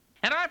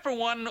for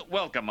one,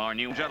 welcome our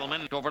new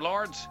gentlemen,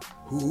 overlords.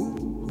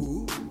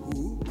 Who?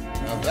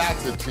 Now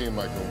that's a team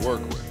I can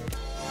work with.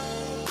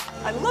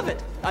 I love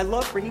it. I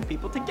love bringing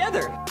people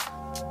together.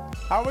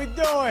 How we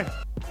doing?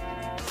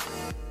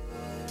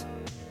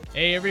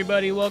 Hey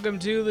everybody, welcome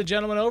to the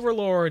Gentlemen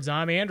Overlords.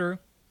 I'm Andrew.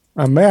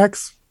 I'm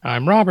Max.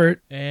 I'm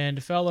Robert.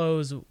 And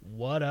fellows,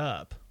 what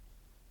up?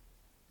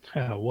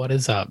 What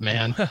is up,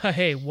 man?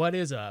 Hey, what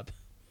is up?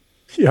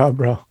 Yeah,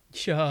 bro.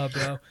 Yeah,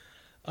 bro.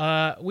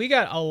 We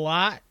got a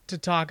lot to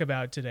talk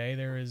about today.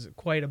 There is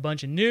quite a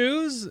bunch of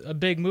news, a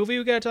big movie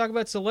we got to talk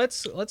about. So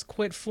let's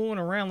quit fooling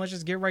around. Let's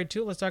just get right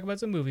to it. Let's talk about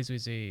some movies we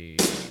see.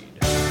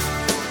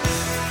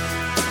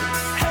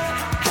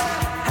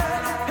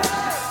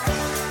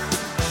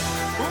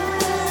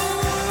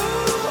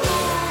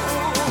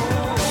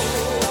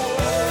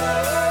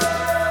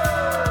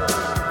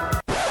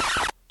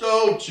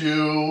 Don't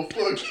you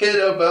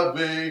forget about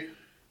me.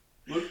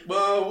 Look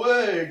my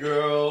way,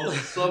 girl.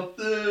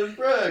 Something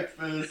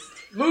breakfast.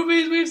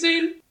 Movies we've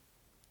seen?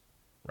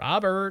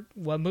 Robert,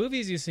 what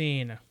movies you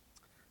seen?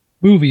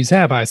 Movies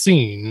have I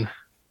seen?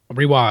 I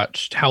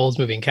rewatched Howl's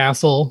Moving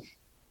Castle.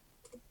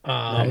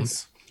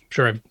 Nice. I'm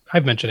sure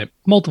I've mentioned it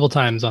multiple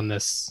times on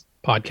this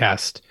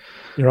podcast.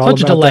 You're all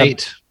Such a about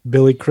delight. that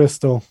Billy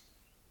Crystal.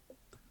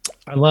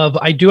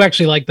 I do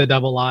actually like the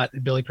dub a lot.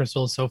 Billy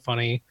Crystal is so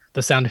funny.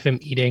 The sound of him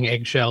eating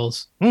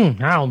eggshells.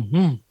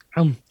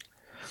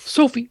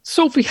 Sophie,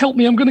 help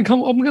me. I'm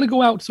gonna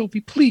go out,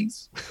 Sophie,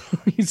 please.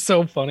 He's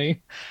so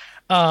funny.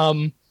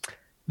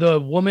 The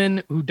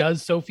woman who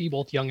does Sophie,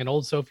 both young and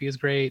old Sophie, is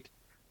great.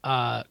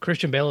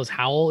 Christian Bale as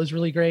Howl is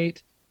really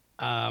great.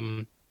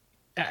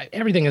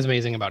 Everything is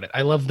amazing about it.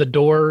 I love the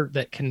door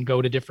that can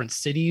go to different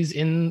cities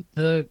in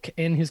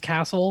his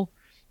castle,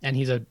 and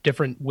he's a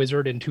different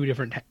wizard in two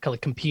different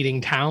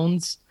competing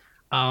towns.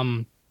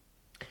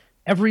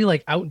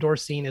 Every outdoor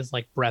scene is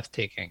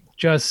breathtaking,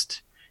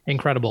 just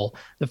incredible.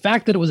 The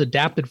fact that it was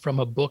adapted from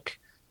a book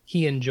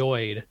he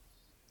enjoyed,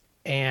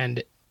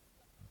 and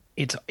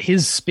it's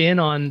his spin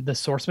on the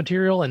source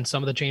material, and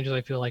some of the changes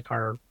I feel like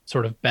are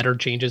sort of better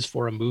changes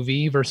for a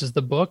movie versus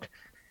the book.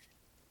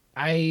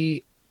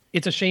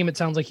 It's a shame. It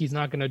sounds like he's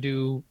not going to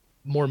do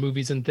more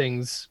movies and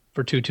things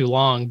for too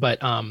long, but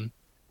I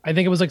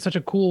think it was such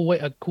a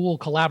cool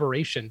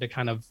collaboration to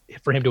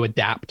for him to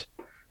adapt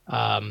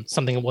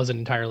something that wasn't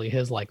entirely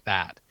his like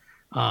that.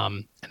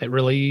 And it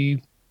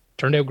really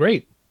turned out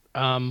great.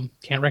 Can't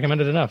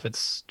recommend it enough.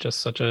 It's just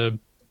such a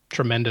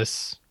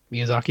tremendous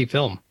Miyazaki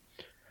film.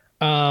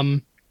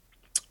 Rewatched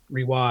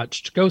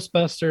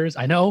Ghostbusters.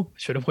 I know,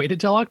 should have waited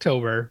till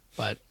October,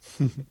 but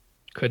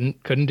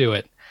couldn't do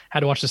it.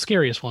 Had to watch the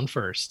scariest one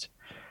first.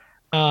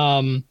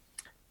 I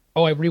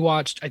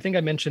rewatched, I think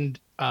I mentioned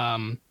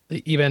the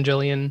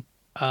Evangelion,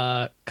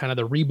 kind of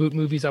the reboot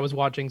movies I was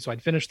watching. So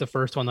I'd finished the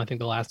first one, I think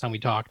the last time we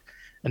talked.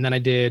 And then I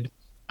did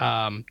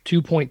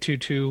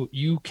 2.22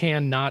 You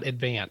Cannot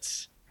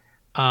Advance,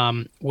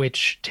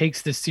 which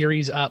takes the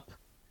series up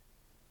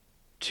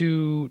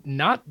to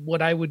not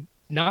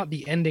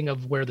the ending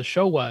of where the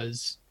show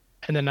was.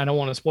 And then I don't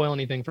want to spoil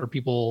anything for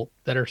people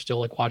that are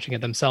still watching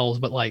it themselves,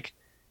 but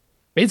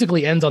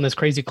basically ends on this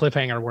crazy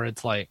cliffhanger where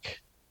it's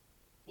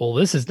well,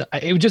 this is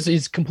it just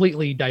is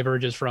completely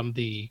diverges from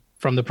the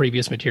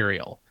previous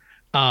material,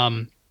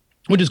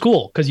 which is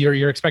cool because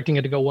you're expecting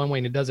it to go one way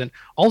and it doesn't.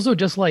 Also,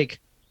 just a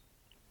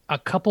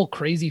couple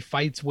crazy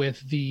fights with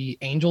the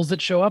angels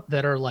that show up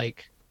that are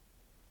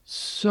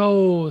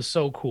so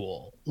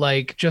cool.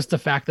 Just the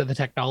fact that the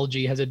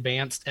technology has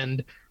advanced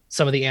and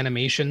some of the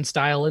animation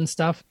style and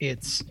stuff,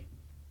 it's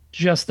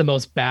just the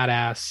most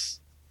badass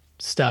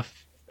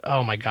stuff.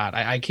 Oh my God,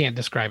 I can't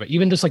describe it.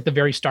 Even just the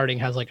very starting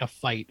has a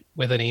fight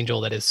with an angel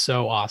that is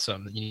so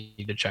awesome that you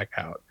need to check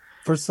out.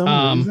 For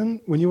some reason,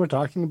 when you were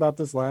talking about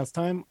this last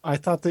time, I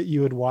thought that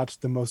you had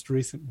watched the most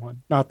recent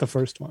one, not the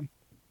first one.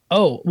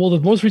 Oh, well, the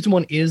most recent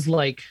one is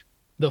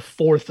the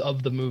fourth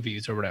of the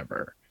movies or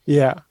whatever.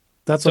 Yeah,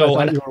 that's what I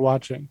thought you were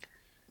watching.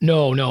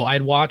 No,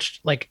 I'd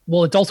watched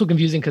it's also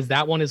confusing because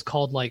that one is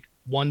called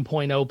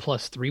 1.0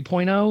 plus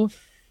 3.0,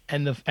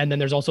 and then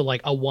there's also a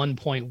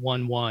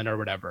 1.11 or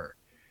whatever.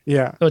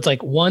 Yeah. So it's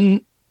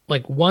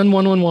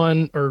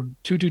 1.1.1 or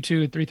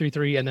 2.2.2,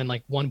 3.3.3, and then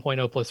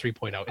 1.0 plus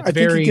 3.0. I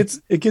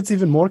think it gets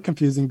even more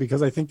confusing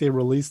because I think they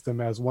released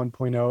them as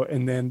 1.0,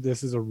 and then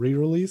this is a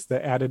re-release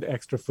that added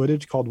extra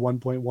footage called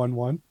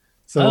 1.11.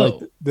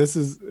 So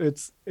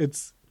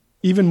it's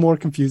even more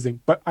confusing.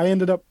 But I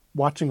ended up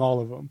watching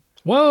all of them.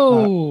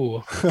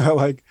 Whoa!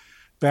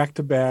 Back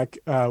to back.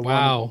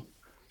 Wow.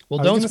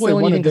 Well, don't spoil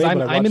anything because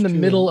I'm in the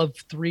middle of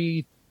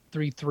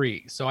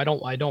 3.3, so I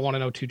don't want to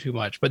know too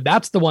much. But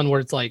that's the one where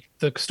it's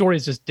the story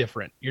is just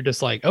different. You're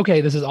just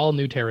okay, this is all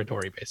new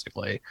territory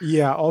basically.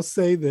 Yeah, I'll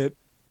say that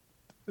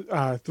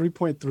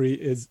 3.3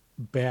 is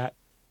bat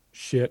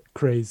shit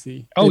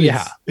crazy.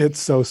 It's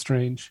so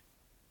strange.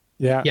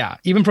 Yeah.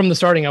 Even from the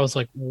starting, I was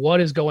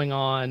what is going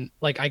on?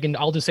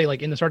 I'll just say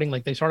in the starting,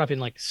 they start off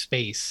in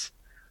space,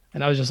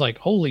 and I was just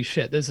holy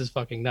shit, this is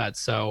fucking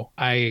nuts. So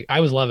I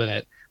was loving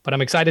it. But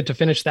I'm excited to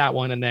finish that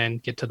one and then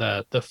get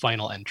to the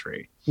final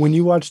entry. When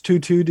you watched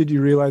 2-2, did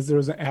you realize there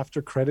was an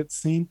after credits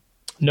scene?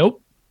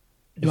 Nope.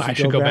 You I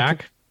should go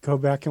back. Go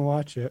back and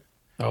watch it.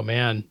 Oh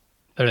man,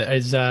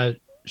 is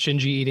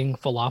Shinji eating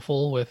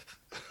falafel with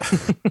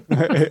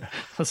Asuka?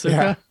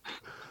 Yeah,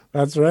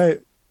 that's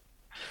right.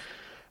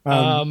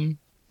 Yeah.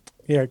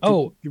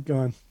 Keep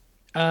going.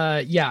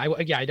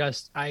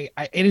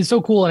 It is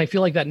so cool, and I feel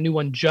like that new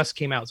one just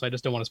came out, so I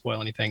just don't want to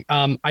spoil anything.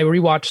 I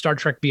rewatched Star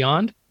Trek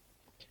Beyond,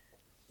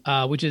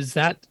 which is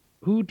that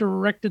who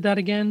directed that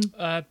again?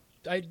 I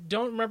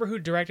don't remember who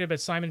directed it, but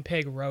Simon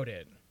Pegg wrote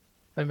it.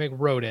 Simon Pegg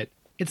wrote it.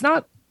 It's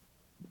not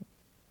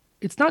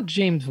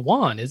James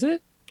Wan, is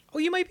it? Oh,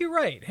 you might be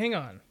right. Hang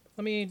on.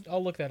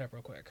 I'll look that up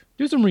real quick.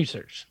 Do some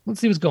research. Let's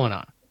see what's going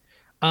on.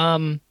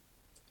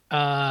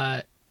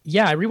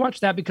 Yeah, I rewatched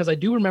that because I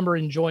do remember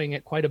enjoying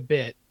it quite a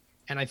bit.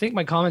 And I think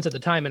my comments at the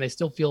time, and I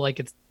still feel like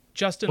it's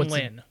Justin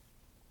Lin.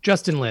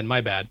 Justin Lin,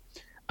 my bad.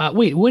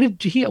 Wait, what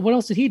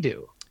else did he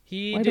do?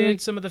 He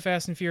did some of the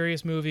Fast and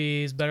Furious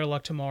movies, Better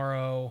Luck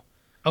Tomorrow.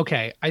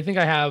 Okay, I think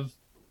I have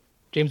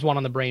James Wan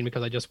on the brain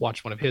because I just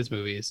watched one of his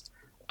movies.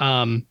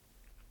 Justin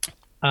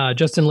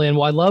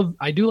Lin,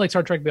 I do like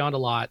Star Trek Beyond a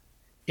lot.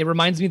 It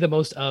reminds me the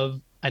most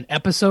of an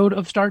episode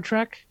of Star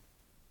Trek,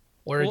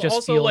 where it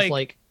just feels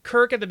like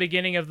Kirk at the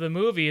beginning of the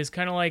movie is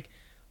kind of like,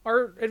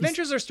 our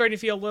adventures are starting to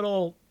feel a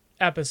little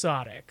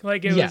episodic.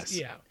 Like it was,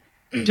 yeah.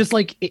 Just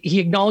like he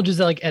acknowledges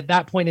that, like at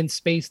that point in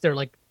space, they're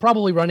like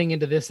probably running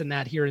into this and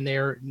that here and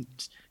there.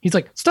 He's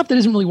like stuff that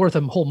isn't really worth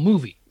a whole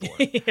movie.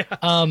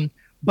 Yeah.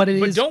 But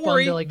don't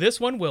worry, this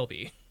one will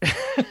be.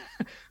 I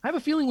have a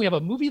feeling we have a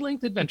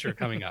movie-length adventure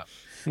coming up.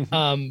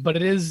 But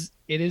it is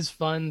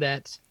fun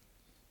that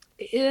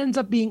it ends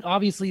up being,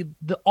 obviously,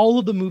 all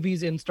of the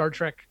movies in Star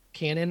Trek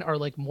canon are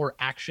like more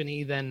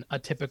actiony than a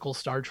typical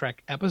Star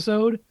Trek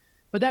episode,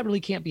 but that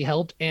really can't be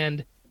helped.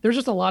 And there's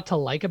just a lot to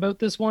like about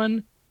this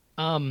one.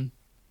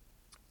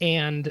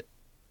 And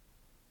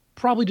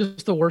probably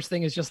just the worst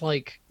thing is just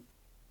like,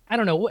 I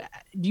don't know.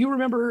 Do you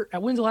remember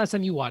when's the last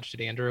time you watched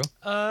it, Andrew?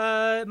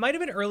 It might have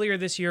been earlier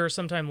this year or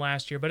sometime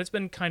last year, but it's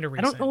been kind of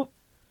recent.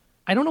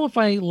 I don't know if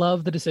I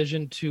love the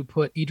decision to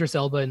put Idris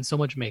Elba in so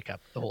much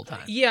makeup the whole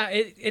time. Yeah,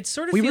 it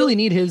sort of. We really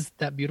need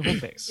that beautiful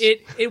face.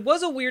 It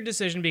was a weird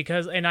decision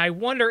because, and I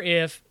wonder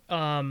if,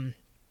 because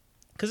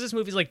this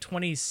movie's like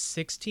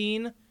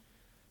 2016,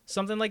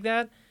 something like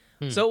that.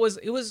 So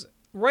it was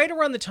right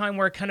around the time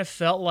where it kind of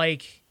felt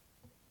like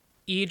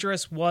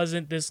Idris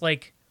wasn't this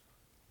like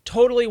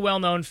totally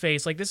well-known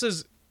face. Like this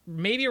is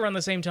maybe around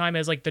the same time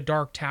as like The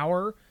Dark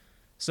Tower.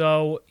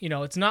 So,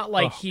 it's not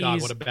like God,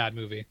 what a bad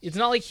movie. It's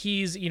not like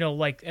he's,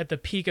 like at the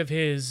peak of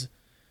his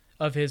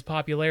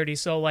popularity.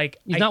 So like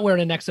he's not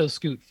wearing an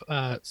exosuit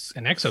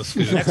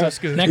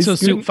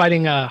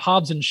fighting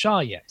Hobbs and Shaw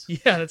yet.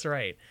 Yeah, that's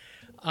right.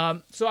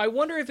 So I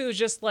wonder if it was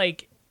just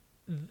like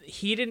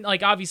he didn't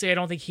like, obviously I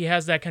don't think he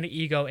has that kind of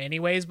ego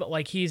anyways, but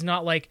like he's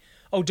not like,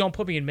 oh, don't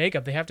put me in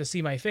makeup, they have to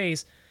see my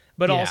face.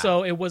 But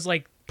also it was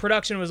like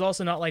production was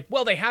also not like,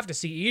 well, they have to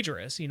see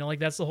Idris, like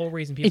that's the whole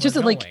reason people. It's just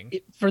are that going.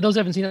 like for those who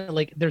haven't seen it,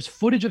 like there's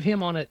footage of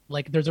him on it,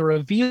 like there's a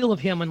reveal of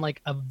him on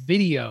like a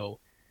video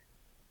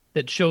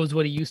that shows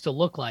what he used to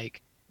look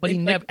like, but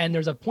and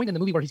there's a point in the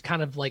movie where he's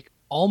kind of like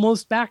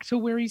almost back to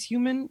where he's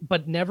human,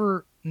 but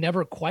never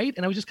quite.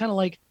 And I was just kind of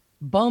like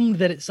bummed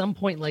that at some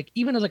point, like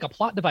even as like a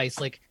plot device,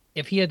 like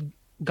if he had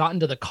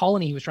gotten to the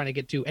colony he was trying to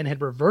get to and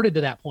had reverted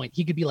to that point,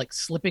 he could be like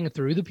slipping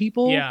through the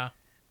people. Yeah.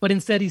 But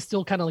instead, he's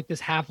still kind of like this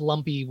half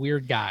lumpy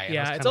weird guy.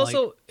 Yeah, it's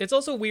also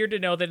weird to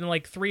know that in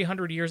like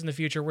 300 years in the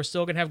future, we're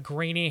still gonna have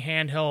grainy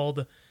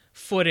handheld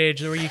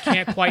footage where you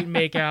can't quite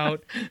make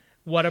out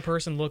what a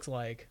person looks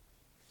like.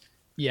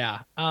 Yeah.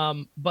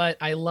 But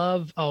I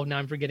love. Oh, now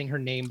I'm forgetting her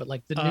name. But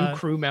like the new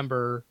crew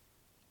member.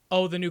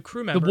 Oh, the new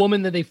crew member, the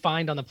woman that they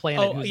find on the planet.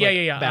 Oh, who's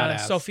yeah.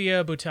 Badass.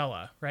 Sophia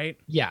Boutella, right?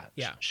 Yeah.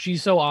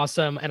 She's so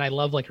awesome, and I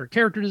love like her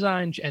character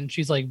design, and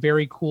she's like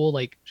very cool.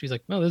 Like she's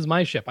like, "No, this is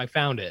my ship. I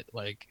found it."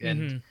 Like,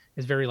 and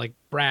is very like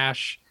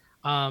brash.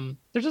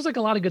 There's just like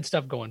a lot of good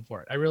stuff going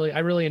for it. I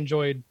really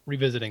enjoyed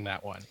revisiting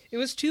that one. It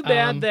was too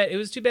bad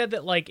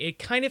that like it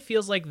kind of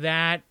feels like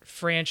that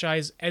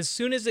franchise as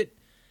soon as it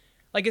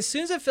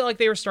felt like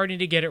they were starting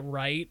to get it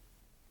right,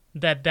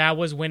 that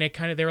was when it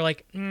kind of, they were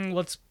like,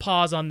 let's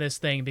pause on this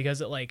thing,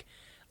 because it like,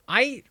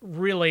 I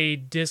really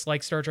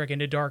dislike Star Trek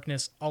Into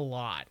Darkness a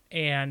lot.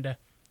 And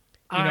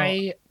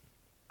I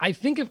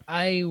think if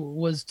I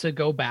was to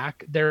go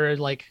back, there are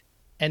like,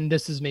 and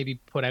this is maybe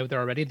put out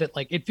there already, that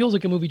like, it feels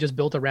like a movie just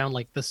built around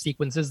like the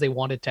sequences they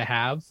wanted to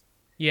have.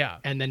 Yeah.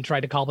 And then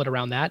tried to call it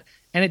around that.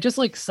 And it just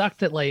like sucked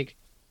that like,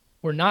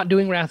 we're not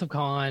doing Wrath of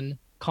Khan.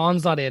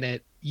 Khan's not in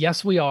it.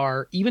 Yes, we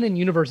are. Even in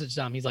Universe it's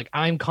dumb. He's like,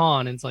 I'm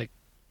Khan. And it's like,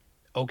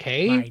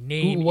 okay, my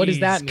name what does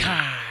is that mean?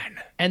 Khan.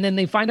 And then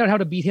they find out how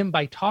to beat him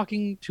by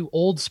talking to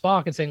old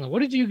Spock and saying, like, what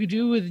did you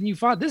do when you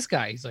fought this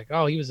guy? He's like,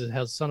 oh, he was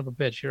a son of a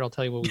bitch. Here, I'll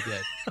tell you what we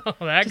did. Oh,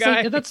 that just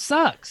guy? Like, that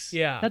sucks.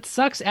 Yeah. That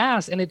sucks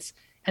ass.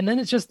 And then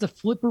it's just the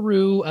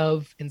flipperoo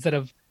of, instead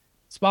of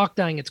Spock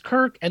dying, it's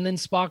Kirk, and then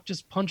Spock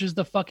just punches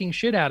the fucking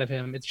shit out of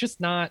him. It's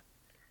just not,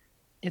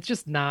 it's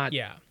just not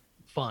Yeah.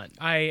 fun.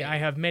 I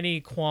have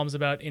many qualms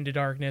about Into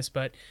Darkness,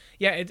 but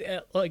yeah,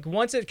 it like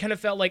once it kind of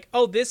felt like,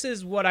 oh, this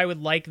is what I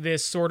would like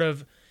this sort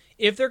of,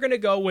 if they're going to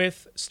go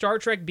with Star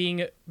Trek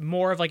being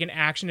more of like an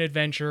action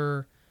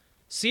adventure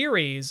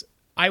series,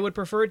 I would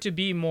prefer it to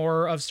be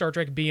more of Star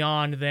Trek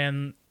Beyond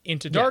than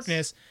Into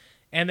Darkness.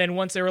 And then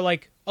once they were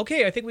like,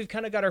 okay, I think we've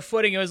kind of got our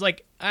footing, it was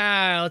like,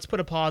 let's put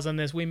a pause on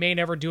this. We may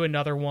never do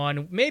another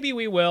one. Maybe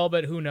we will,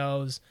 but who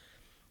knows?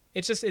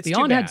 It's Beyond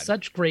too bad. had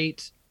such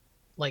great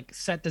like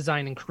set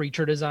design and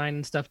creature design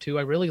and stuff too.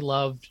 I really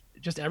loved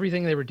just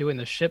everything they were doing,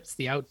 the ships,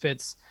 the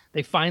outfits.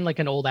 They find like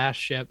an old ass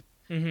ship.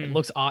 It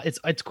looks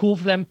it's cool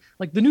for them.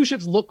 Like the new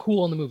ships look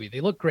cool in the movie. They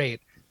look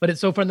great, but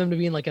it's so fun for them to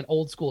be in like an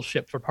old school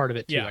ship for part of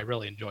it too. Yeah. I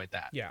really enjoyed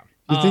that. Yeah.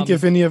 You think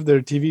if any of their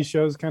TV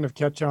shows kind of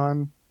catch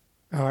on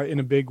in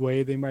a big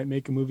way, they might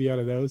make a movie out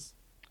of those?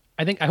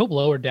 I hope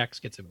Lower Decks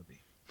gets a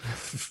movie.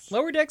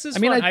 Lower Decks is I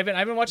mean, fun. I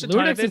haven't watched a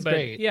Lower ton of Decks it, is but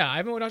great. yeah, I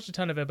haven't watched a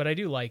ton of it, but I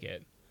do like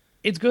it.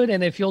 It's good,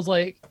 and it feels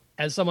like,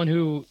 as someone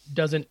who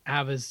doesn't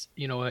have as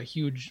a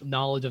huge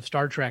knowledge of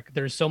Star Trek,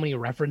 there's so many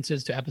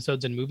references to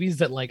episodes and movies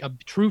that like a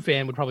true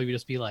fan would probably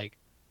just be like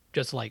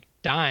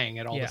dying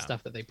at all the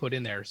stuff that they put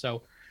in there.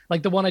 So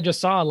like the one I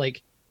just saw,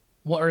 like,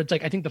 or it's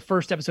like I think the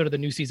first episode of the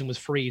new season was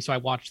free, so I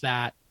watched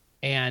that,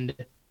 and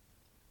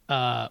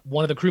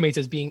one of the crewmates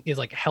is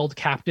like held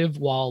captive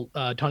while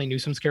Tawny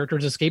Newsom's character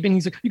is escaping.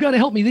 He's like, "You got to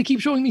help me! They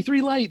keep showing me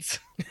 3 lights."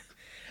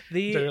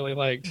 I really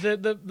liked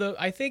the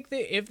I think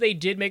that if they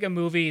did make a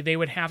movie, they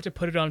would have to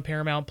put it on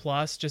Paramount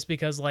Plus, just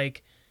because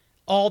like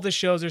all the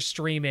shows are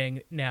streaming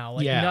now.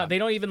 Like they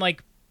don't even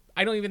like,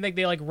 I don't even think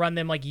they like run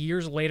them like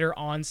years later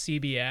on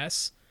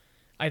CBS.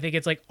 I think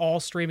it's like all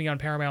streaming on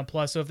Paramount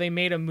Plus. So if they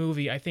made a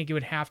movie, I think it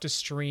would have to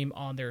stream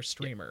on their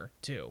streamer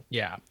too.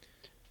 Yeah.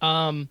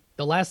 The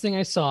last thing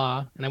I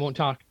saw, and I won't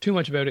talk too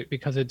much about it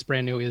because it's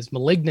brand new, is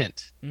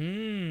Malignant.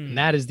 And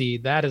that is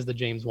the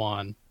James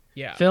Wan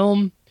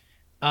film.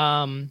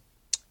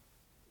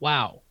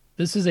 Wow,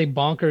 this is a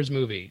bonkers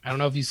movie. I don't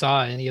know if you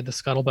saw any of the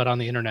scuttlebutt on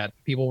the internet.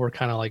 People were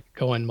kind of like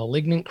going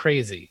Malignant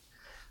crazy.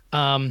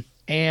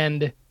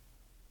 And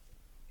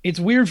it's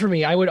weird for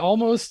me. I would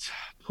almost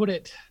put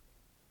it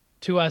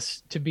to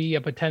us to be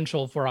a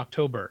potential for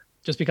October,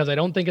 just because I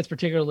don't think it's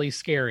particularly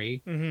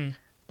scary,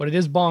 but it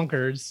is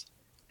bonkers,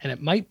 and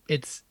it might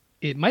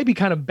be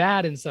kind of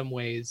bad in some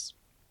ways,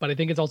 but I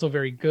think it's also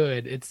very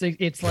good.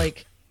 It's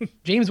like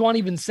James Wan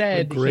even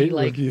said, great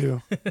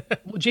review.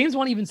 James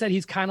Wan even said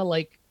he's kind of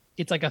like,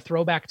 it's like a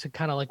throwback to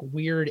kind of like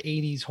weird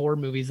 80s horror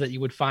movies that you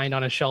would find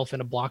on a shelf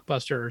in a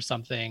Blockbuster or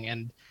something,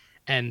 and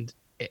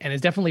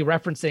it's definitely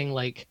referencing,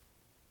 like,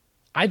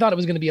 I thought it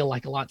was going to be a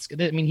lot.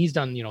 I mean, he's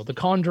done, The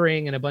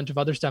Conjuring and a bunch of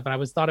other stuff, and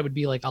I thought it would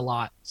be like a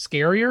lot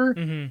scarier,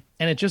 and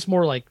it's just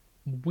more like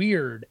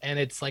weird, and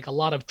it's like a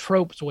lot of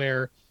tropes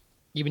where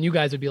even you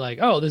guys would be like,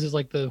 oh, this is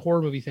like the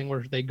horror movie thing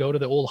where they go to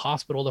the old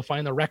hospital to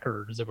find the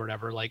records or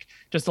whatever. Like,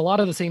 just a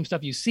lot of the same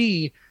stuff you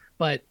see,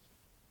 but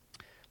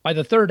by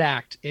the third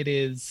act, it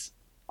is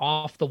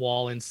off the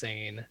wall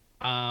insane.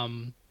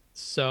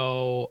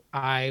 So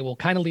I will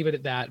kind of leave it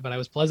at that, but I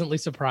was pleasantly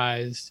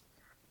surprised.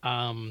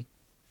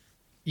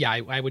 Yeah,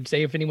 I would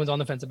say if anyone's on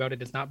the fence about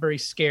it, it's not very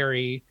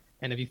scary.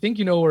 And if you think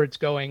you know where it's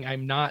going,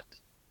 I'm not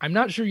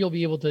sure you'll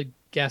be able to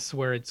guess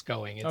where it's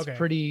going.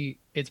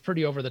 It's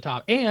pretty over the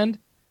top, and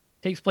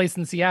takes place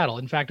in Seattle.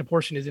 In fact, a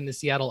portion is in the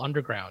Seattle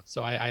Underground.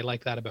 So I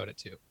like that about it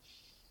too.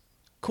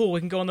 Cool.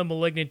 We can go on the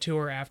Malignant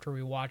tour after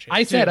we watch it.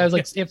 I was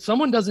like, if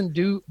someone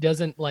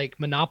doesn't like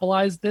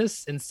monopolize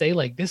this and say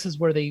like, this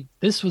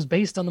was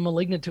based on the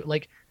Malignant tour,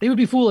 like they would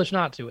be foolish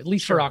not to, at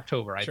least for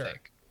October, I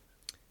think.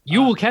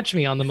 You will catch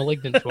me on the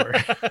Malignant tour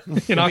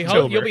in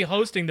October. You'll be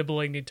hosting the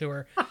Malignant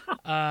tour.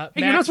 Hey,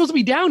 you're not supposed to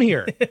be down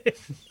here.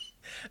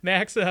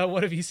 Max,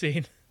 what have you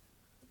seen?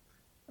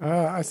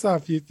 I saw a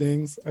few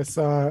things. I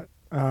saw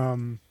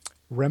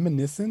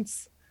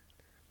Reminiscence.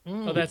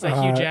 Oh, that's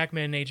a Hugh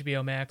Jackman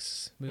HBO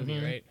Max movie,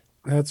 right?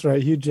 That's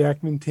right. Hugh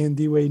Jackman,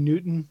 Tandiwe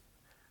Newton,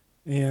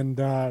 and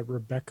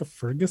Rebecca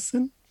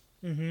Ferguson.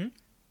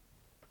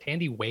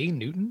 Tandiwe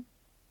Newton?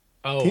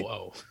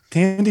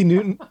 Tandy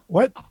Newton.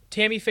 What?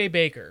 Tammy Faye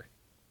Baker.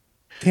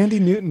 Tandy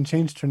Newton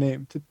changed her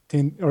name to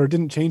or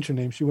didn't change her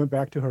name. She went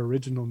back to her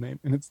original name,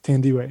 and it's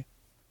Tandiwe.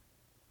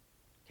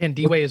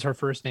 Tandiwe is her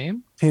first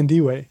name?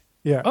 Tandiwe.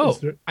 Yeah. Oh,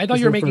 I thought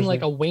you were making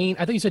like a Wayne.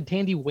 I thought you said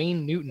Tandy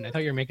Wayne Newton. I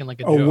thought you were making like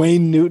a joke.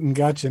 Wayne Newton.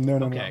 Gotcha. No.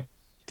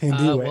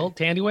 Tandiwe. Well,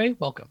 Tandiwe,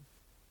 welcome.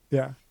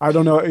 Yeah. I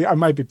don't know. I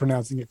might be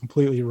pronouncing it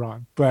completely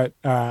wrong, but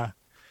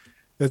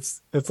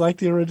it's like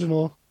the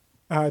original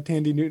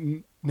Tandy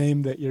Newton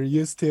name that you're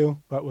used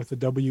to, but with a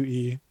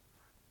W-E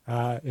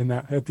in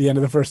that at the end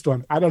of the first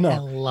one. I don't know. I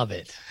love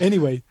it.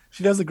 Anyway,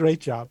 she does a great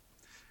job.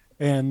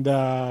 And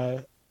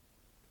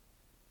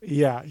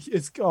yeah,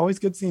 it's always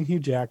good seeing Hugh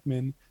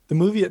Jackman. The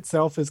movie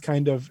itself is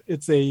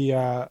it's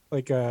a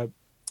like a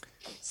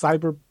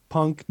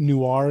cyberpunk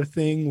noir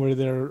thing where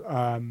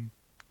they're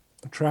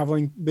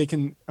traveling. They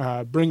can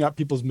bring up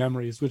people's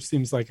memories, which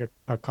seems like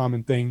a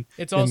common thing.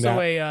 It's also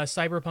a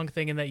cyberpunk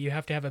thing in that you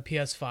have to have a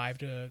PS5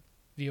 to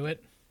view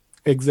it.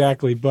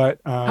 exactly. But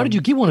How did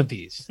you get one of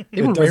these? They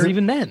it were rare doesn't-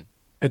 even then.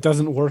 it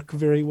doesn't work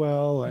very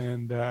well,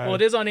 and Well,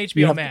 it is on you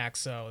HBO have to Max,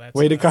 so that's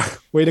wait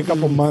a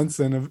couple months,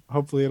 and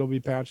hopefully it'll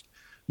be patched.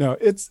 No,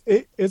 it's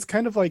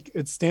kind of like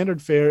it's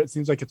standard fare. It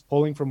seems like it's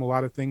pulling from a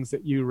lot of things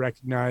that you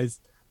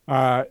recognize.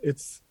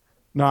 It's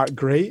not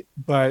great,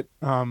 but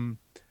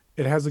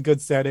it has a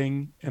good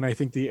setting, and I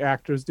think the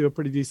actors do a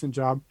pretty decent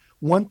job.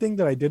 One thing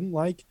that I didn't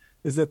like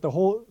is that the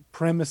whole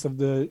premise of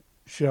the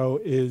show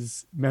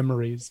is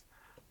memories,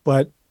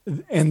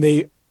 and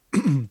they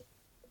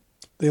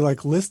they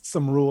like list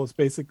some rules,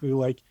 basically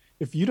like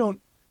if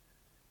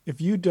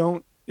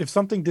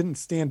something didn't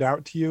stand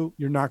out to you,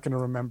 you're not going to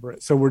remember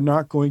it. So we're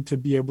not going to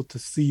be able to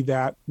see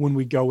that when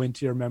we go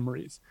into your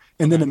memories.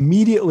 And then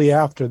immediately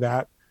after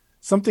that,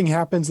 something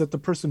happens that the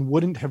person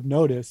wouldn't have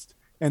noticed,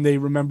 and they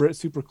remember it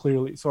super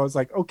clearly. So I was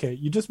like, okay,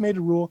 you just made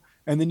a rule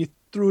and then you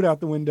threw it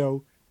out the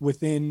window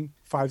within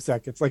 5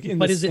 seconds. Like,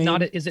 But is it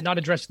not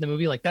addressed in the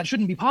movie? Like, that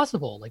shouldn't be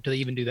possible. Like, do they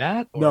even do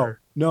that?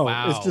 Or... No.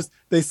 Wow. It's just,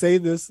 they say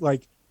this,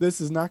 like, this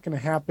is not going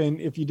to happen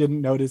if you didn't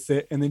notice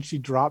it. And then she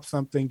drops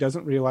something,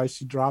 doesn't realize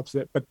she drops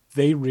it, but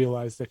they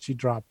realize that she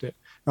dropped it.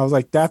 And I was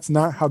like, that's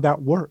not how that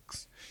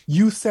works.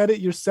 You said it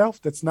yourself.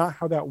 That's not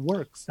how that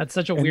works. That's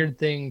such a weird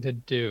thing to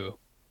do.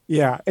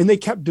 Yeah. And they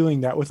kept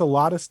doing that with a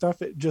lot of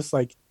stuff. It just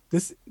like,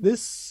 this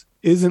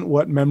isn't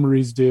what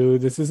memories do.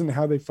 This isn't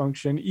how they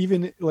function.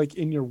 Even like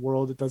in your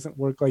world, it doesn't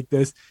work like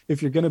this.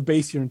 If you're going to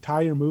base your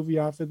entire movie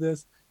off of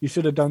this, you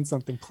should have done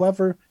something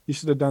clever. You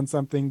should have done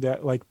something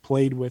that like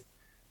played with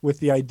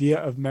the idea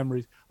of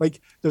memories. Like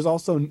there's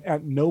also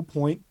at no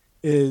point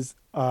is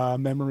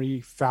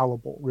memory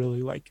fallible,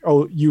 really. Like,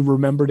 oh, you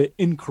remembered it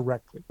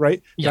incorrectly,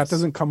 right? Yes. That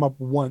doesn't come up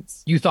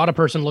once. You thought a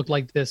person looked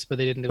like this, but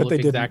they didn't look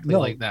exactly no.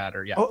 like that,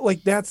 or Oh,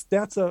 like that's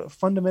a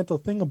fundamental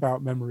thing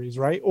about memories,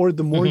 right? Or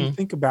the more you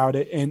think about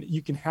it, and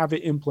you can have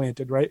it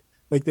implanted, right?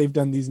 Like they've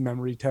done these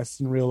memory tests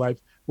in real life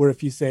where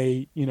if you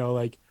say,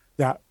 like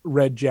that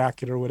red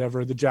jacket or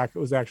whatever, the jacket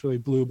was actually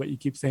blue, but you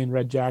keep saying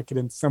red jacket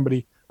and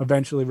somebody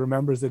eventually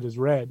remembers it as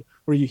red,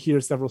 or you hear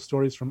several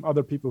stories from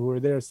other people who were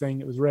there saying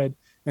it was red,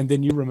 and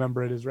then you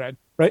remember it as red,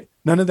 right?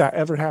 None of that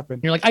ever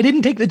happened. You're like, I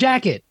didn't take the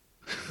jacket.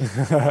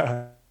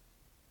 I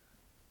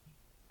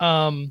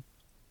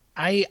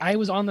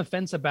was on the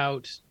fence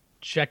about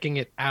checking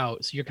it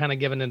out. So you're kind of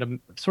giving it a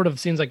sort of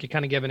seems like you're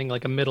kind of giving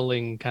like a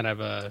middling kind of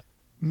a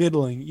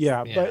middling.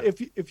 Yeah. But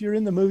if you're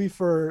in the movie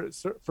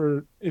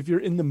if you're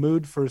in the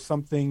mood for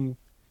something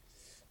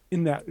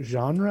in that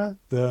genre,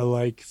 the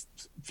like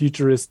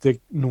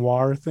futuristic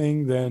noir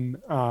thing, then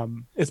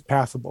it's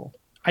passable.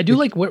 I do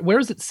like where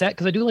is it set?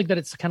 Because I do like that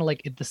it's kind of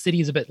like the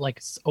city is a bit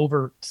like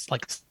over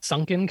like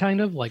sunken, kind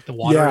of like the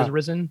water has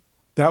risen.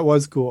 That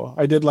was cool.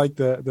 I did like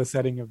the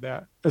setting of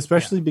that,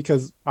 especially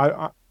because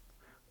I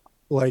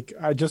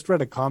just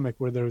read a comic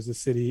where there was a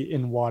city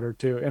in water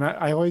too, and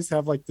I always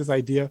have like this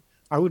idea.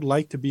 I would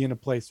like to be in a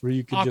place where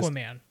you could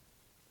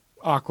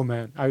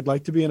Aquaman. I would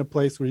like to be in a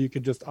place where you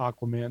could just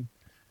Aquaman.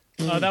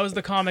 That was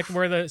the comic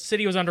where the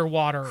city was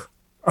underwater.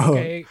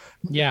 Okay.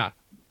 Yeah.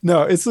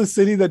 No, it's a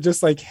city that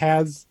just like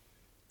has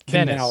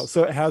Venice. canal.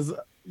 So it has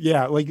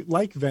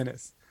like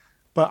Venice.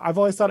 But I've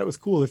always thought it was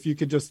cool if you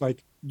could just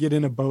like get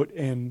in a boat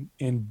and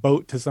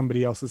boat to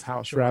somebody else's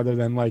house rather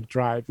than like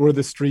drive, where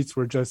the streets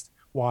were just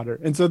water.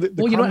 And so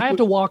I have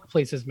to walk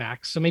places,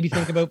 Max. So maybe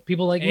think about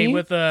people like me.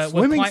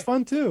 Swimming's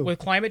fun too. With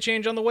climate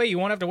change on the way, you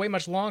won't have to wait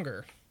much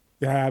longer.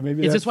 Yeah,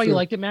 maybe. Is this why you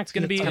liked it, Max? It's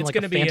gonna be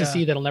a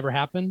fantasy that'll never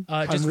happen.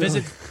 Just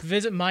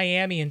visit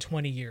Miami in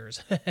 20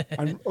 years.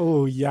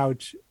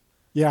 Youch.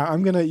 Yeah,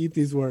 I'm gonna eat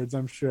these words,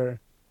 I'm sure.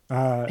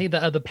 Hey,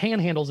 the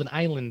Panhandle's an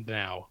island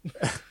now.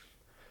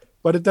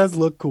 But it does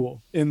look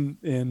cool in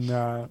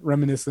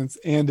Reminiscence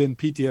and in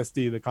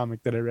PTSD, the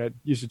comic that I read.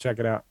 You should check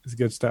it out. It's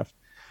good stuff.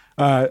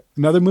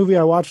 Another movie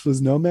I watched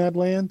was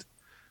Nomadland,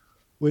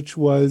 which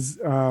was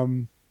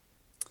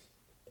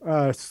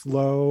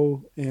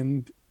slow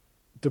and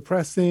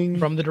depressing.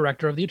 From the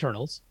director of The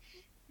Eternals.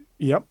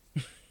 Yep.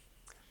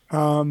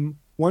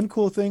 One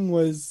cool thing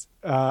was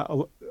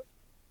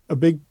a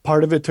big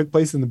part of it took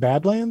place in the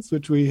Badlands,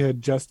 which we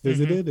had just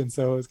visited. And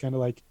so it was kind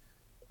of like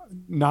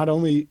not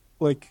only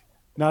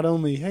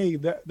hey,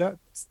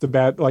 that's the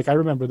bad, like I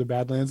remember the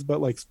Badlands, but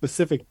like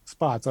specific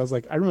spots. I was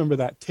like, I remember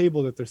that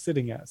table that they're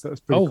sitting at. So it was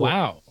pretty cool.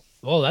 Wow.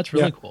 Oh, that's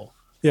really cool.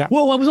 Yeah.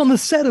 Whoa, I was on the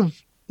set of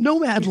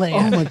Nomadland.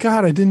 Oh my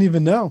God, I didn't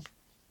even know.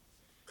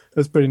 It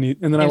was pretty neat.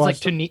 And then I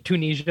watched like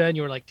Tunisia, and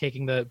you were like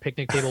taking the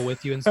picnic table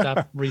with you and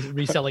stuff,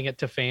 reselling it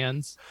to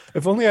fans.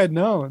 If only I'd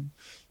known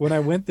when I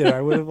went there, I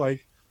would have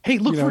like, hey,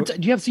 look do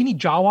you have any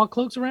Jawa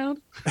cloaks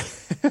around?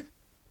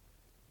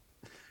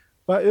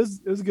 But it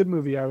was a good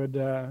movie. I would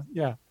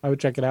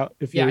check it out.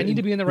 If I need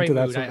to be in the right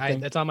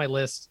mood. That's on my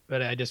list,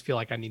 but I just feel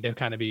like I need to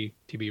kind of be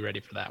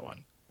ready for that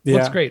one.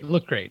 Yeah.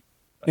 Look great.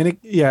 And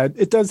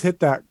it does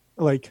hit that,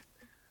 like,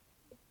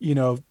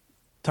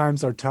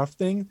 times are tough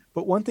thing.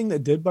 But one thing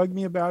that did bug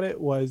me about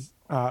it was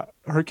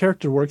her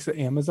character works at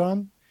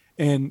Amazon,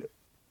 and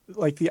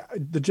like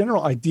the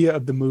general idea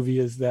of the movie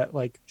is that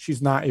like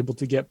she's not able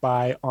to get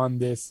by on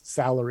this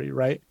salary,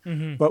 right?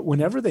 Mm-hmm. But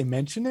whenever they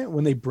mention it,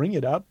 when they bring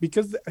it up,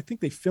 because I think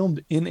they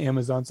filmed in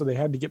Amazon, so they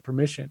had to get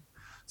permission.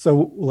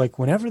 So like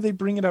whenever they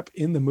bring it up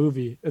in the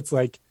movie, it's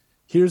like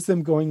here's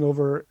them going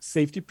over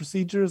safety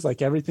procedures,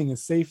 like everything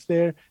is safe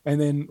there,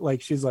 and then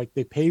like she's like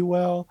they pay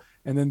well,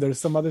 and then there's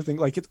some other thing,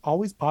 like it's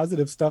always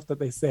positive stuff that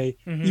they say,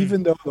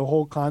 even though the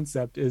whole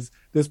concept is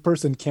this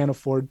person can't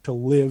afford to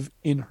live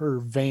in her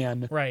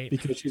van, Right.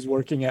 because she's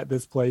working at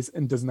this place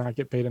and does not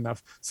get paid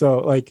enough. So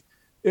like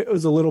it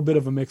was a little bit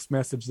of a mixed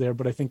message there,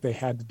 but I think they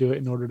had to do it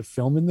in order to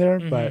film in there.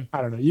 But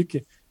I don't know, you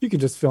could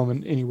just film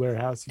in any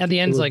warehouse. At the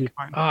end's like,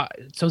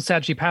 so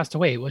sad she passed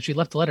away. Well, she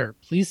left a letter.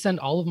 Please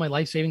send all of my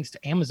life savings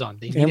to Amazon.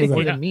 They need it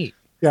more than me.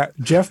 Yeah,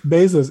 Jeff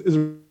Bezos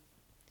is.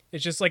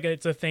 It's just like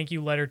it's a thank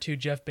you letter to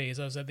Jeff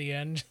Bezos at the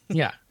end.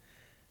 Yeah.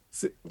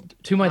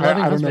 To my loving I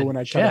don't husband, know when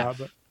I cut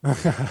Jeff.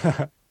 out,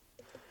 but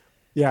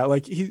yeah,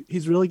 like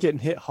he's really getting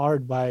hit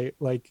hard by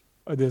like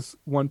this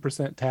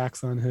 1%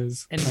 tax on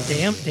his. And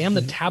damn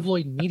the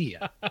tabloid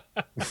media.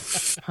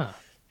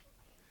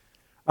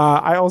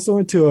 I also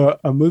went to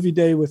a movie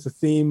day with a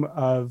theme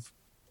of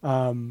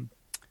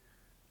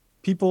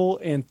people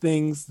and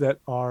things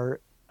that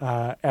are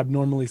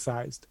abnormally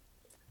sized,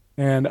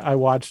 and I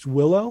watched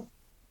Willow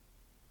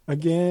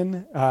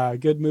again.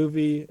 Good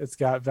movie. It's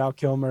got Val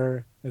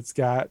Kilmer. It's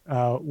got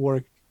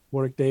Warwick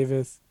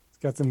Davis. It's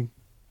got some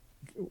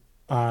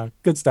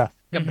good stuff.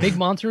 Got big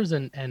monsters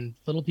and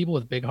little people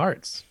with big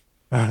hearts.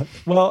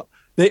 Well,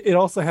 it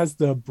also has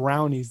the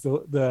brownies,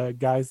 the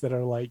guys that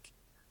are like,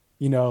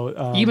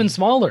 even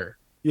smaller.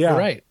 Yeah, you're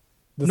right.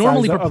 the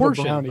Normally size of a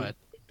proportioned, brownie. but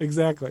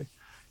Exactly,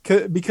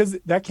 because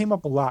that came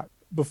up a lot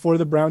before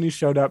the brownies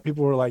showed up.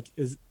 People were like,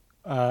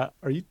 are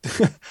you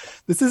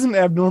this isn't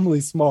abnormally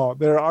small.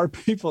 There are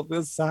people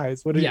this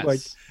size. What are you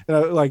like?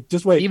 Like,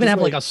 just wait. They even just have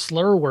wait. like a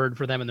slur word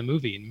for them in the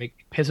movie, and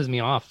pisses me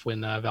off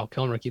when Val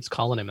Kilmer keeps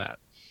calling him that.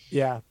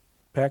 Yeah,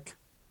 Peck.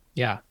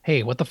 Yeah.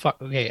 Hey, what the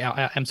fuck? Okay,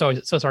 I'm so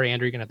sorry,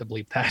 Andrew. You're gonna have to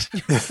bleep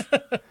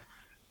that.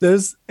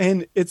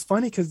 And it's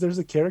funny because there's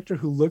a character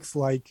who looks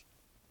like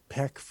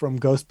Peck from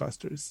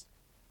Ghostbusters.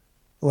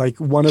 Like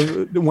one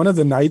of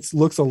the knights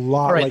looks a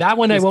lot. All right, like that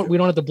one we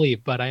don't have to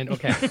bleep, but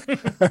okay.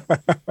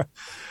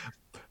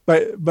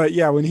 But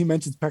yeah, when he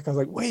mentions Peck, I was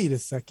like, wait a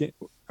second.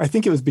 I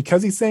think it was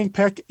because he's saying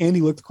Peck, and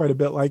he looked quite a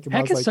bit like him.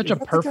 I Peck was is like, such a that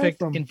the guy perfect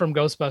from... from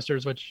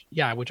Ghostbusters, which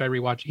I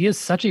rewatched. He is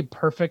such a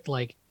perfect,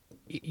 like,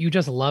 you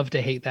just love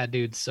to hate that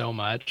dude so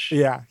much.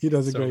 Yeah, he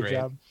does a So great great.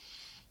 job.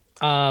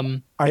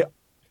 Go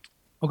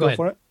ahead.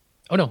 For it.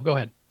 Oh no, go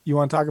ahead. You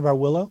want to talk about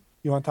Willow?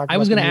 You want to talk? I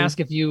was going to ask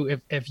if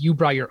you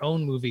brought your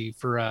own movie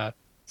for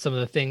some of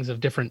the things of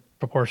different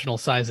proportional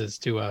sizes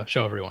to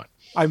show everyone.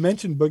 I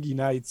mentioned Boogie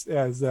Nights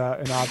as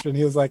an option.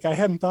 He was like, I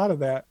hadn't thought of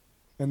that,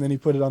 and then he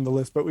put it on the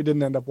list, but we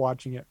didn't end up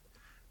watching it.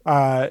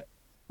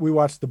 We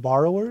watched The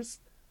Borrowers,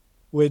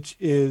 which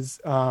is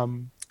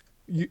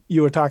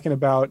you were talking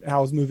about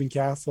Howl's Moving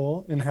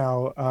Castle and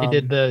how They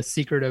did The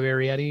Secret of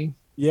Arrietty.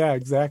 Yeah,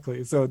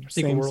 exactly. So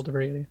Secret World of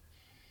Arrietty.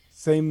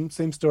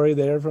 Same story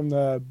there from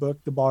the book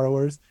The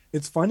Borrowers.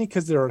 It's funny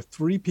because there are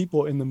 3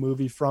 people in the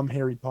movie from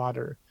Harry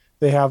Potter.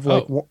 They have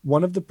like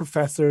one of the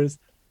professors.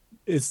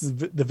 It's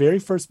the very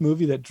first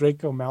movie that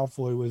Draco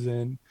Malfoy was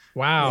in.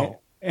 Wow.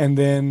 And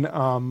then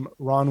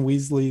Ron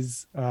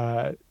Weasley's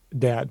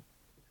dad.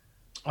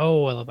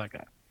 Oh, I love that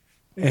guy.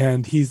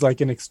 And he's like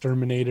an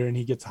exterminator, and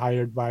he gets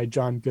hired by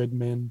John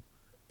Goodman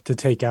to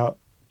take out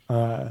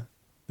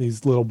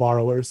these little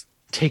borrowers.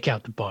 Take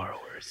out the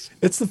borrowers.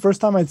 It's the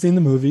first time I'd seen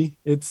the movie.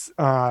 It's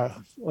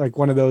like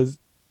one of those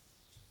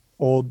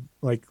old,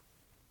 like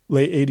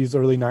late 80s,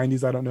 early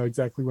 90s. I don't know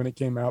exactly when it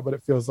came out, but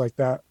it feels like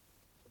that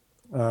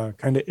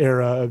kind of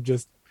era of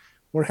just,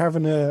 we're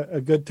having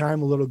a good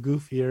time, a little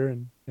goof here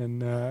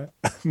and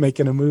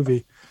making a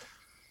movie.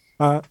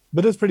 But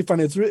it's pretty fun.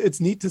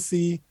 It's neat to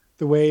see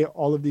the way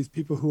all of these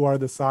people who are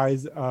the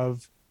size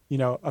of,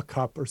 a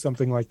cup or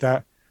something like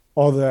that,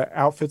 all the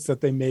outfits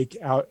that they make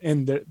out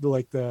in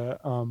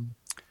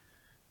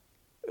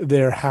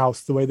their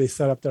house, the way they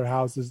set up their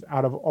houses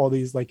out of all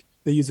these, like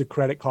they use a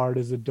credit card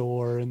as a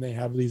door, and they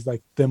have these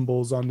like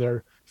thimbles on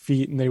their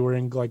feet, and they were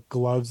in like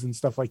gloves and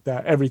stuff like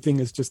that. Everything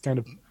is just kind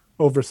of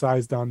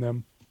oversized on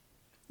them.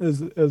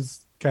 It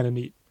was kind of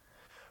neat.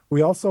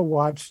 We also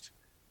watched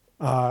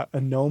a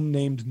gnome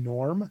named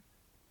Norm.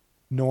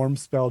 Norm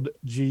spelled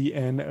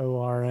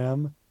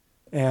Gnorm.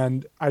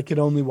 And I could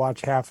only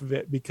watch half of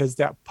it because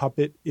that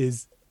puppet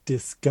is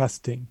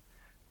disgusting.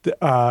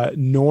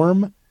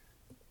 Norm,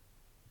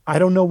 I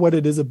don't know what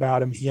it is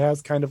about him. He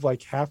has kind of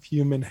like half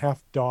human,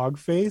 half dog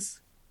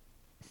face,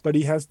 but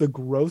he has the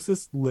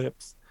grossest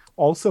lips.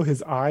 Also,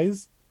 his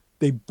eyes,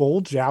 they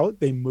bulge out,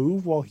 they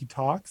move while he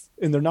talks,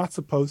 and they're not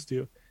supposed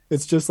to.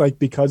 It's just like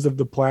because of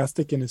the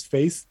plastic in his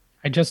face.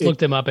 I just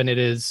looked him up, and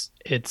it's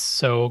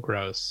so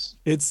gross.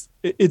 It's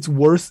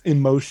worse in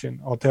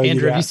motion, I'll tell you.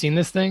 Andrew, that. have you seen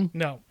this thing?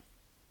 No.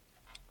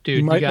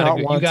 Dude, you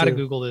gotta to.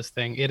 Google this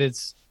thing. It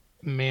is,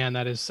 man,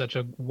 that is such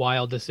a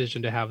wild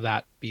decision to have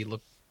that be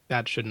look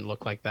that shouldn't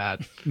look like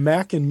that.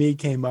 Mac and me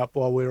came up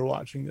while we were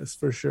watching this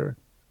for sure.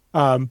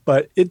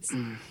 But it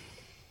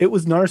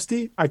was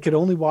nasty. I could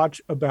only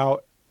watch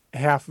about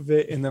half of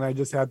it, and then I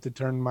just had to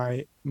turn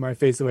my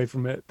face away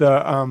from it.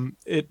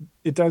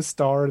 It does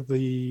star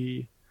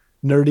the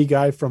nerdy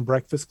guy from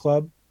Breakfast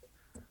Club.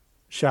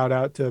 Shout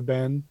out to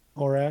Ben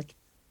Horak.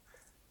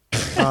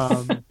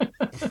 I'm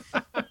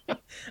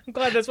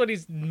glad that's what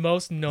he's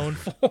most known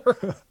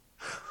for.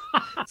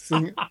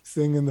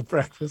 sing in the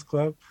Breakfast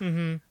Club.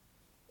 Mm-hmm.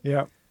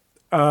 Yeah.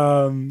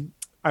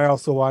 I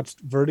also watched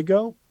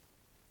Vertigo.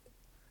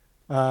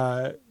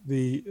 What's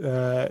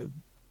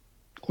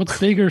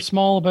big or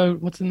small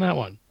about what's in that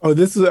one?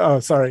 This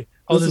is sorry.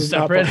 Oh, this is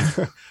separate.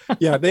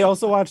 Yeah, they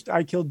also watched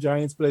I Killed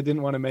Giants, but I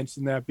didn't want to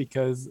mention that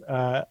because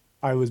I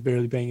was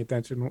barely paying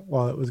attention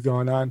while it was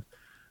going on.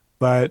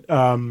 But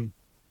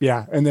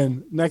yeah, and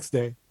then next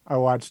day I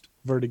watched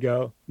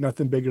Vertigo.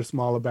 Nothing big or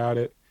small about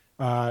it.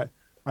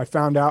 I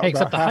found out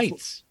except the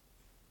heights.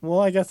 Well,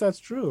 I guess that's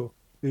true.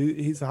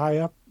 He's high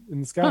up in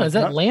the sky. Oh, is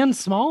that land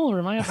small or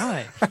am I up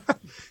high?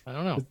 I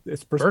don't know.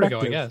 It's perspective.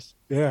 Vertigo, I guess.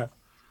 Yeah.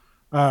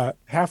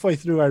 Halfway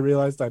through, I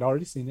realized I'd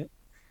already seen it,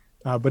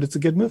 but it's a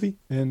good movie,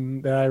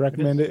 and I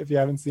recommend it if you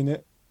haven't seen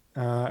it.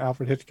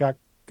 Alfred Hitchcock,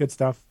 good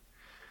stuff.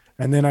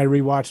 And then I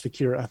rewatched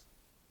Akira.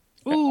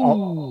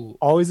 Ooh,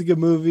 always a good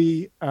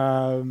movie.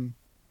 One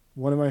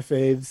of my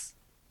faves.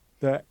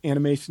 The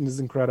animation is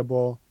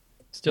incredible.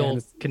 Still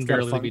it's can got a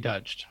barely fun- be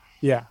touched.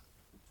 Yeah.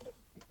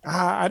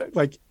 I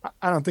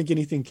don't think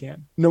anything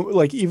can. No,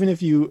 like even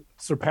if you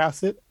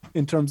surpass it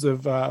in terms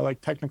of like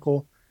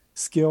technical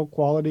skill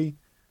quality,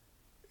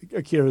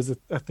 Akira is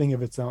a thing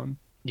of its own.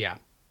 Yeah.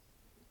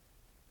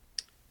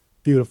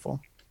 Beautiful.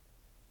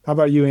 How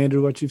about you,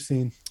 Andrew? What you've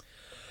seen?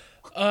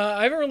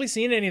 I haven't really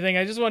seen anything.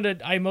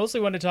 I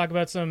mostly wanted to talk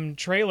about some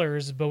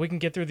trailers, but we can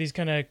get through these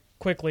kind of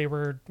quickly.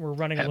 We're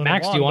running a little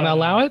Max, long, do you want to but,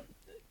 allow it?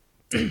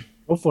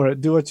 Go for it.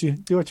 Do what you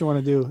want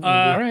to do.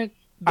 All right.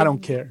 I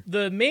don't care.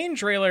 The main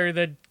trailer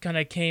that kind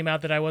of came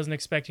out that I wasn't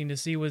expecting to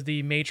see was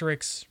the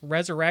Matrix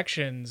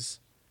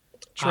Resurrections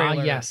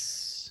trailer.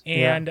 Yes.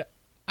 And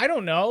I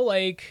don't know,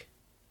 like,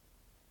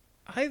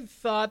 I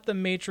thought the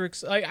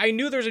Matrix... I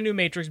knew there's a new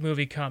Matrix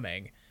movie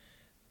coming,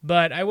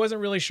 but I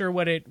wasn't really sure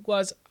what it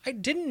was.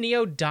 Didn't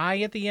Neo die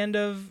at the end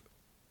of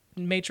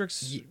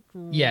Matrix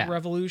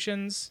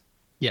Revolutions?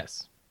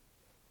 Yes.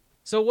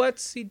 So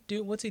what's he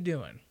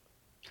doing?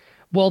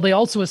 Well, they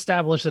also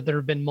established that there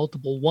have been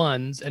multiple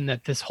ones and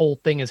that this whole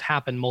thing has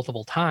happened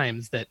multiple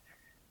times, that,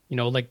 you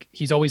know, like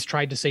he's always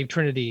tried to save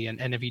Trinity,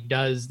 and if he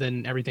does,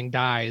 then everything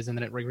dies and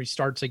then it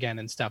restarts again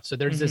and stuff. So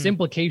there's this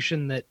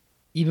implication that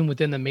even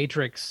within the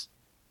Matrix,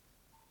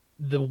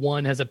 the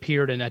one has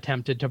appeared and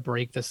attempted to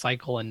break the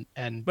cycle and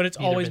But it's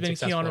either always been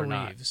successful or Keanu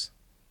not. Reeves.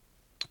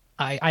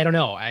 I don't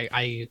know.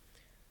 I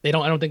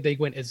don't think they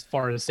went as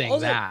far as saying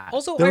that.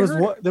 Also,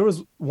 There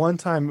was one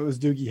time it was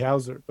Doogie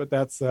Howser, but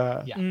that's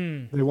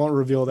they won't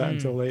reveal that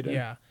until later.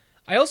 Yeah.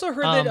 I also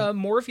heard that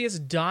Morpheus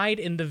died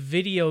in the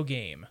video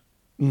game.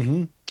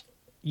 Mm-hmm.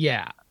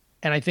 Yeah.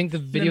 And I think the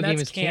video game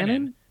is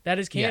canon. That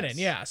is canon, Yes.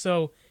 yeah.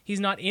 So he's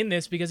not in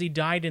this because he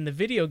died in the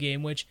video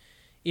game, which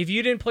if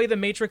you didn't play the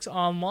Matrix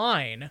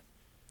Online,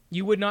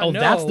 you would not know.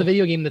 Oh, that's the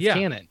video game that's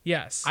canon.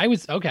 Yes. I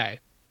was okay.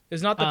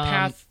 It's not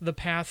the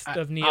path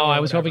of Neo. Oh, or I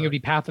was hoping whatever. it would be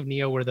Path of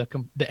Neo, where the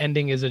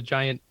ending is a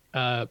giant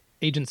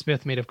Agent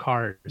Smith made of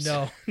cars.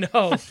 No.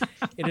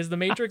 It is the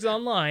Matrix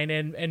Online,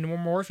 and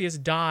Morpheus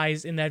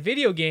dies in that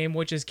video game,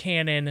 which is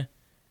canon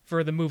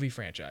for the movie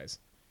franchise.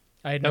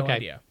 I had no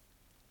idea.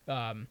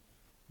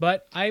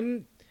 But I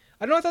don't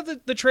know. I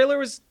thought the trailer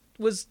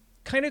was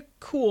kind of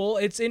cool.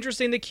 It's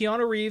interesting that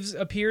Keanu Reeves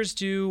appears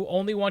to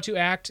only want to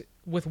act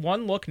with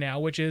one look now,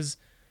 which is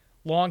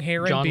long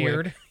hair John and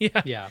beard. Wick.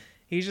 Yeah.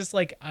 He's just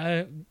like,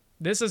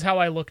 this is how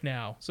I look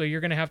now. So you're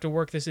going to have to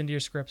work this into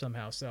your script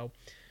somehow. So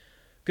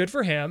good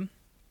for him.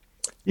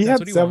 He That's had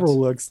what he several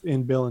wants. looks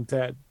in Bill and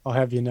Ted. I'll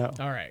have you know.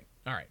 All right.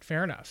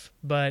 Fair enough.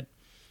 But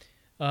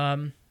I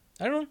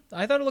don't know.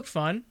 I thought it looked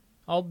fun.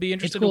 I'll be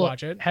interested to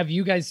watch it. Have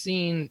you guys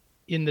seen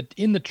in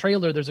the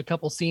trailer? There's a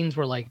couple scenes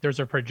where like there's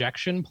a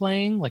projection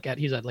playing.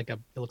 He's at it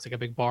looks like a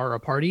big bar or a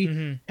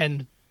party,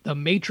 and the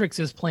Matrix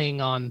is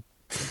playing on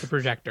the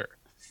projector.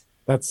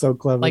 That's so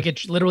clever. Like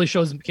it literally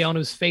shows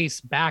Keanu's face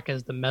back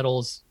as the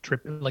metal's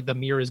like the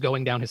mirror is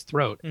going down his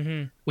throat,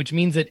 which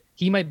means that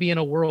he might be in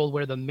a world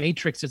where the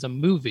Matrix is a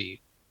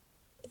movie,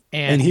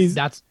 and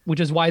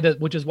which is why at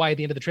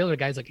the end of the trailer, the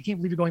guy's like, I can't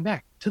believe you're going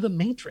back to the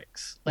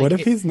Matrix. Like, what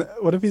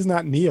if he's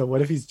not Neo?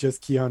 What if he's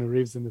just Keanu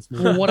Reeves in this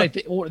movie? Well, what I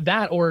think,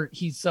 or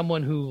he's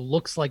someone who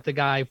looks like the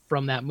guy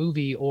from that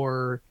movie,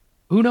 or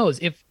who knows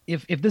if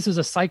this is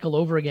a cycle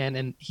over again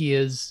and he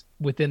is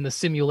within the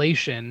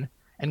simulation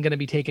and going to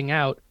be taken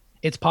out.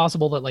 It's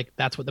possible that like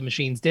that's what the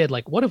machines did.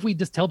 Like, what if we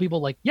just tell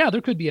people like, yeah,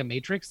 there could be a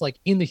Matrix like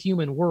in the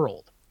human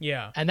world.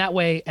 Yeah. And that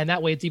way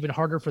it's even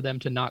harder for them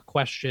to not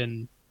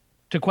question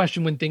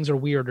when things are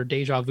weird or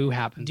deja vu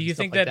happens. Do you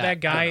think that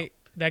guy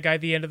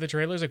at the end of the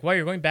trailer is like, wow,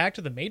 you're going back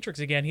to the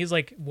Matrix again? He's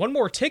like, one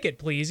more ticket,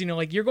 please. You know,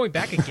 like you're going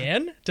back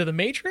again to the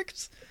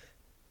Matrix?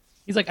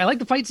 He's like, I like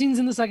the fight scenes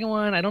in the second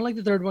one. I don't like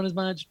the third one as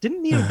much.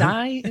 Didn't Neo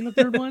die in the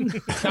third one?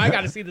 I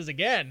got to see this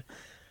again.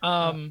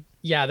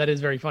 Yeah, that is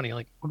very funny.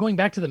 Like, we're going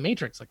back to the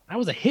Matrix. Like, that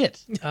was a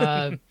hit.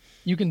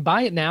 You can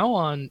buy it now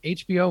on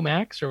HBO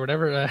Max or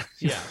whatever.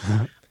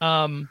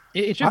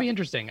 It should be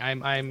interesting.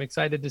 I'm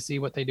excited to see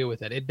what they do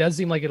with it. It does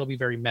seem like it'll be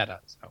very meta.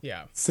 So.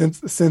 Yeah.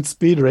 Since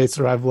Speed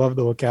Racer, I've loved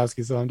the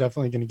Wachowski, so I'm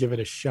definitely going to give it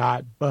a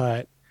shot.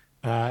 But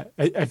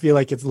I feel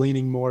like it's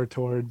leaning more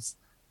towards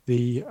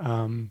the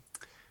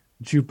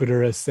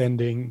Jupiter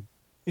Ascending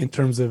in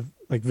terms of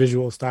like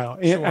visual style,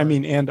 and Sure. I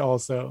mean, and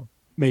also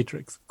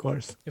Matrix, of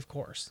course. Of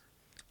course.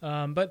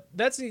 But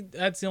that's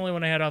the only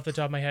one I had off the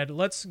top of my head.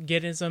 Let's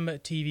get in some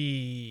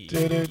TV.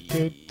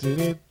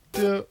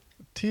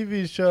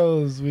 TV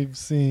shows we've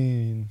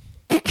seen.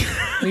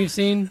 We've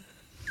seen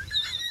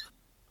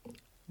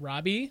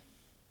Robbie?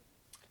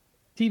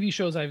 TV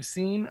shows I've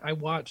seen. I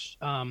watched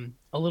a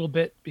little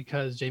bit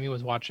because Jamie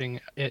was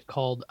watching it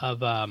called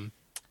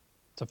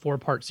it's a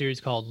 4-part series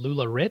called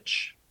Lula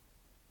Rich.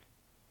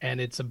 And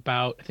it's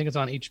about, I think it's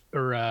on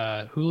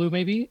Hulu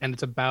maybe, and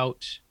it's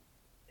about,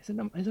 is it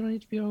on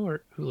HBO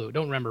or Hulu?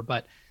 Don't remember,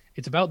 but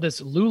it's about this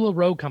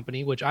LuLaRoe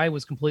company, which I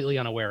was completely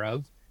unaware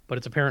of, but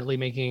it's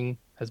apparently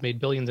has made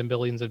billions and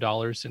billions of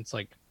dollars since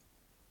like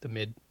the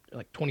mid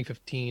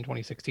 2015,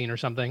 2016 or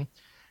something.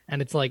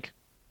 And it's like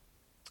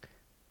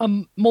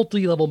a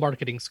multi-level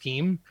marketing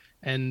scheme,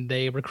 and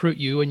they recruit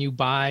you and you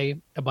buy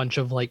a bunch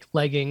of like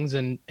leggings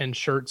and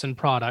shirts and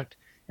product,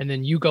 and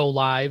then you go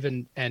live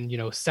and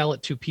sell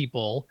it to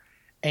people,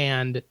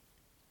 and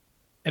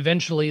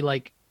eventually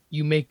like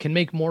you can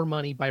make more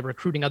money by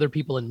recruiting other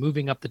people and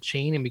moving up the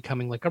chain and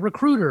becoming like a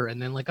recruiter,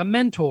 and then like a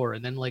mentor,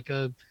 and then like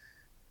a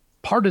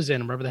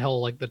partisan, whatever the hell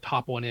like the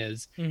top one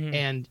is. Mm-hmm.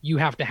 And you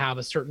have to have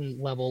a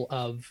certain level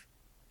of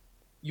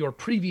your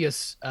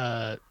previous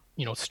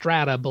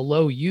strata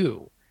below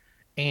you.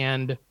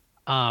 And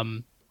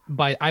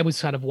I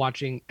was kind of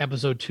watching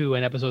episode 2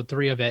 and episode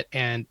 3 of it,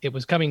 and it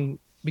was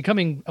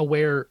becoming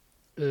aware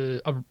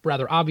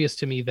rather obvious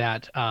to me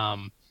that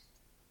the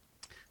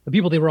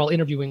people they were all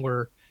interviewing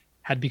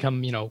had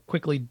become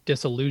quickly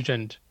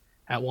disillusioned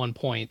at one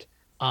point.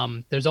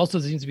 There's also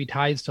seems to be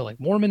ties to like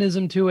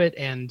Mormonism to it,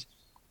 and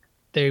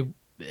they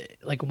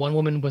like one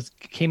woman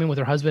came in with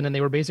her husband, and they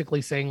were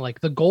basically saying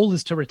like the goal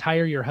is to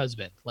retire your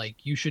husband, like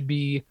you should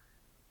be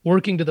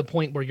working to the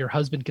point where your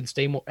husband can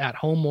stay more at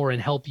home more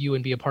and help you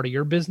and be a part of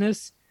your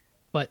business.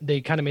 But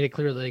they kind of made it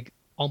clear like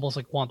almost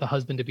like want the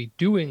husband to be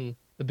doing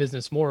the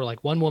business more.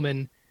 Like one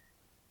woman,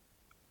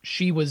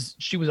 she was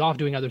off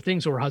doing other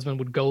things, so her husband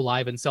would go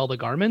live and sell the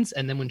garments,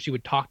 and then when she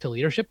would talk to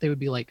leadership, they would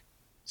be like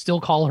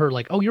still call her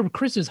like, oh, you're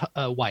Chris's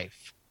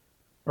wife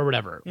or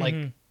whatever. Mm-hmm.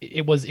 Like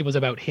it was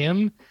about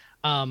him.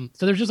 So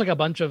there's just like a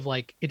bunch of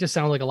like, it just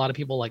sounded like a lot of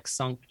people like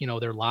sunk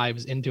their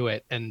lives into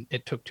it, and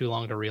it took too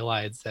long to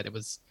realize that it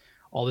was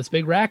all this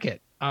big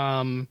racket.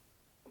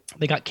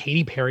 They got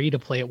Katy Perry to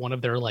play at one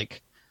of their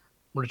like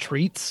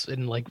retreats,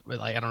 and like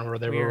I don't know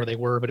where they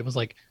were, but it was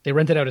like they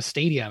rented out a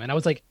stadium, and I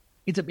was like,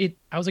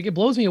 it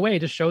blows me away. It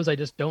just shows I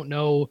just don't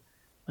know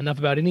enough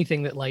about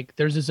anything, that like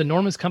there's this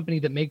enormous company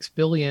that makes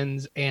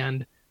billions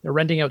and they're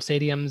renting out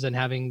stadiums and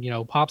having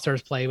pop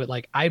stars play, but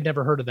like I've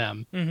never heard of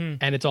them. Mm-hmm.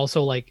 And it's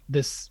also like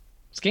this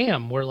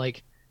scam where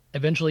like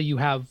eventually you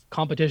have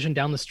competition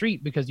down the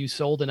street because you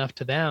sold enough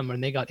to them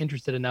and they got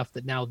interested enough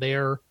that now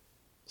they're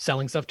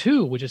selling stuff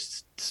too, which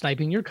is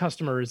sniping your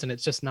customers, and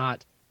it's just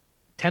not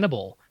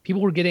tenable.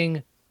 People were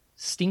getting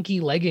stinky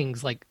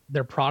leggings, like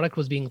their product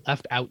was being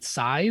left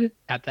outside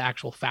at the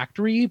actual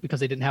factory because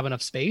they didn't have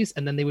enough space,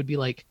 and then they would be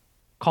like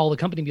call the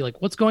company and be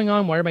like, what's going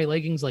on? Why are my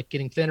leggings like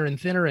getting thinner and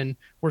thinner, and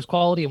where's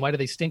quality, and why do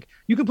they stink?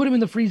 You can put them in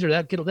the freezer,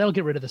 that'll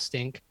get rid of the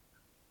stink.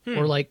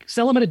 Or like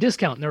sell them at a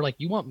discount, and they're like,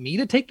 you want me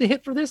to take the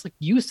hit for this? Like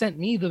you sent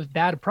me the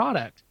bad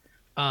product.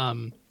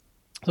 So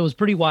it was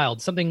pretty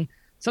wild. Something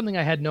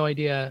I had no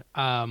idea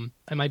I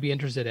might be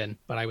interested in,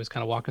 but I was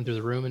kind of walking through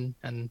the room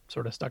and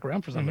sort of stuck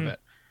around for some of it.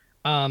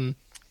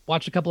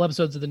 Watched a couple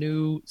episodes of the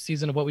new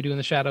season of What We Do in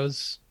the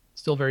Shadows.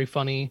 Still very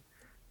funny.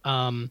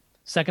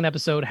 Second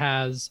episode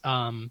has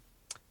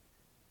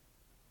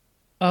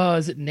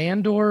is it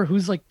Nandor?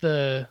 Who's like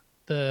the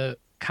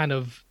kind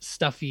of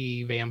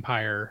stuffy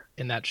vampire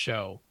in that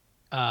show?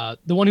 The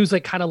one who's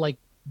like kind of like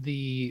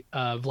the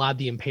Vlad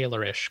the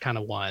Impaler-ish kind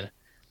of one.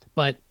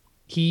 But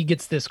he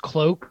gets this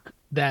cloak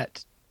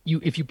that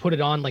if you put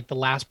it on, like the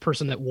last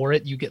person that wore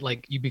it,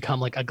 you become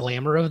like a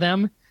glamour of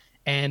them.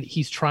 And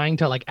he's trying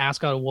to like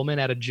ask out a woman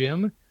at a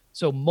gym.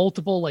 So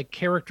multiple like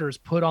characters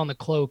put on the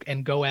cloak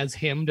and go as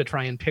him to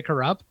try and pick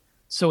her up.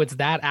 So it's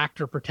that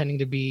actor pretending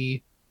to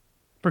be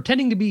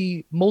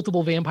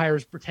multiple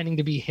vampires pretending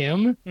to be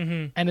him.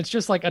 Mm-hmm. And it's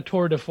just like a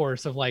tour de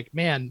force of like,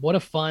 man, what a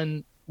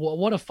fun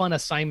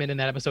assignment in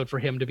that episode for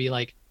him to be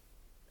like,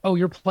 oh,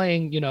 you're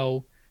playing,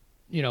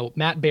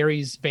 Matt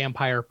Berry's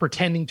vampire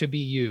pretending to be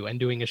you and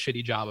doing a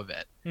shitty job of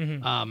it.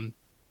 Mm-hmm.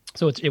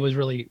 So it was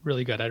really,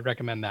 really good. I'd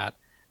recommend that.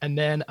 And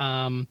then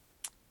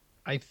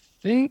I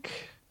think,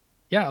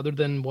 other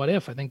than What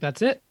If, I think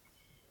that's it.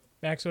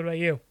 Max, what about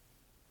you?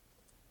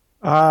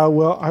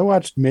 Well, I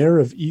watched Mayor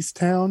of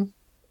Easttown,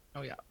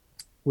 Oh yeah,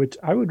 which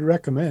I would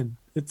recommend.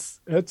 It's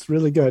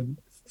really good.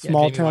 Yeah,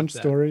 Small Jamie town watched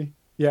that. story.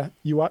 Yeah,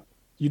 you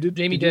did.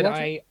 Jamie you did. watch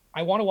it?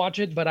 I want to watch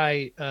it, but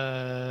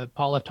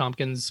Paul F.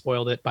 Tompkins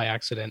spoiled it by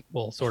accident.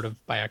 Well, sort of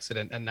by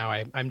accident, and now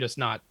I'm just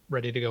not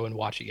ready to go and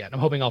watch it yet. I'm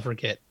hoping I'll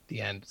forget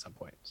the end at some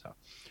point. So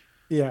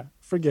Yeah,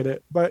 forget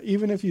it. But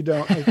even if you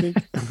don't, I think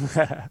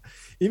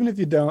even if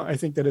you don't, I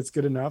think that it's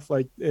good enough.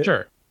 Like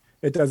sure.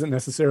 it doesn't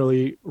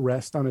necessarily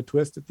rest on a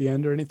twist at the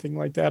end or anything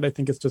like that. I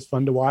think it's just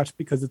fun to watch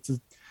because it's a,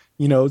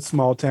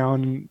 small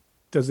town and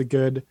does a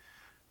good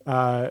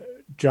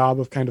job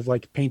of kind of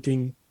like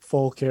painting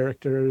full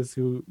characters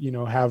who,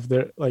 have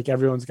their, like,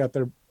 everyone's got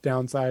their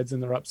downsides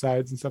and their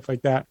upsides and stuff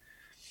like that.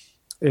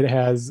 It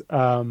has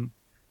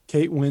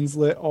Kate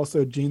Winslet,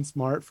 also Gene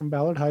Smart from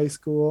Ballard High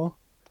School.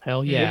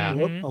 Hell yeah.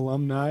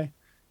 Alumni.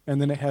 And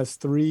then it has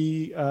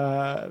three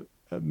actors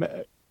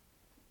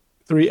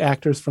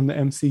from the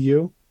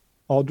MCU.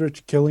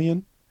 Aldrich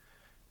Killian.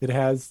 It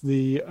has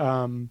the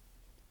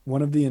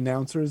one of the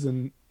announcers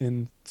in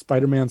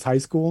Spider-Man's high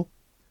school.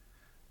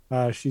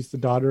 She's the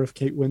daughter of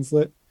Kate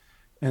Winslet.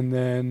 And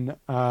then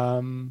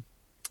Ralph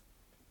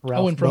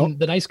and from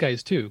The Nice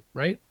Guys too,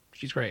 right?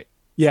 She's great.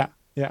 Yeah.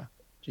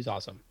 She's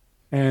awesome.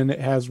 And it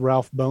has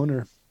Ralph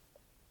Boner.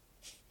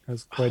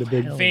 Has quite a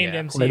big famed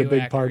yeah. MCU quite a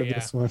big actor, part of yeah.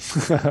 this one.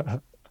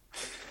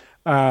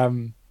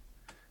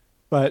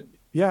 But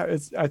yeah,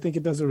 I think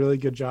it does a really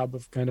good job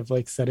of kind of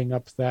like setting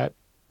up that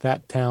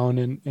town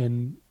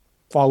and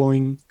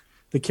following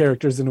the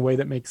characters in a way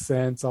that makes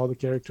sense. All the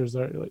characters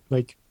are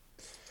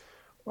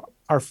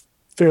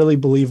fairly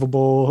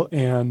believable,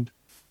 and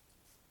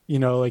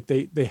like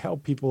they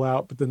help people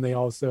out, but then they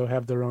also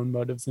have their own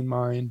motives in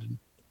mind. And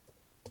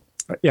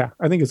yeah,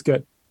 I think it's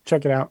good.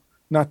 Check it out.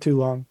 Not too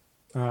long.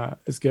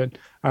 It's good.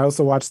 I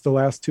also watched the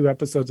last 2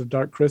 episodes of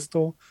Dark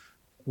Crystal,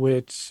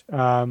 which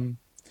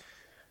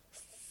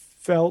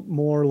felt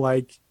more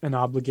like an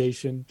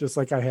obligation, just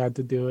like I had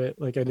to do it.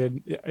 Like I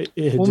didn't. It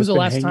had When was just the been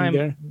last hanging time?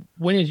 there.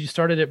 When did you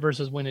started it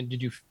versus when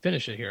did you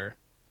finish it here?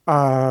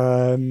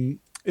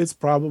 It's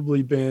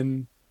probably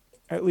been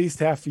at least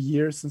half a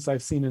year since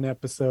I've seen an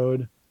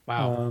episode.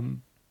 Wow.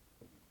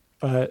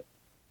 But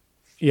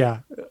yeah,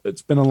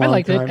 it's been a long I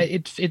liked time.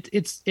 it.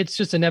 It's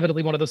just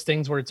inevitably one of those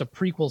things where it's a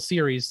prequel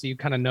series, so you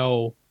kind of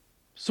know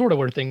sort of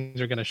where things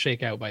are going to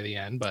shake out by the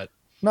end. But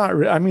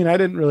I mean, I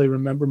didn't really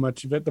remember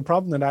much of it. The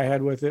problem that I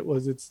had with it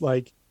was it's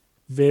like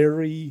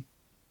very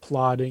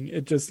plotting.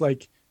 It just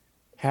like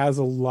has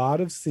a lot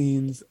of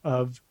scenes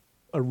of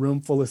a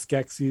room full of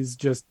Skeksis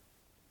just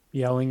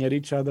yelling at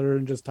each other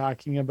and just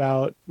talking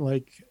about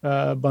like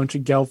a bunch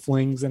of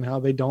Gelflings and how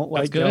they don't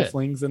like good.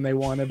 Gelflings and they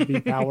want to be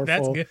powerful.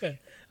 That's good.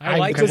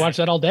 I could watch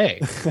that all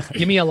day.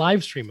 Give me a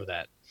live stream of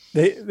that.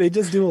 They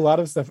just do a lot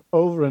of stuff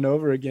over and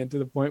over again to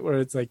the point where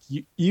it's like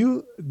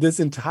you this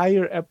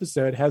entire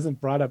episode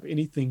hasn't brought up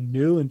anything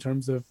new in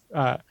terms of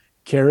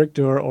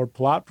character or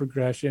plot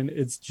progression.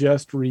 It's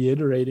just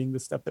reiterating the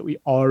stuff that we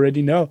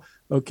already know.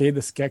 Okay,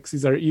 the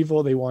Skeksis are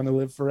evil. They want to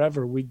live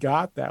forever. We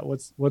got that.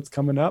 What's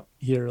coming up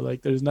here?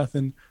 Like there's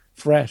nothing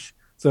fresh.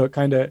 So it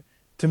kind of,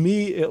 to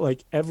me, it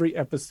like every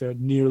episode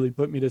nearly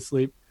put me to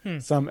sleep.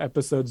 Some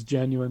episodes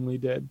genuinely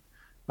did.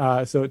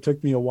 So it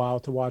took me a while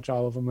to watch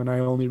all of them, and I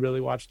only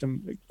really watched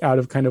them out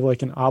of kind of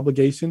like an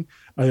obligation,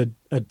 a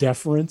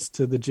deference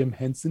to the Jim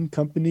Henson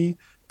Company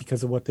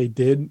because of what they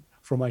did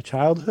for my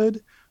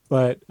childhood.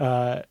 But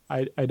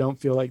I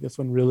don't feel like this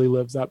one really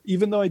lives up,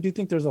 even though I do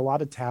think there's a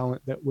lot of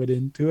talent that went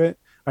into it.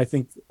 I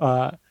think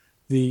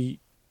the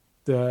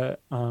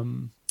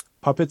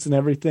puppets and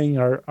everything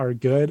are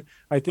good.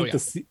 I think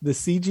the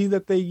CG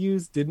that they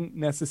used didn't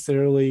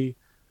necessarily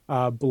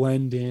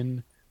blend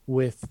in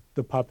with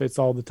the puppets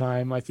all the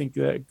time. I think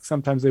that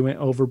sometimes they went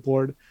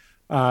overboard.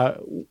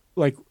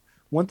 Like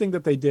one thing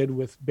that they did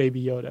with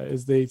Baby Yoda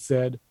is they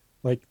said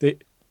like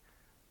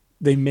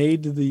they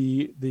made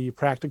the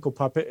practical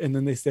puppet, and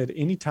then they said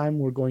anytime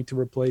we're going to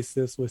replace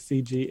this with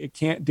CG, it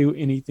can't do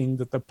anything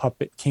that the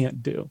puppet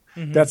can't do.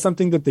 That's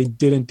something that they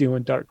didn't do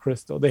in Dark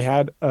Crystal. They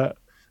had a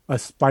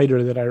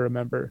spider that I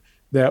remember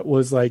that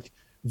was like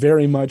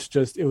very much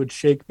just, it would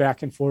shake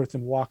back and forth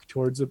and walk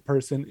towards a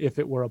person if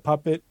it were a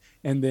puppet.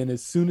 And then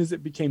as soon as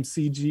it became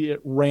CG,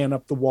 it ran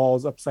up the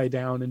walls upside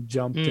down and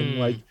jumped and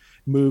like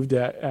moved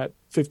at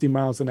 50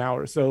 miles an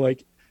hour. So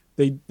like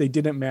they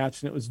didn't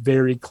match, and it was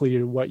very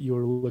clear what you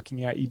were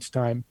looking at each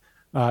time.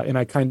 And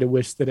I kind of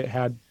wish that it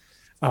had,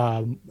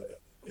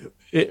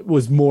 it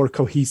was more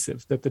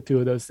cohesive, that the two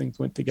of those things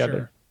went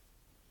together.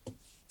 Sure.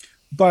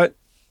 But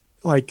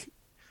like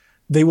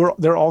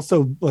they're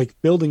also like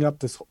building up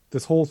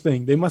this whole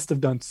thing. They must have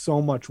done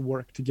so much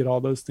work to get all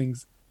those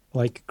things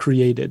like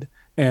created,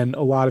 and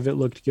a lot of it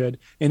looked good.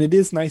 And it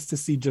is nice to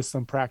see just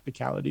some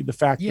practicality, the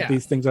fact that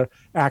these things are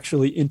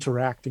actually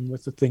interacting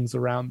with the things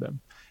around them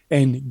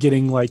and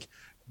getting like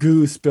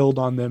goo spilled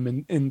on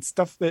them and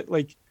stuff that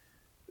like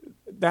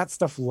that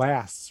stuff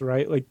lasts,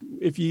 right? Like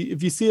if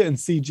you see it in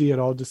CG, it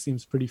all just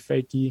seems pretty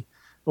fakey,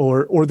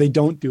 or they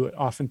don't do it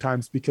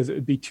oftentimes because it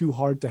would be too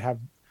hard to have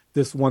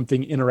this one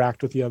thing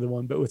interact with the other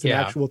one. But with an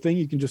Yeah. actual thing,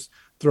 you can just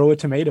throw a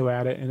tomato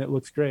at it and it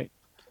looks great.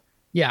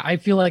 Yeah, I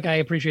feel like I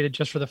appreciate it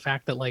just for the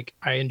fact that like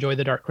I enjoy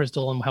the Dark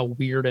Crystal and how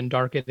weird and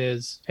dark it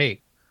is.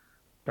 Hey,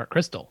 Dark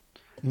Crystal.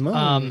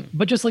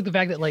 But just like the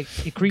fact that like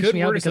it creeps Good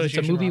me out word because it's a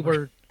association, movie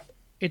Robert.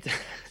 where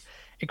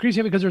it creeps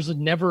me out because there's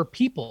never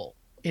people.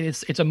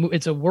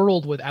 It's a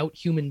world without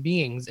human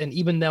beings, and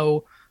even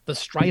though the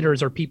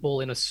Striders are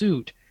people in a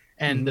suit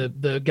and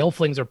the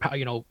Gelflings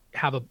are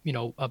have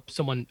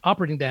someone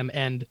operating them,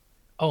 and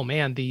oh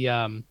man, the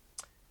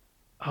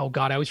oh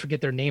god, I always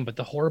forget their name, but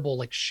the horrible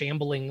like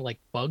shambling like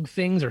bug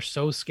things are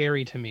so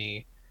scary to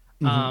me.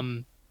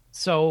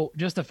 So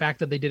just the fact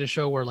that they did a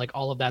show where like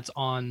all of that's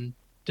on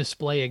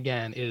display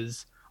again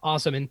is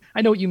awesome. And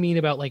I know what you mean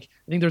about like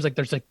I think there's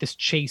like this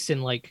chase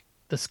in like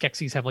the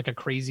Skeksis have like a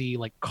crazy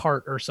like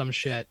cart or some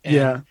shit. And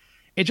Yeah.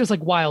 it's just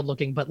like wild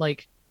looking, but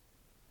like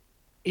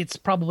it's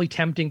probably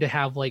tempting to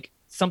have like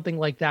something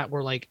like that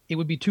where like it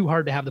would be too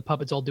hard to have the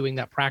puppets all doing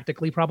that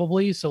practically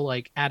probably. So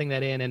like adding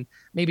that in, and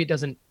maybe it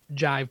doesn't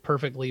jive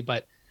perfectly,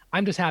 but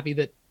I'm just happy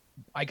that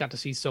I got to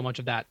see so much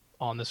of that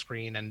on the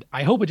screen, and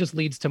I hope it just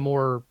leads to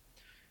more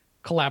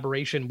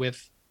collaboration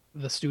with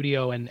the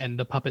studio and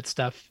the puppet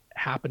stuff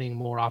happening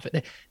more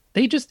often.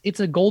 It's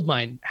a gold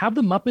mine. Have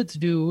the Muppets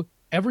do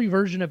every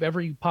version of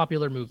every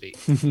popular movie.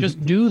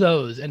 Just do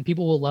those and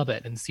people will love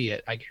it and see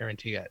it. I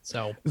guarantee it.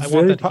 So It's I want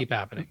very that to keep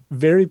happening.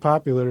 Very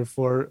popular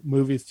for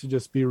movies to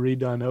just be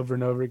redone over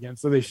and over again.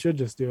 So they should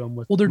just do them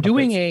with. Well, they're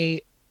doing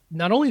Muppets.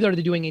 not only are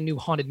they doing a new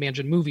Haunted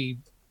Mansion movie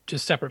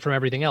just separate from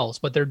everything else,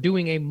 but they're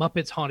doing a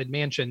Muppets Haunted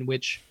Mansion,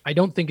 which I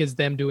don't think is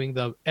them doing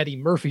the Eddie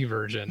Murphy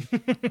version,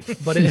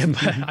 but I They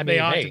mean,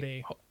 ought to hey,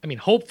 be. I mean,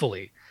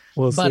 hopefully.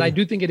 We'll But see. I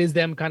do think it is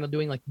them kind of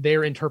doing like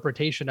their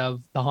interpretation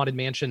of the Haunted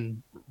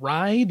Mansion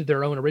ride,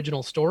 their own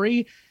original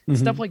story.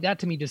 Stuff like that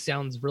to me just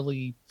sounds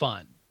really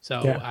fun.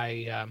 So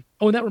Yeah.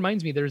 and that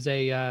reminds me, there's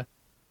a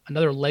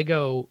another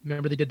Lego.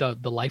 Remember they did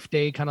the Life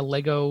Day kind of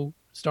Lego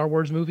Star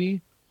Wars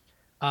movie.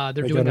 They're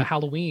They doing got a it.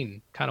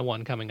 Halloween kind of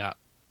one coming up.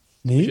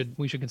 Neat.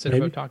 We should consider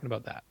Maybe. talking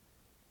about that.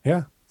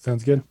 Yeah,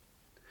 sounds good.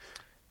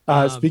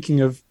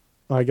 Speaking of,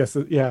 well, I guess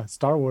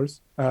Star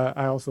Wars.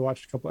 I also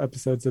watched a couple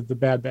episodes of The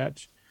Bad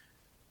Batch.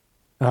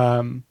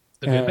 The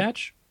Good and-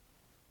 Batch.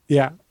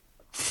 Yeah,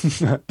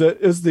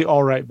 it was the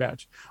all right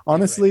batch.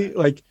 Honestly,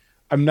 like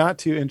I'm not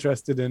too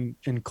interested in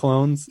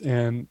clones,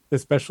 and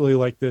especially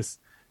like this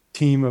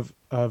team of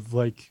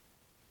like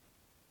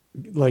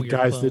Weird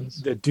guys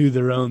clones. that do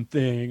their own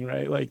thing,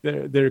 right? Like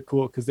they're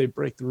cool because they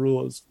break the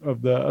rules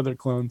of the other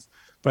clones.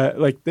 But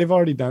like they've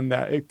already done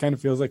that. It kind of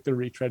feels like they're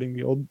retreading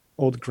the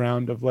old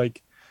ground of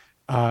like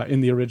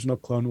in the original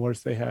Clone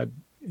Wars they had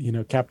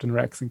Captain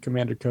Rex and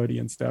Commander Cody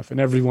and stuff, and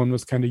everyone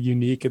was kind of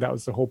unique, and that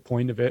was the whole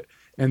point of it.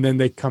 And then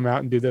they come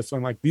out and do this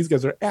one, like these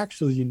guys are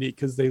actually unique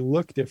because they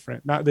look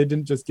different. They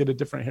didn't just get a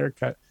different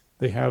haircut.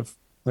 They have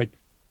like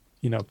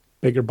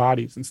bigger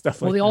bodies and stuff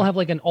Well, like they that. all have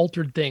like an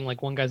altered thing.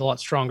 Like one guy's a lot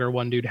stronger.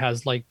 One dude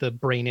has like the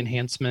brain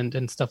enhancement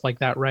and stuff like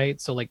that, right?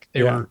 So like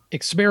there Yeah. were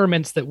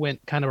experiments that went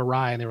kind of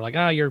awry, and they were like,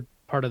 you're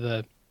part of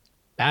the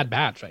Bad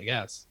Batch, I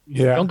guess.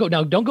 Yeah.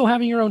 Don't go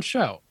having your own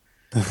show.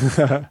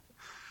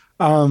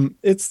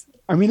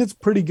 It's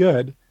pretty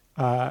good.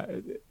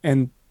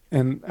 And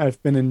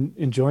I've been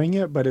enjoying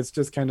it, but it's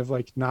just kind of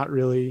like not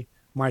really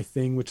my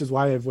thing, which is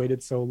why I've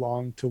waited so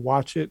long to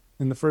watch it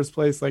in the first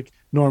place. Like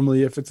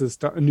normally if it's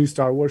a new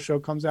Star Wars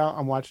show comes out,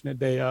 I'm watching it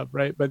day of,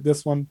 right? But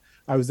this one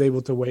I was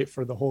able to wait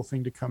for the whole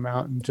thing to come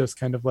out and just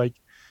kind of like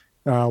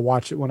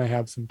watch it when I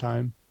have some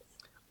time.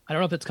 I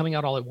don't know if it's coming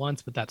out all at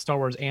once, but that Star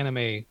Wars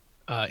anime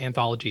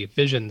anthology,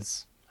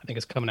 Visions, I think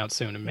is coming out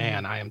soon. And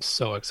man, I am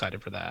so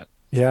excited for that.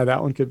 Yeah,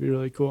 that one could be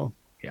really cool.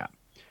 Yeah.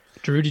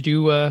 Drew, did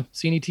you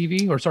see any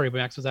TV? Or sorry,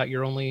 Max, was that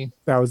your only?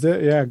 That was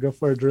it. Yeah, go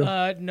for it, Drew.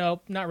 No,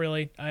 not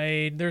really.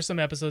 There's some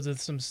episodes of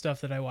some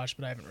stuff that I watched,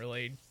 but I haven't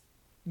really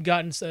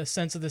gotten a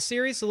sense of the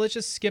series. So let's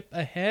just skip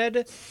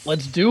ahead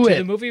Let's do to it.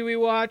 the movie we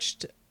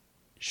watched,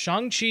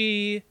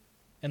 Shang-Chi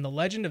and the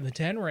Legend of the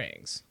Ten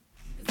Rings.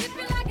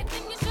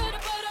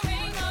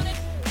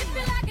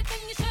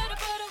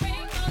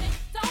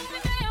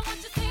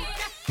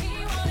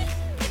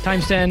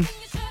 Times 10.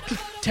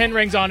 10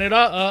 rings on it.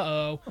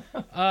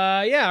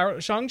 Yeah,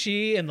 Shang-Chi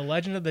and the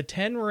Legend of the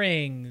Ten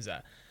Rings.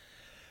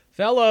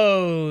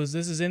 Fellows,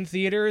 this is in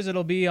theaters.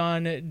 It'll be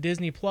on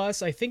Disney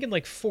Plus, I think in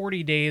like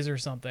 40 days or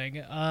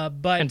something.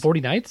 But And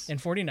 40 nights?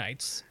 And 40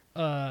 Nights.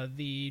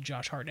 The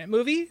Josh Hartnett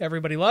movie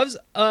everybody loves.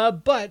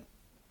 But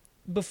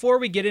before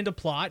we get into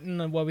plot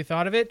and what we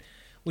thought of it,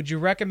 would you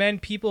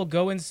recommend people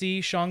go and see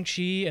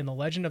Shang-Chi and the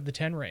Legend of the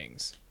Ten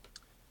Rings?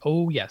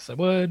 Oh, yes, I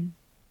would.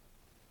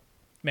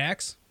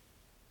 Max?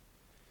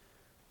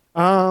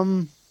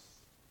 Yeah.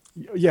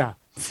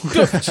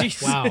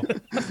 Jeez. Wow.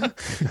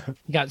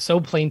 You got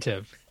so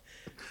plaintive.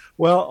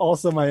 Well,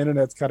 also my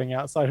internet's cutting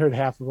out, so I heard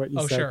half of what you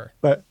Oh, said. sure.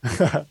 But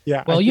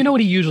yeah. Well, you know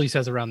what he usually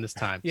says around this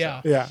time.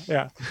 Yeah.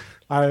 Yeah.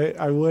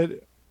 I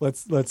would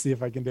let's see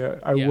if I can do it.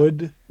 I Yeah.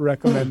 would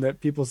recommend that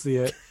people see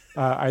it.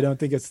 I don't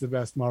think it's the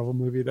best Marvel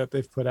movie that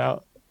they've put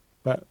out,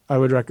 but I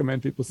would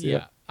recommend people see it.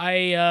 Yeah.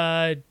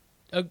 I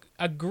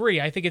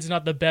agree. I think it's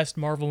not the best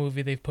Marvel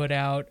movie they've put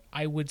out.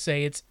 I would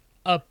say it's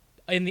up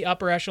in the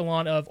upper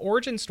echelon of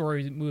origin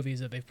story movies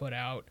that they've put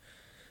out.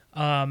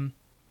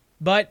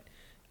 But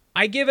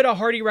I give it a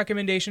hearty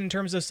recommendation in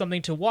terms of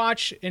something to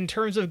watch. In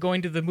terms of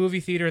going to the movie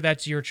theater,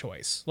 that's your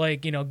choice.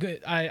 Like,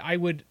 I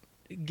would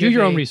do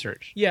your own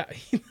research. Yeah,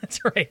 that's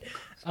right.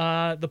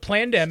 The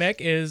pandemic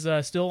is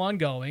still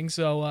ongoing,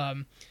 so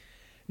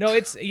no,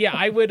 it's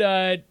I would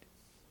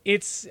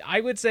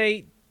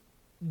say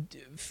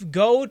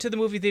go to the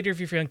movie theater if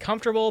you're feeling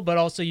comfortable, but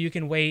also you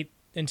can wait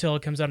until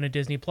it comes out on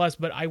Disney Plus.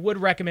 But I would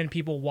recommend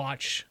people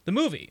watch the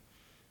movie.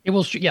 It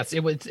will. Yes,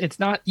 it was. It's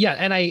not. Yeah,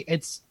 and I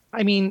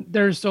mean,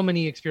 there's so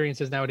many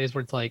experiences nowadays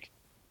where it's like,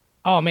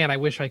 oh man, I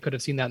wish I could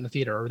have seen that in the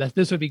theater, or that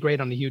this would be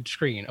great on a huge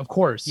screen. Of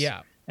course.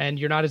 Yeah. And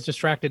you're not as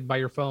distracted by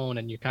your phone,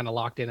 and you're kind of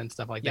locked in and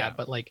stuff like that.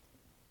 But like,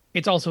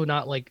 it's also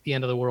not like the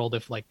end of the world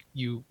if like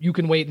you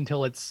can wait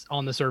until it's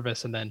on the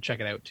service and then check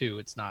it out too.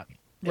 It's not.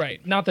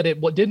 Right. Not that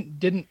it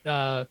didn't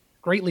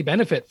greatly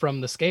benefit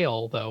from the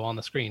scale though on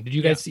the screen. Did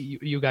you guys see?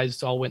 You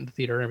guys all went to the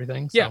theater and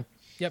everything. So. Yeah.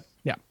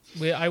 Yep.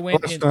 Yeah. I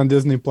went on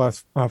Disney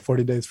Plus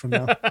 40 days from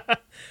now.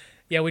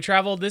 Yeah, we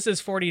traveled. This is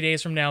 40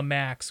 days from now,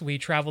 max. We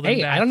traveled.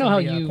 Hey, back I don't know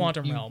from how the, you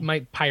Quantum Realm.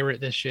 might pirate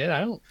this shit.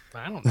 I don't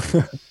know.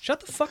 Shut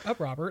the fuck up,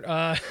 Robert.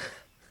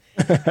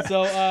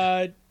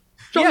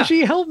 Shang-Chi,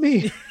 help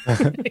me.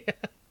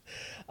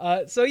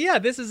 So yeah,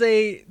 this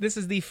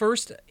is the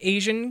first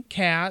Asian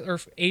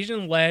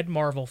Asian-led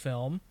Marvel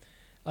film.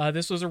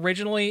 This was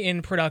originally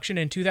in production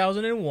in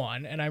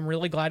 2001, and I'm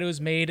really glad it was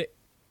made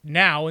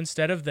now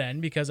instead of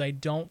then, because I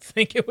don't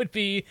think it would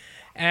be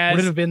as...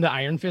 Would it have been the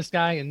Iron Fist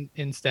guy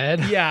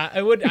instead? Yeah,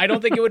 I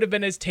don't think it would have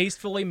been as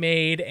tastefully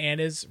made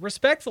and as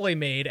respectfully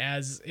made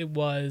as it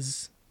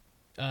was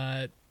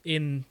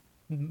in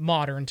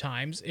modern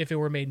times if it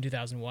were made in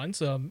 2001.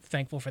 So I'm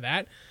thankful for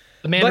that.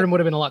 The Mandarin would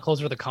have been a lot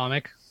closer to the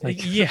comic.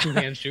 Like, yeah.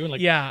 Like,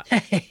 yeah.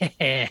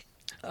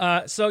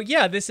 So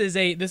yeah, this is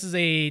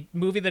a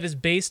movie that is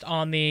based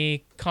on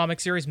the comic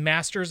series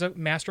Master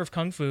of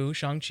Kung Fu,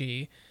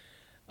 Shang-Chi.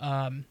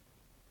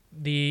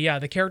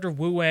 The character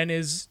Wu Wen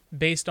is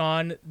based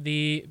on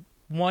the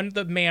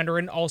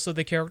Mandarin, also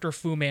the character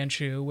Fu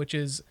Manchu, which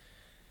is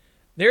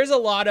there's a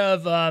lot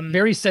of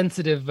very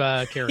sensitive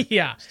characters.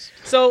 Yeah.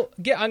 So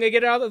I'm gonna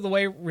get it out of the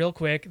way real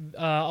quick.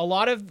 A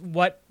lot of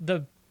what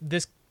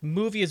this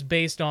movie is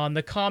based on,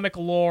 the comic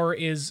lore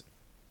is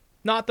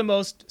not the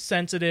most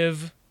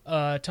sensitive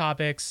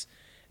topics,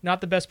 not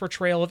the best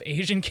portrayal of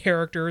Asian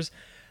characters,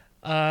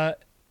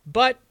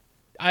 but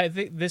I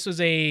think this was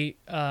a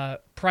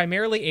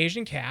primarily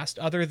Asian cast,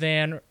 other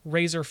than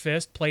Razor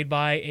Fist, played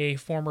by a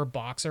former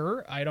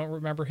boxer. I don't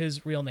remember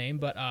his real name,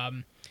 but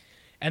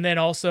and then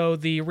also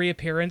the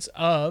reappearance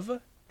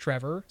of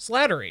Trevor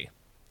Slattery,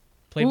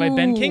 played by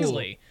Ben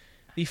Kingsley,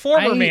 the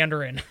former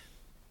Mandarin.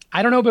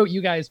 I don't know about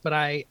you guys, but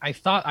I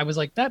thought, I was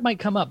like, that might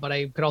come up, but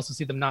I could also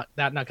see them not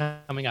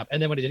coming up.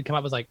 And then when it did come up,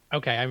 I was like,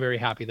 okay, I'm very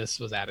happy this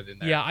was added in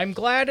there. Yeah, I'm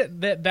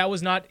glad that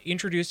was not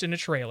introduced in a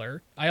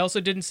trailer. I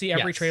also didn't see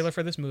every trailer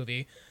for this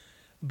movie,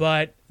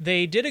 but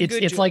they did a good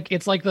job.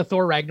 It's like the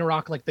Thor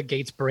Ragnarok, like the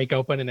gates break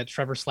open and it's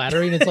Trevor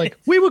Slattery, and it's like,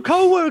 we were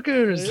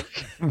co-workers.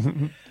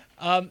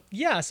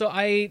 Yeah, so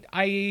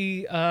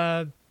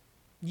as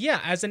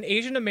an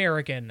Asian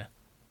American,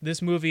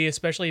 this movie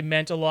especially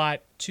meant a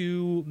lot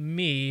to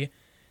me.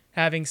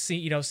 Having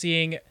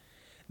seeing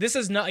this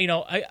is not,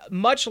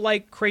 much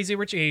like Crazy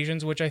Rich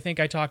Asians, which I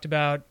think I talked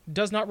about,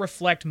 does not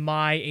reflect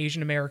my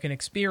Asian American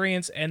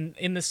experience. And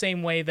in the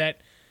same way that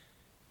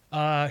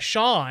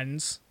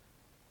Sean's,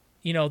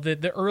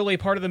 the early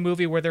part of the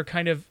movie where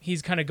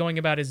he's kind of going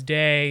about his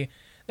day,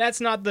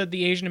 that's not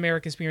the Asian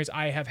American experience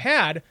I have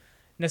had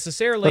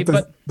necessarily.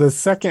 But the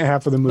second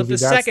half of the movie,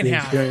 that's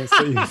the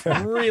experience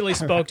that really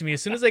spoke to me.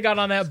 As soon as they got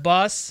on that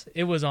bus,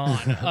 it was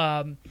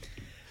on.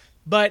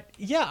 But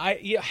yeah,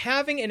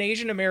 having an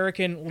Asian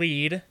American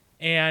lead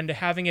and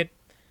having it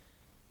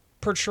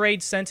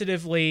portrayed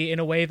sensitively in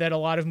a way that a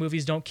lot of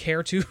movies don't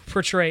care to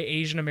portray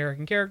Asian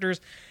American characters,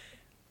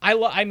 I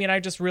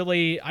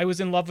was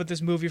in love with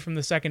this movie from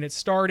the second it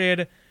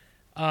started.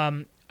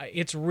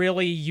 It's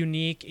really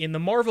unique in the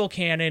Marvel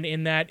canon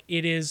in that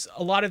it is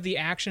a lot of the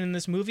action in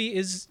this movie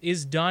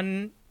is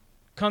done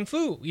kung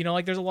fu.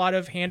 Like there's a lot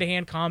of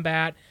hand-to-hand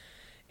combat,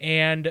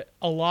 and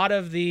a lot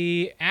of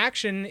the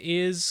action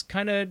is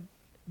kind of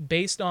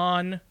based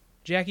on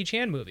Jackie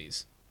Chan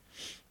movies.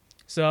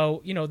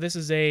 So, this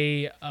is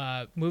a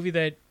movie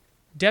that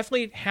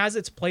definitely has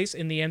its place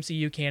in the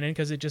MCU canon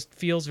because it just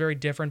feels very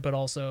different, but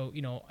also,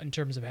 in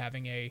terms of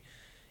having a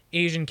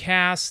Asian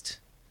cast,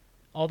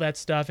 all that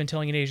stuff, and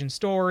telling an Asian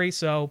story.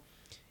 So,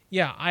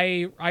 yeah,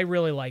 I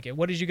really like it.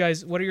 What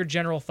are your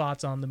general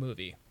thoughts on the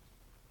movie?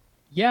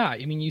 Yeah,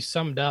 I mean, you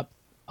summed up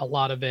a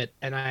lot of it,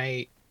 and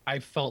I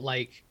felt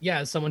like,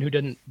 as someone who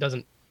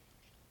doesn't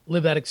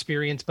live that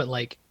experience, but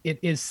like it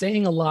is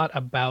saying a lot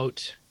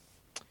about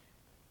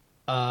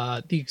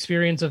the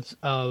experience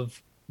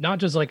of not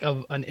just like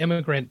of an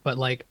immigrant, but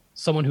like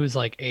someone who's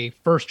like a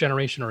first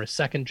generation or a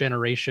second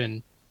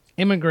generation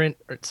immigrant,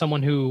 or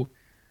someone who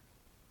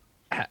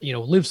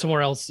lives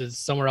somewhere else, is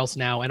somewhere else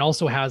now, and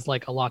also has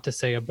like a lot to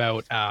say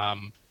about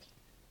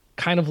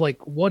kind of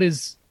like what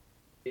is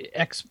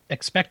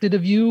expected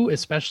of you,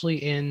 especially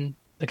in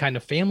the kind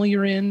of family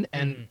you're in,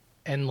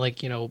 and like,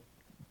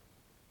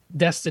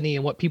 destiny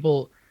and what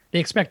people they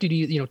expect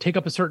you to, take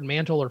up a certain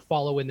mantle or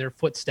follow in their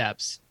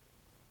footsteps.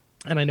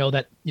 And I know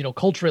that,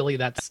 culturally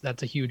that's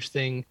a huge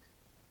thing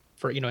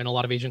for, in a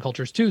lot of Asian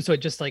cultures too. So it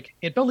just like,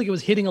 it felt like it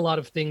was hitting a lot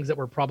of things that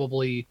were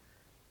probably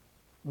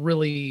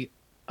really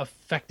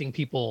affecting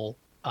people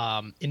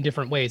in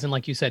different ways. And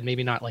like you said,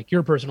 maybe not like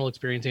your personal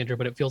experience, Andrew,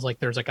 but it feels like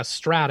there's like a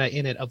strata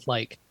in it of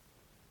like,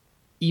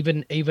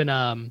 even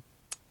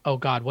oh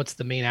God, what's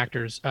the main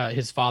actor's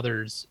his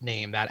father's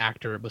name? That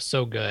actor was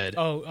so good.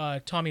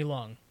 Tommy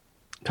Long.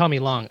 Tommy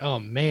Long. Oh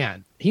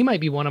man, he might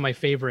be one of my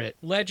favorite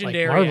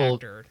legendary Marvel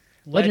actor.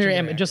 Legendary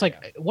actor, just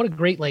like what a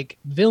great like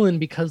villain,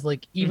 because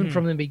like even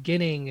from the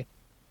beginning,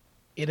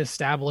 it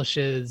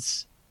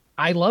establishes.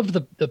 I loved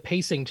the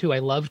pacing too. I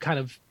loved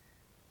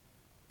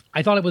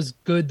I thought it was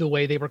good the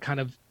way they were kind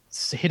of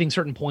hitting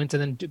certain points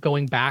and then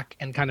going back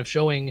and kind of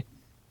showing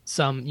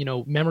some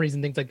memories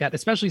and things like that.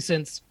 Especially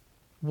since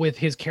with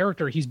his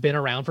character, he's been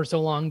around for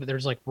so long that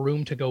there's like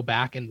room to go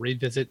back and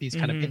revisit these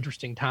kind of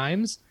interesting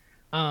times.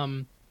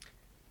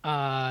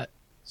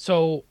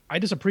 So I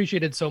just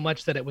appreciated so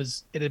much that it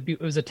was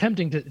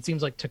attempting to, it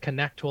seems like, to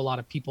connect to a lot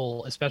of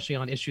people, especially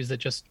on issues that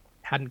just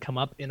hadn't come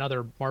up in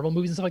other Marvel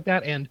movies and stuff like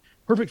that. And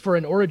perfect for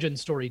an origin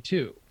story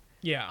too.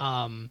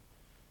 Yeah.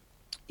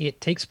 It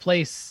takes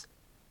place.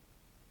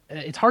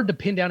 It's hard to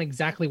pin down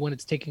exactly when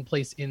it's taking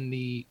place in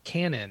the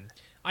canon.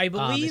 I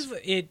believe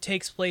it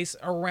takes place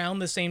around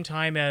the same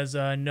time as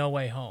No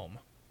Way Home.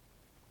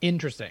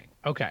 Interesting.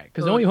 Okay,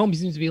 because No Way Home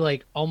seems to be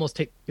like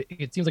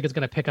it seems like it's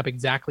going to pick up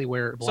exactly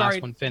where the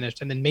last one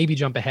finished, and then maybe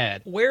jump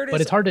ahead.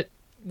 But it's hard to.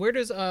 Where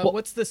does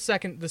what's the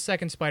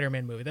second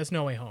Spider-Man movie? That's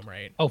No Way Home,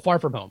 right? Oh, Far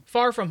From Home.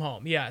 Far From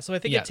Home. Yeah. So I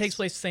think it takes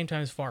place the same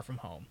time as Far From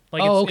Home.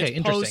 Like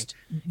interesting.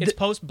 It's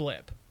post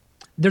Blip.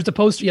 There's a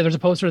poster. Yeah, there's a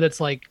poster that's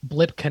like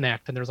Blip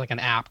Connect, and there's like an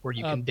app where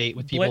you can date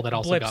with people that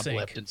also got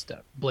blipped and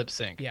stuff. Blip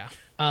Sync. Yeah.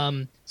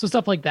 So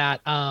stuff like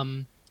that.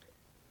 I'm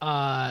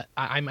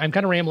kind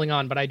of rambling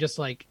on, but I just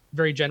like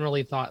very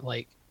generally thought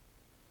like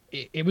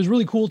it was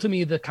really cool to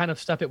me, the kind of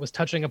stuff it was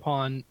touching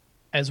upon,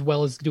 as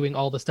well as doing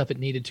all the stuff it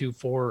needed to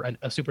for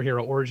a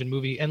superhero origin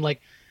movie, and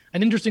like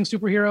an interesting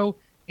superhero.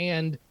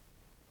 And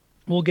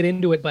we'll get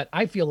into it, but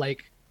I feel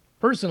like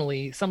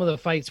personally some of the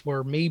fights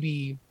were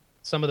maybe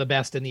some of the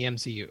best in the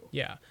MCU.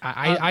 Yeah.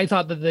 I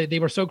thought that they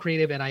were so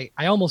creative, and I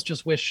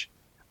almost wish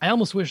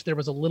there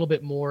was a little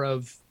bit more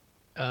of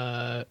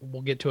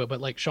we'll get to it, but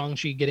like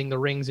Shang-Chi getting the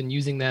rings and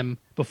using them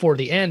before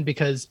the end,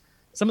 because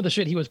some of the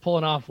shit he was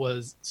pulling off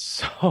was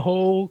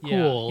so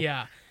cool.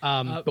 Yeah.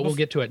 But we'll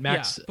get to it.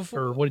 Max,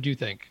 or what did you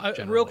think?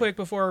 Real quick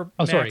before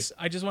Max, sorry.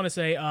 I just want to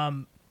say,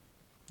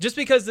 just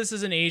because this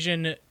is an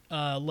Asian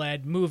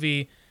led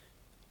movie,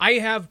 I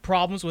have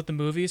problems with the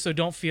movie, so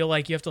don't feel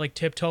like you have to like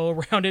tiptoe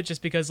around it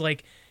just because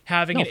like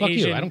having an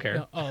Asian. You. I don't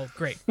care. Oh,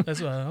 great.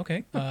 That's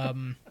okay. I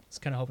was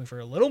kind of hoping for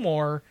a little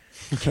more.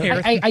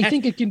 I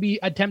think it can be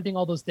attempting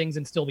all those things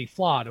and still be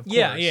flawed, of course.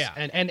 Yeah.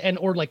 And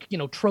or like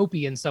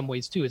tropey in some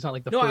ways too. It's not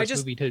like the first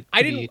movie to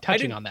be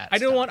touching on that. I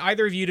didn't want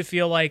either of you to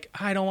feel like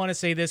I don't want to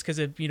say this because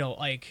it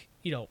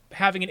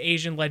having an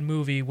Asian led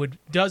movie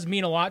does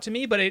mean a lot to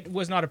me, but it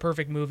was not a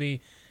perfect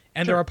movie.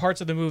 And there are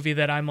parts of the movie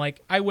that I'm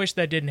like, I wish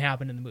that didn't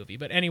happen in the movie.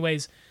 But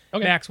anyways,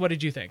 Max, what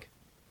did you think?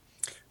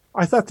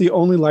 I thought the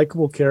only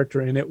likable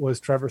character in it was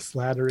Trevor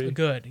Slattery.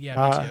 Good,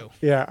 yeah, me too.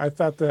 Yeah, I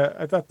thought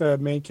the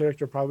main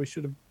character probably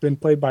should have been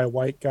played by a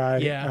white guy.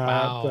 Yeah,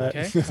 wow.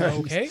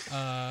 Okay.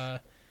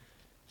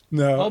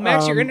 No. Oh,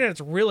 Max, your internet's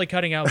really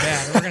cutting out bad. I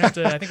think we're gonna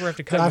have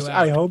to cut you out.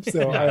 I hope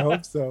so. I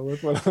hope so.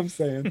 With what I'm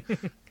saying.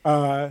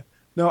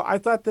 No, I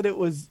thought that it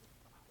was.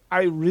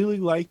 I really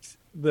liked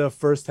the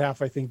first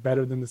half, I think,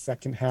 better than the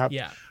second half.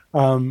 Yeah.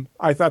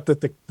 I thought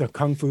that the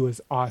kung fu was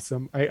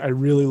awesome. I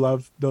really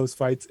love those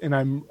fights, and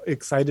I'm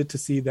excited to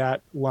see that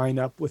line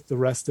up with the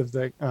rest of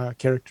the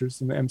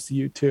characters in the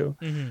MCU too.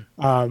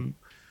 Mm-hmm.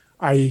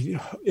 I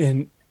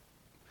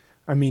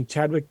mean,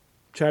 Chadwick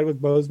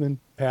Boseman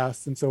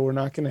passed, and so we're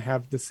not going to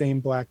have the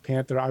same Black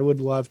Panther. I would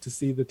love to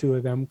see the two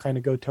of them kind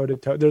of go toe to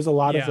toe. There's a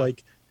lot of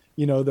like,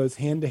 those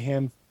hand to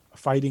hand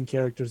fighting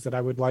characters that I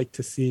would like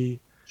to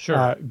see.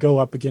 Sure. Go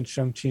up against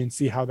Shang-Chi and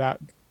see how that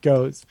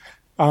goes.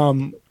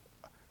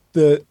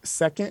 The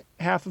second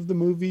half of the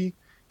movie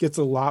gets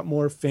a lot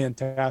more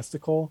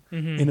fantastical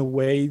in a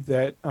way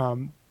that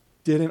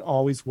didn't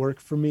always work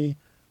for me.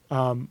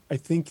 I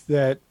think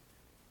that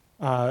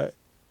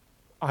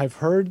I've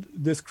heard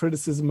this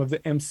criticism of the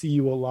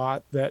MCU a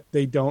lot, that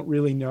they don't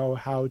really know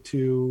how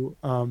to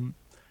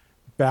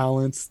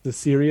balance the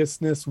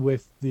seriousness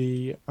with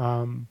the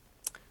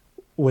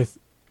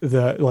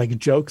like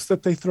jokes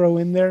that they throw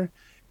in there.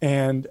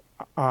 And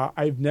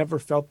I've never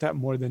felt that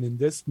more than in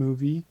this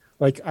movie.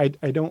 Like I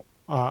don't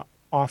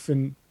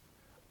often,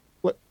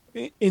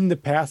 in the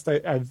past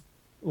I've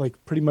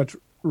like pretty much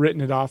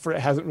written it off, or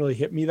it hasn't really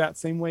hit me that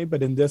same way.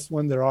 But in this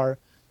one, there are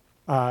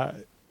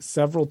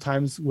several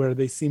times where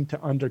they seem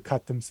to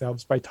undercut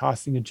themselves by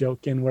tossing a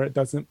joke in where it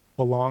doesn't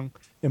belong,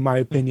 in my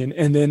opinion.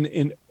 And then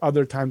in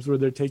other times where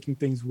they're taking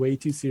things way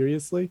too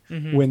seriously,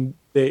 when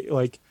they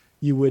like,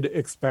 you would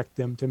expect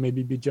them to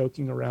maybe be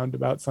joking around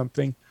about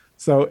something.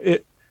 So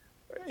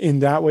in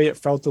that way, it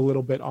felt a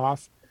little bit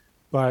off,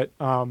 but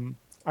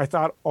I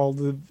thought all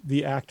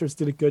the actors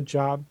did a good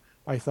job.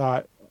 I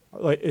thought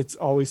like it's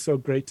always so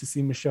great to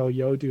see Michelle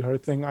Yeoh do her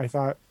thing. I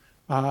thought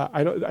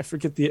I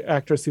forget the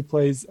actress who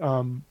plays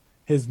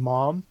his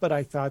mom, but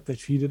I thought that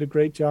she did a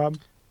great job.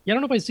 Yeah, I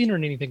don't know if I've seen her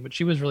in anything, but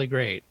she was really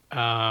great.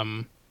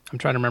 I'm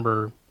trying to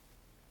remember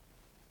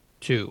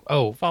too.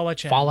 Oh, Fala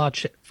Chen.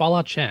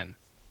 Fala Chen.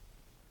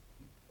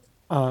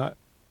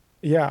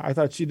 Yeah, I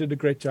thought she did a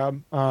great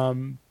job.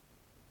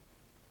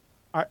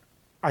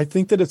 I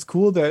think that it's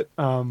cool that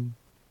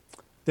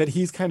that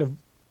he's kind of,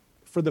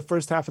 for the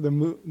first half of the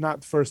movie,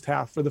 not first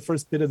half, for the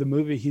first bit of the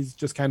movie, he's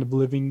just kind of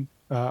living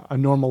a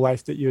normal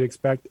life that you'd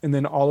expect. And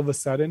then all of a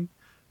sudden,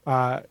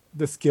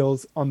 the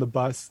skills on the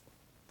bus,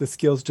 the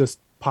skills just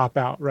pop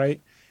out, right?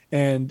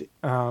 And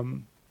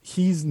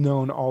he's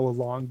known all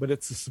along, but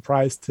it's a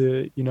surprise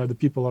to, the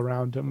people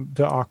around him,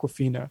 to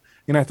Awkwafina.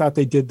 And I thought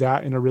they did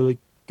that in a really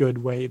good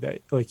way,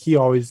 that like he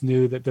always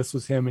knew that this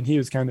was him and he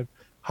was kind of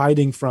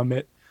hiding from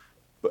it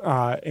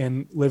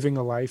and living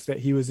a life that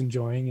he was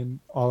enjoying and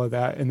all of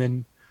that. And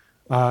then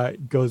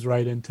goes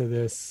right into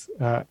this,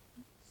 the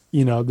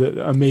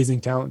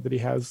amazing talent that he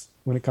has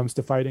when it comes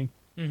to fighting.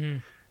 Mm-hmm.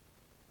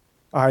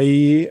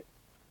 I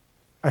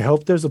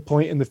hope there's a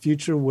point in the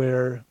future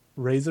where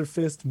Razor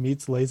Fist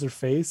meets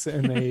Laserface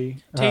and they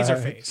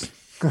Taserface.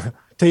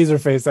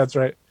 Taserface, that's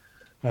right.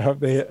 I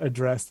hope they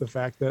address the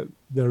fact that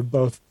they're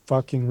both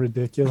fucking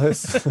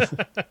ridiculous.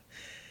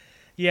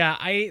 Yeah,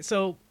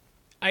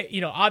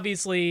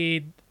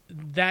 obviously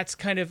that's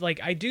kind of like,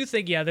 I do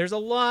think, yeah, there's a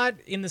lot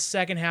in the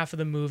second half of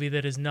the movie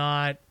that is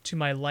not to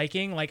my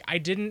liking. Like I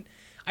didn't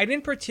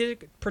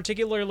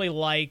particularly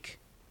like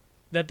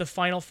that the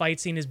final fight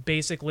scene is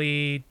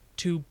basically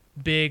two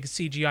big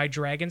CGI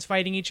dragons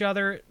fighting each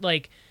other.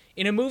 Like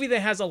in a movie that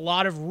has a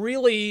lot of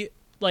really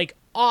like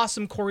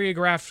awesome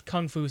choreographed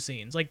kung fu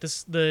scenes. Like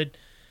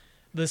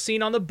the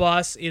scene on the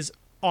bus is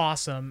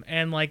awesome,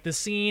 and like the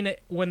scene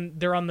when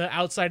they're on the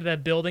outside of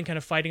that building kind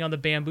of fighting on the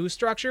bamboo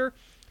structure,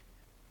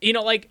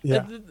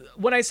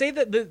 when I say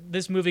that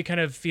this movie kind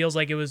of feels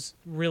like it was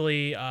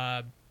really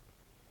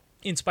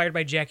inspired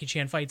by Jackie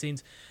Chan fight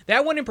scenes,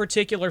 that one in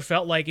particular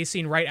felt like a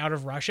scene right out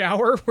of Rush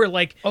Hour where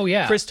like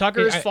Chris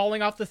Tucker is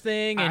falling off the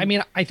thing. And, I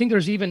mean, I think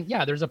there's even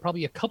there's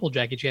probably a couple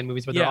Jackie Chan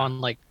movies where they're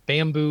on like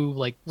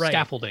bamboo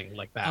scaffolding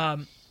like that.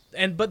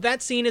 But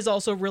that scene is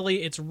also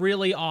it's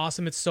really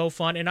awesome. It's so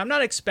fun. And I'm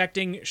not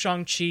expecting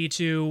Shang-Chi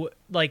to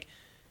like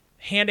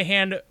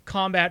hand-to-hand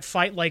combat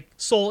fight like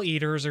Soul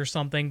Eaters or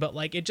something, but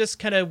like it just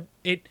kind of,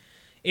 it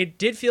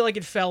did feel like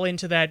it fell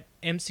into that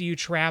MCU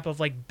trap of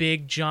like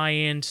big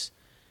giant,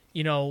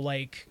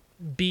 like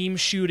beam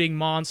shooting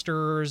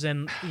monsters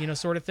and,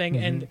 sort of thing.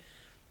 Mm-hmm. And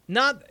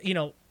not,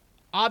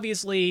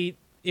 obviously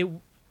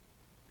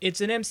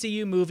it's an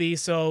MCU movie.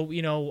 So,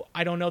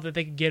 I don't know that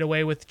they could get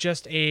away with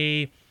just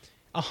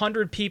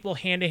 100 people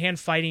hand-to-hand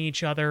fighting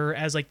each other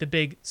as like the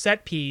big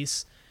set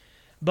piece,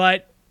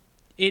 but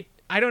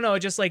I don't know,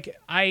 just like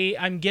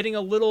I'm getting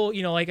a little,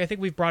 like I think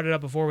we've brought it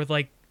up before with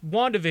like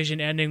WandaVision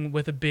ending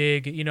with a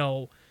big,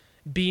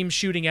 beam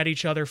shooting at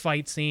each other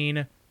fight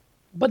scene.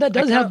 But that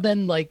does have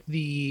then like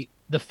the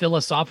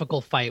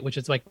philosophical fight, which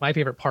is like my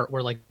favorite part,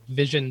 where like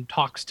Vision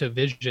talks to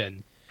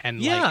Vision.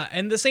 And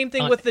and the same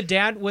thing with the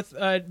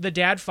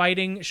dad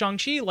fighting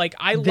Shang-Chi. Like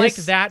I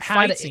liked that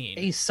fight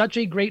scene. Such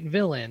a great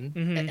villain,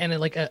 and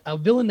like a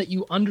villain that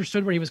you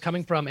understood where he was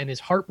coming from and his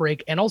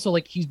heartbreak, and also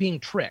like he's being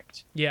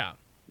tricked. Yeah,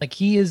 like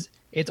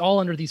it's all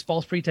under these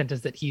false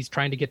pretenses that he's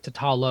trying to get to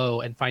Ta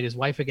Lo and find his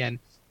wife again.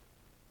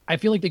 I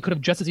feel like they could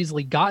have just as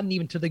easily gotten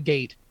even to the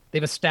gate.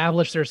 They've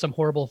established there's some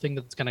horrible thing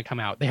that's going to come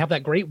out. They have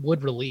that great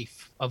wood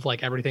relief of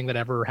like everything that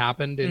ever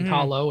happened in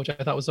Ta Lo, which I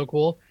thought was so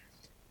cool.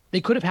 They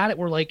could have had it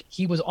where like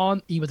he was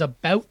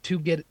about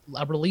to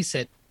release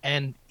it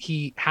and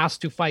he has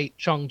to fight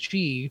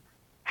Shang-Chi,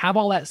 have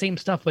all that same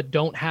stuff, but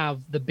don't have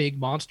the big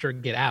monster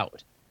get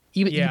out.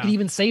 You could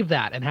even save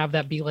that and have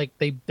that be like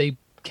they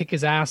kick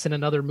his ass in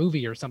another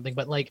movie or something.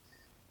 But like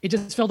it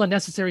just felt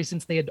unnecessary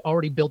since they had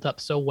already built up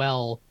so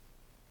well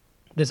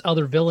this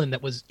other villain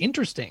that was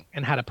interesting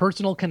and had a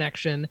personal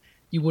connection.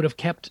 You would have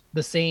kept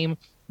the same.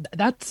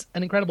 That's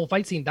an incredible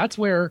fight scene. That's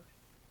where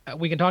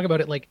we can talk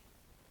about it. Like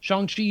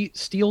Shang-Chi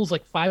steals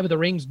like 5 of the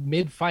rings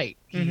mid-fight.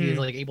 He is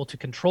like able to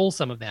control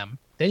some of them.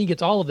 Then he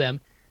gets all of them.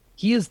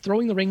 He is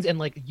throwing the rings and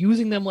like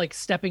using them like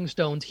stepping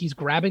stones. He's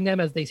grabbing them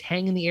as they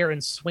hang in the air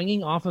and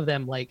swinging off of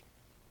them. Like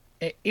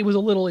it was a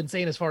little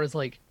insane as far as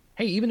like,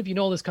 hey, even if you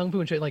know all this kung fu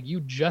and shit, like you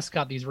just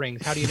got these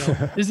rings. How do you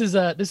know? This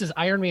is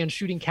Iron Man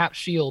shooting Cap's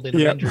shield in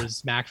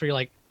Avengers Max, where you're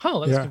like,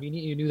 oh, that's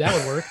convenient. You knew that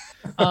would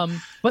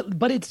work.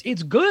 But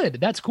it's good.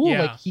 That's cool.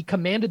 Yeah. Like he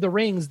commanded the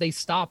rings. They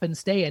stop and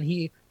stay, and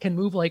he can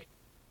move like.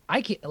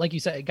 I can't, like you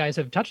said, guys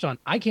have touched on.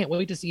 I can't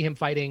wait to see him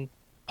fighting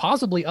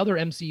possibly other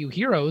MCU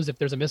heroes if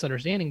there's a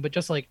misunderstanding, but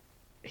just like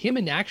him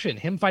in action,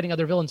 him fighting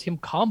other villains, him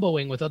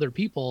comboing with other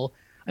people.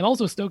 I'm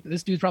also stoked that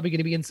this dude's probably going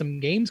to be in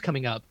some games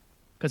coming up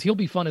because he'll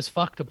be fun as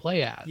fuck to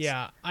play as.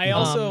 Yeah, I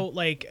also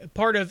like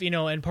part of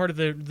and part of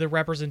the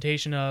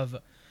representation of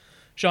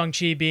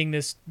Shang-Chi being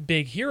this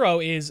big hero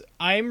is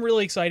I'm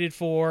really excited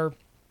for,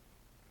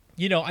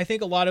 I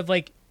think a lot of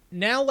like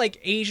now like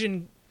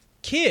Asian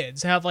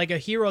kids have like a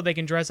hero they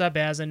can dress up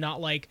as and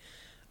not like,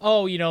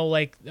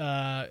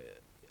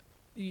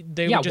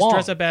 they would just Wong.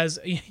 dress up as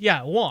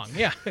Wong.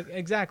 Yeah,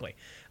 exactly.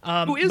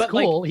 Who is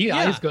cool. He's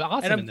good,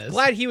 awesome and I'm in this.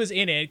 glad he was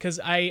in it because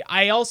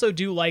I also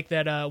do like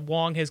that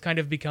Wong has kind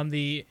of become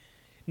the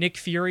Nick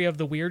Fury of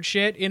the weird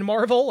shit in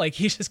Marvel. Like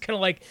he's just kind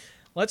of like,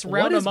 let's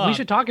round him up. We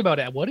should talk about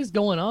it. What is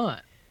going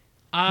on?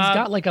 He's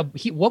got like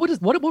what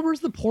was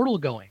the portal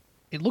going?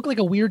 It looked like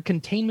a weird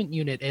containment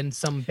unit in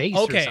some base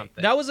or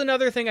something. That was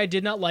another thing I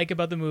did not like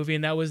about the movie,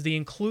 and that was the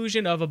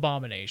inclusion of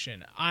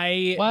Abomination.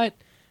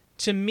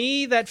 To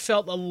me, that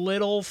felt a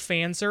little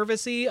fan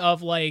servicey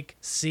of like,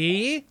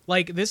 see,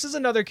 like this is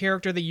another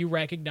character that you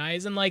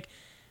recognize, and like,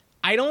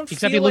 I don't.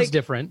 Except he looks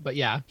different, but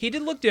yeah, he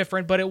did look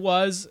different, but it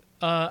was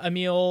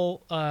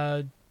Emil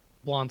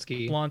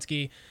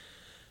Blonsky.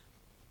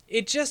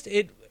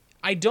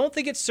 I don't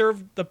think it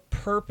served the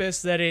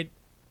purpose that it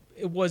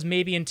was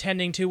maybe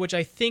intending to, which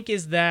I think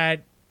is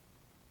that.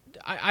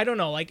 I don't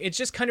know, like it's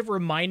just kind of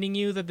reminding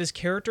you that this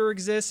character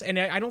exists, and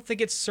I don't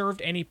think it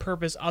served any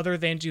purpose other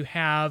than to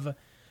have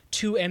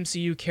two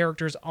MCU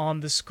characters on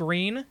the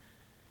screen.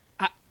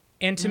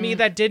 And to me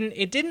that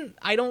it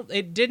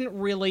didn't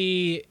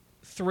really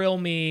thrill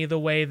me the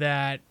way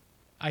that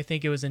I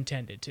think it was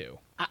intended to.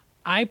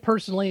 I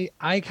personally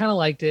kind of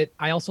liked it.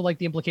 I also like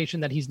the implication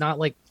that he's not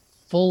like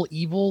full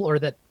evil or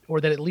that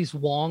at least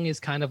Wong is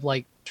kind of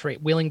like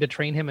willing to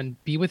train him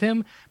and be with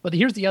him. But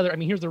here's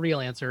the real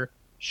answer.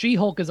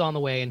 She-Hulk is on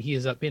the way and he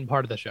has been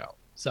part of the show.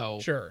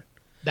 So sure.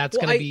 That's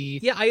going to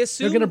be, I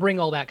assume they're going to bring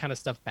all that kind of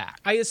stuff back.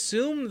 I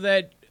assume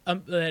that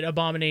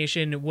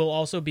Abomination will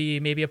also be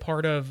maybe a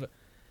part of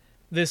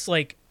this,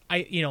 like,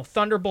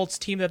 Thunderbolts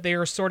team that they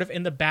are sort of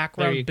in the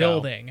background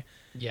building. Go.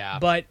 Yeah.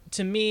 But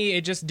to me,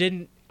 it just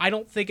didn't, I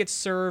don't think it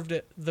served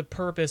the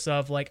purpose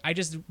of, like, I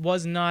just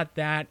was not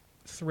that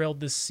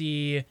thrilled to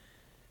see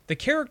the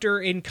character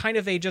in kind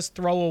of a just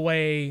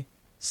throwaway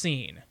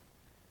scene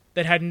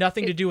that had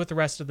nothing to do with the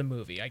rest of the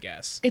movie, I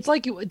guess. It's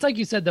like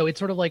you said, though. It's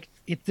sort of like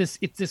it's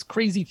this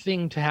crazy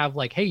thing to have,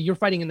 like, hey, you're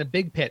fighting in the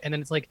big pit, and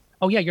then it's like,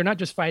 oh yeah, you're not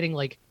just fighting,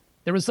 like,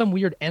 there was some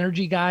weird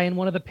energy guy in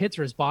one of the pits,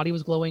 or his body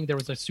was glowing. There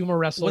was a sumo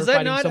wrestler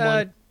fighting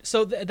someone.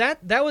 So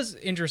that was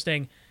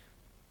interesting.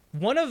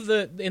 One of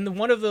the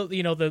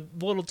the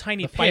little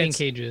tiny pits, fighting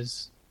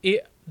cages.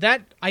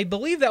 I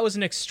believe that was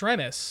an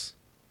Extremis.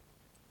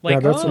 Like,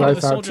 yeah, that's what I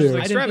thought too.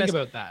 I didn't think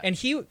about that. And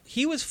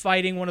he was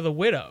fighting one of the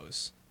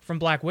widows from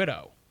Black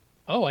Widow.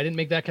 Oh, I didn't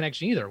make that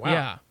connection either. Wow.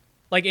 Yeah.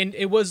 Like, and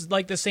it was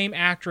like the same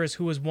actress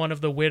who was one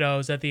of the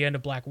widows at the end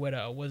of Black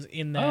Widow was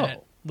in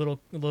that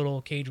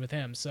little cage with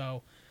him.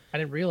 So I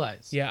didn't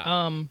realize.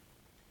 Yeah.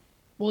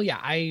 Well, yeah,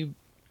 I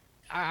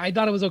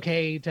thought it was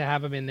okay to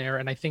have him in there,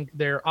 and I think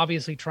they're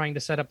obviously trying to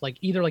set up, like,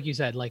 either, like you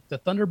said, like the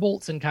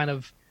Thunderbolts and kind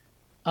of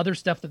other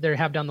stuff that they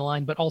have down the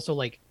line, but also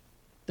like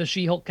the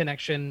She-Hulk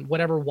connection,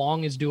 whatever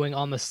Wong is doing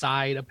on the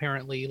side,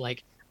 apparently.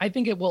 Like, I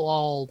think it will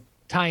all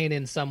tie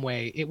in some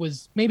way.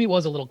 Maybe it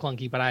was a little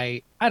clunky, but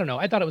I don't know.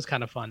 I thought it was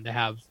kind of fun to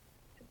have,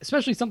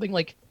 especially something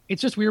like,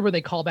 it's just weird where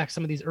they call back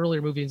some of these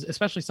earlier movies,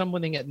 especially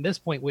something at this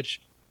point,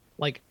 which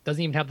like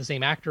doesn't even have the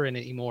same actor in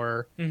it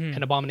anymore,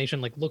 and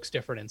Abomination like looks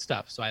different and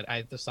stuff. So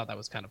I just thought that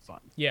was kind of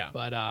fun. Yeah.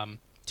 But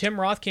Tim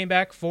Roth came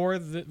back for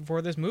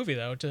this movie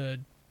though to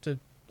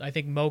I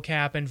think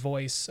mocap and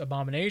voice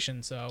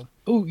Abomination. So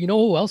you know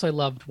who else I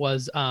loved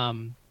was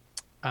I'm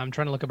trying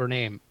to look up her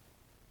name.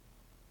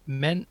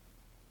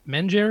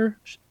 Menjer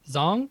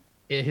Zhang,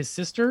 his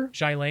sister.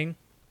 Xialing.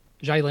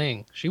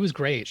 She was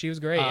great.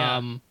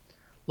 Yeah.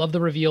 Love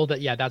the reveal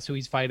that that's who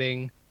he's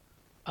fighting.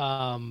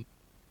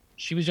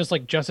 She was just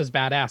as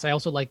badass. I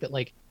also like that,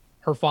 like,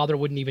 her father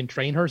wouldn't even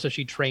train her, so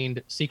she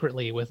trained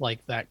secretly with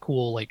like that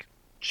cool like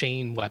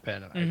chain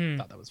weapon. I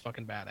thought that was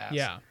fucking badass.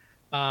 Yeah.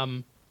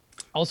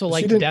 Also,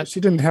 like,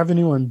 she didn't have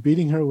anyone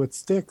beating her with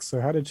sticks,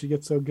 so how did she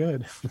get so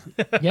good?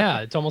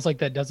 Yeah, it's almost like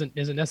that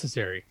isn't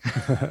necessary.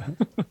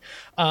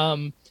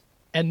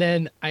 And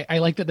then I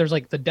like that there's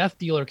like the Death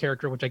Dealer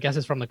character, which I guess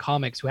is from the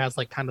comics, who has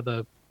like kind of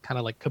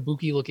like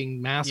kabuki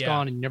looking mask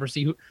on, and you never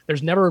see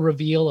there's never a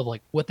reveal of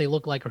like what they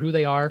look like or who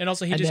they are. And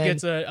also he just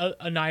gets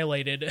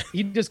annihilated.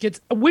 He just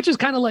gets, which is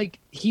kind of like,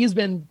 he has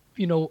been,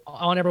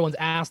 on everyone's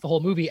ass the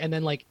whole movie. And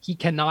then like, he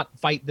cannot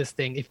fight this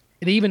thing. If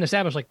they even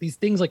establish like these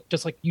things, like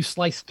just like you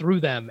slice through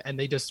them and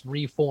they just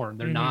reform.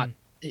 They're not,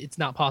 it's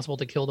not possible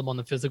to kill them on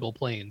the physical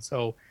plane.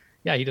 So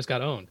yeah, he just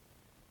got owned.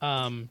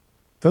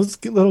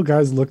 Those little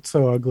guys looked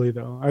so ugly,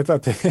 though. I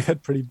thought they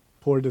had pretty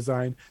poor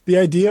design. The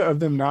idea of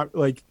them not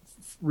like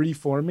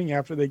reforming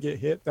after they get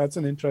hit, that's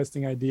an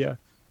interesting idea.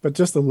 But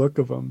just the look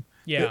of them.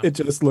 Yeah. It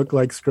just looked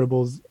like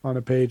scribbles on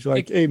a page.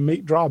 Like, hey,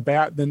 draw a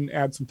bat, then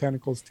add some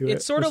tentacles to it.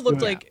 It sort of Let's do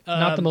looked it. like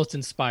Not the most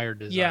inspired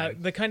design. Yeah,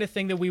 the kind of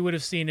thing that we would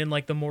have seen in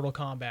like the Mortal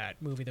Kombat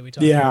movie that we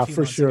talked about Yeah, a few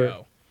for months sure.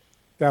 ago.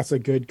 That's a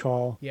good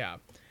call. Yeah.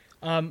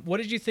 What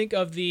did you think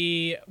of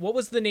what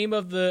was the name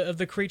of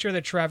the creature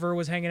that Trevor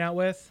was hanging out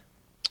with?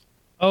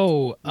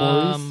 Oh,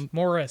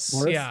 Morris.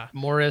 Morris? Yeah.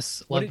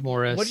 Morris. Loved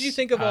Morris. What did you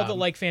think of all the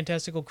like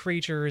fantastical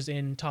creatures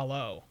in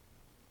Talo?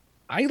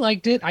 I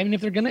liked it. I mean,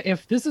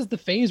 if this is the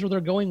phase where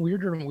they're going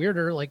weirder and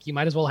weirder, like you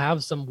might as well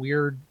have some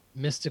weird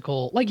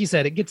mystical, like you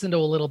said, it gets into a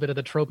little bit of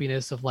the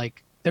tropiness of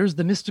like, there's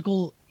the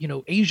mystical,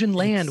 Asian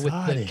land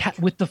Exotic. with the cat,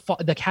 with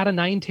the cat of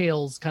nine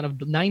tails, kind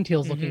of nine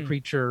tails looking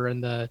creature.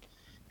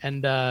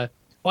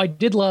 I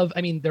did love,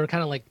 I mean, they're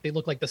kind of like, they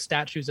look like the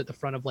statues at the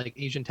front of like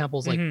Asian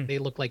temples. Like they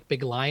look like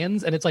big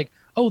lions. And it's like,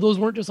 oh, those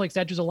weren't just like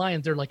statues of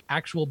lions. They're like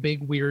actual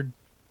big, weird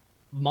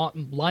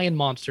lion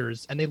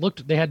monsters. And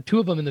they had 2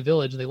 of them in the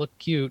village. They looked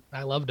cute.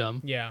 I loved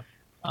them. Yeah.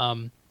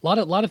 A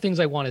lot of things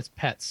I want as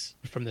pets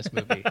from this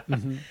movie.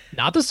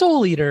 Not the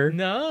Soul Eater.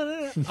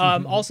 No.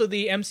 Also,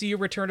 the MCU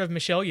return of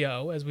Michelle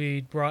Yeoh,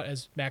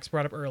 as Max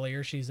brought up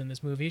earlier. She's in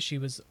this movie. She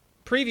was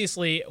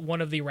previously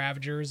one of the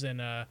Ravagers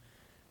in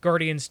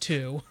Guardians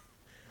 2.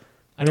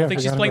 I don't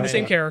think she's playing the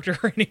same character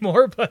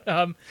anymore, but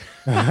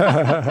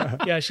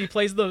yeah, she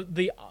plays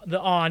the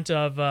aunt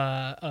of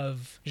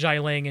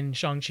Xialing and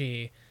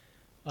Shang-Chi,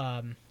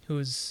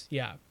 who's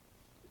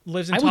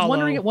lives in Talo. I was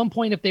wondering at one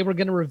point if they were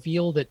going to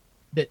reveal that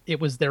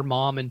it was their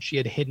mom and she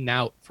had hidden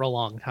out for a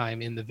long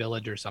time in the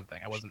village or something.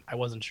 I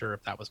wasn't sure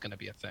if that was going to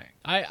be a thing.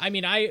 I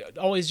mean, I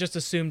always just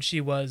assumed she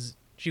was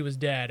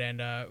dead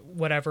and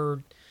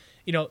whatever,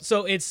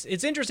 So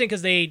it's interesting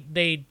because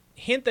they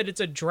hint that it's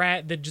that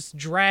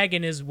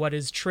dragon is what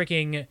is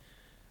tricking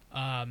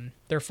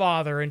their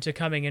father into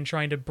coming and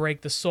trying to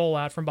break the soul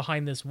out from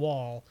behind this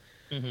wall.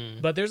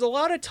 But there's a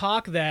lot of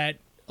talk that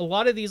a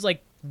lot of these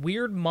like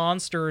weird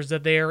monsters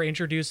that they are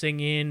introducing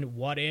in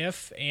What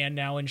If and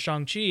now in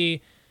Shang-Chi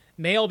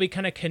may all be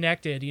kind of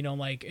connected,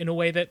 like in a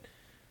way that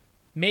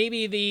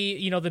maybe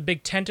the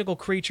big tentacle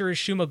creature is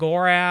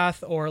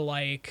Shumagorath, or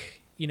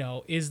like,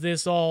 is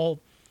this all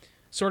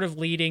sort of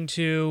leading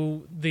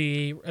to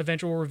the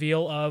eventual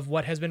reveal of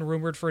what has been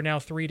rumored for now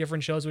 3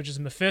 different shows, which is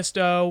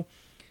Mephisto.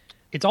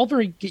 It's all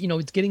very,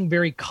 it's getting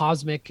very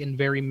cosmic and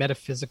very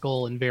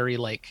metaphysical and very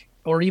like,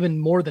 or even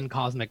more than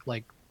cosmic,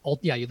 like,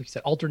 you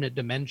said, alternate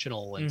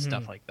dimensional and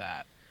stuff like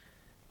that.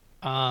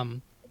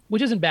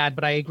 Which isn't bad,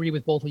 but I agree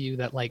with both of you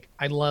that like,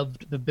 I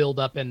loved the build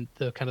up and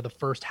the kind of the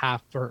first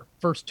half or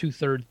first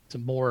 2/3 to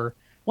more.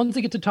 Once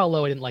they get to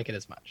Talo, I didn't like it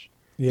as much.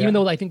 Yeah. Even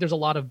though I think there's a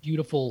lot of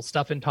beautiful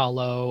stuff in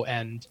Talo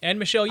and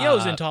Michelle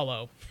Yeoh's in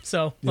Talo.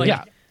 So like,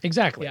 yeah,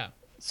 exactly. Yeah.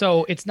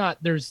 So it's not,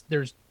 there's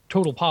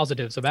total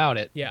positives about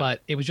it,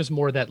 but it was just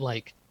more that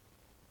like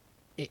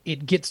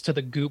it gets to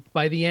the goop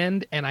by the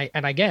end. And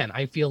again,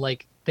 I feel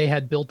like they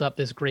had built up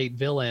this great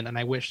villain and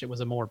I wish it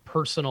was a more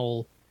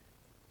personal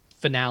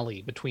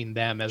finale between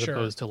them as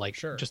opposed to like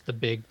just the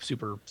big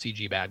super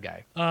CG bad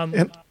guy.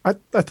 And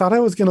I thought I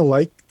was going to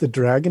like the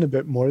dragon a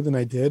bit more than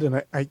I did.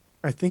 And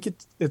I think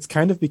it's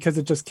kind of because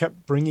it just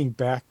kept bringing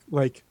back,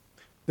 like,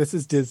 this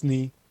is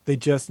Disney. They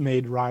just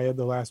made Raya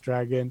the Last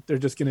Dragon. They're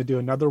just going to do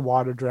another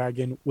water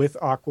dragon with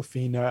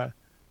Aquafina.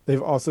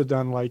 They've also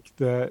done like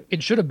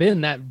It should have been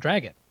that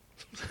dragon.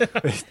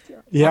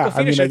 Yeah, Aquafina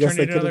I mean, I guess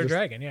they into could another have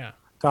dragon. Yeah,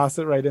 toss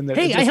it right in there.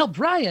 Hey, I helped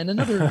Raya in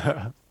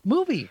another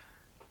movie.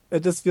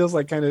 It just feels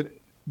like kind of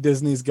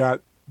Disney's got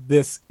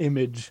this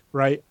image,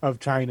 right, of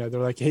China.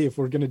 They're like, hey, if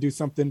we're going to do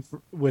something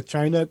with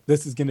China,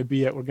 this is going to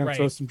be it. We're going to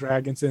throw some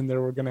dragons in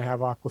there. We're going to have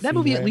Aquafina. That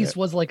movie at least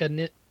was like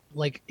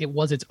like it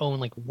was its own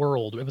like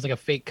world. It was like a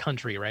fake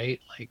country, right?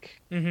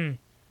 Like,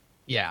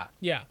 yeah.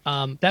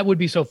 That would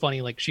be so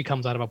funny. Like she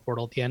comes out of a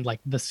portal at the end, like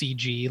the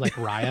CG, like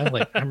Raya,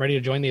 like I'm ready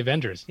to join the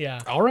Avengers. Yeah.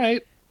 All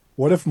right.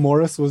 What if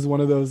Morris was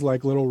one of those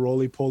like little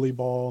roly-poly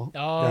ball?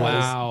 Oh, guys?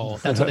 Wow.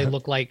 That's what they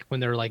look like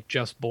when they're like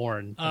just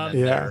born.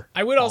 Yeah.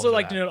 I would also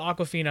like to note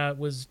Aquafina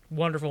was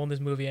wonderful in this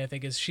movie. I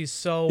think she's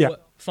so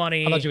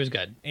funny. I thought she was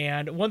good.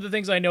 And one of the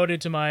things I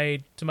noted to my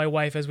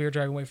wife as we were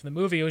driving away from the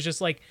movie, it was just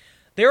like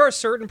there are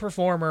certain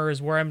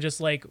performers where I'm just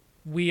like,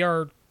 we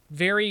are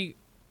very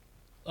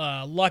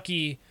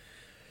lucky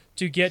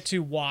to get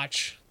to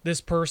watch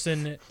this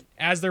person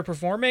as they're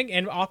performing.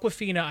 And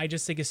Aquafina, I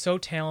just think is so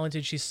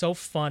talented. She's so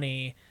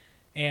funny.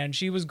 And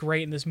she was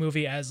great in this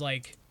movie as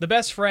like the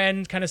best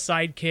friend, kind of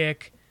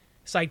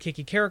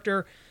sidekicky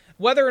character.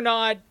 Whether or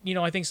not,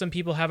 I think some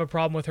people have a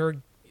problem with her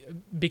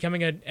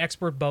becoming an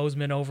expert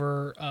bowsman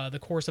over the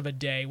course of a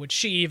day, which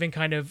she even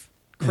kind of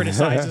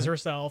criticizes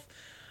herself.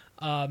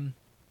 That's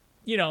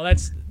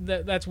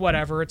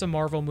whatever. It's a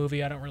Marvel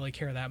movie. I don't really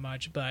care that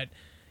much, but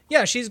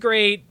yeah, she's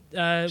great.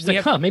 She's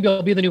like, maybe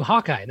I'll be the new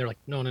Hawkeye. And they're like,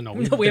 no.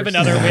 We have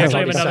another.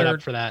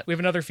 For that. We have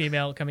another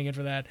female coming in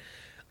for that.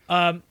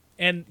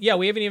 And yeah,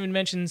 we haven't even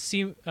mentioned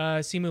Simu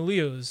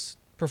Liu's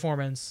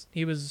performance.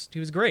 He was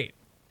great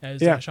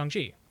as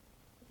Shang-Chi.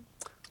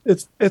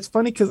 It's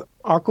funny because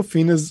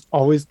Aquafina's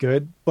always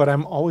good, but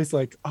I'm always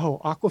like,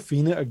 oh,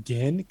 Aquafina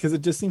again, because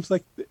it just seems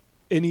like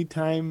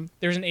anytime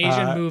there's an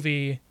Asian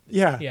movie.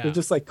 Yeah, Yeah. they're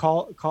just like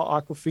call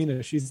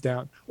Aquafina, she's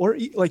down. Or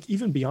like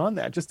even beyond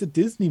that, just a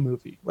Disney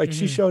movie. Like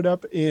she showed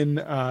up in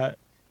the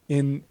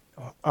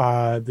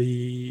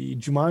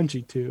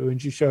Jumanji 2,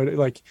 and she showed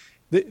like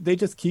they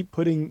just keep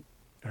putting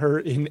her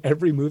in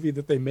every movie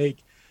that they make.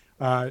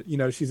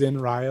 She's in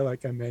Raya,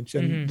 like I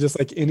mentioned. Just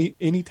like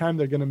anytime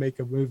they're gonna make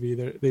a movie,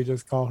 they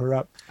just call her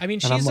up. I mean,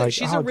 and I'm like,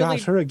 she's oh a really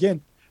gosh, her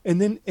again.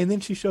 And then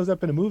she shows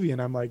up in a movie,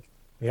 and I'm like,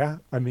 yeah,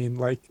 I mean,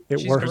 like it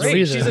she's works.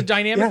 great. She's a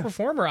dynamic Yeah.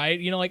 performer.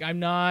 I'm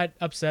not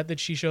upset that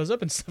she shows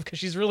up and stuff because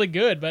she's really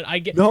good. But I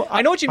know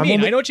what you I'm mean.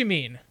 only- I know what you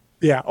mean.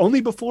 Yeah, only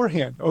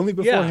beforehand.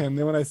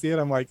 Then when I see it,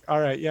 I'm like, all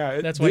right,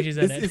 yeah, That's why she's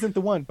in this it. isn't the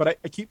one. But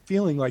I keep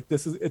feeling like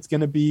it's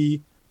gonna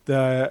be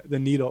the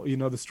needle,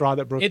 the straw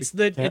that broke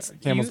the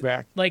camel's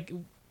back. Like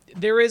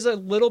there is a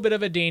little bit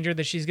of a danger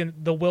that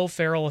the Will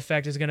Ferrell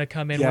effect is gonna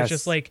come in. Where it's Yes.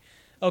 just like,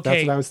 okay,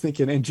 That's what I was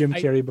thinking. And Jim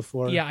Carrey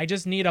before. Yeah, I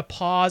just need a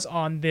pause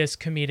on this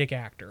comedic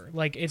actor.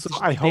 Like they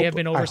I hope- have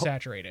been I hope-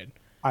 oversaturated.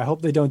 I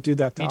hope they don't do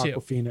that to Me too.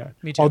 Awkwafina.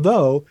 Me too.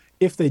 Although,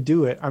 if they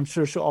do it, I'm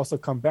sure she'll also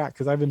come back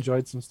because I've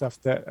enjoyed some stuff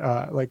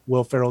that like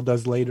Will Ferrell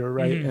does later,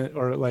 right?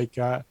 Or like,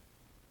 yeah,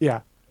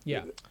 Yeah.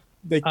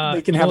 they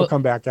can have well- a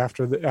comeback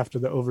after the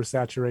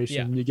oversaturation.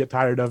 Yeah. You get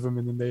tired of them,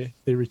 and then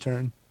they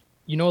return.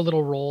 You know, a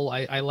little role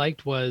I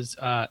liked was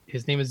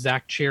his name is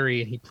Zach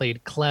Cherry, and he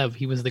played Clev.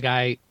 He was the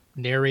guy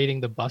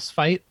narrating the bus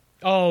fight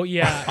Oh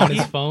yeah. on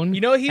his phone.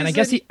 You know, he's and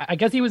I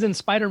guess he was in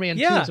Spider-Man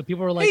Yeah. too. So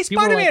people were like, hey,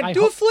 Spider-Man,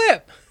 do a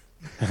flip.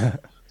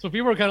 So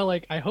people were kind of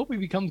like, I hope he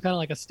becomes kind of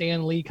like a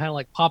Stan Lee, kind of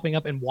like popping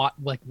up and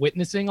like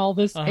witnessing all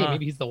this. Hey, Uh-huh.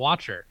 maybe he's the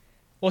watcher.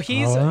 Well, he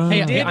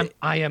Hey, did.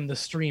 I am the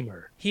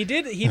streamer. He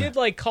did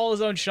like call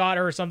his own shot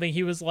or something.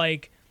 He was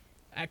like,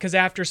 because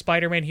after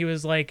Spider-Man, he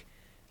was like,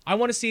 I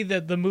want to see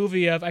the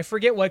movie of, I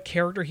forget what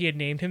character he had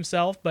named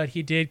himself, but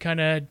he did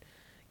kind of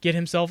get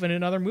himself in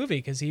another movie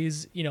because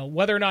he's,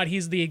 whether or not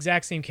he's the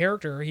exact same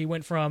character, he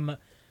went from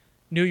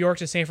New York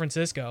to San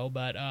Francisco,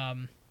 but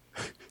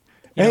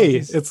Hey,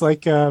 it's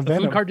like The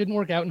Venom. food cart didn't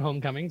work out in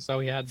Homecoming, so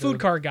he had food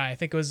cart guy, I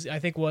think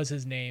was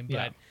his name,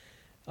 Yeah.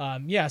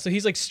 but yeah, so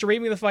he's like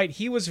streaming the fight.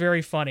 He was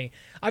very funny.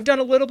 I've done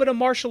a little bit of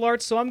martial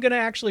arts, so I'm gonna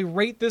actually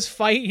rate this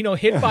fight,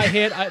 hit by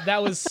hit.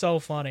 That was so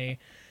funny.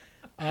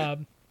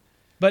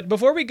 But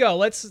before we go,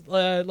 let's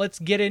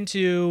get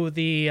into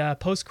the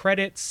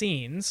post-credit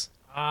scenes,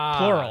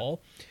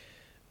 plural.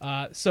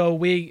 So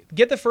we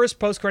get the first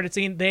post-credit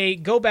scene. They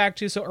go back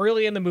to, so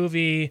early in the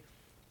movie,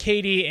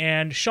 Katie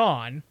and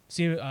Sean,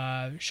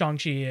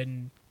 Shang-Chi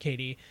and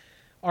Katie,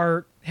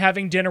 are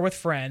having dinner with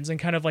friends and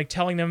kind of like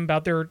telling them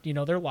about their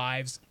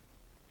lives.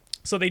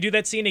 So they do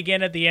that scene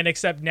again at the end,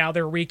 except now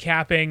they're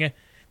recapping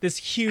this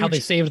huge, how they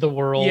saved the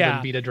world Yeah.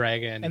 and beat a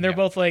dragon. and they're Yeah.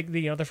 both like,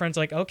 the friend's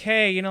like,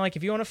 okay, like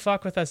if you want to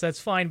fuck with us, that's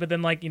fine. But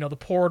then like, the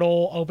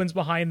portal opens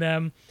behind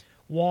them.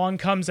 Wong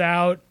comes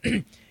out.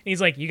 And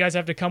he's like, you guys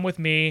have to come with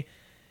me.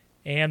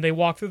 And they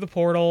walk through the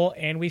portal,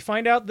 and we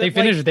find out that They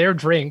finish their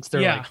drinks.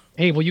 They're Yeah. like,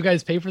 hey, will you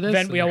guys pay for this?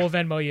 we'll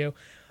Venmo you.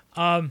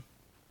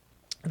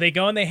 They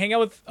go and they hang out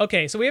with.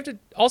 Okay, so we have to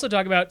also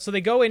talk about. So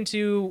they go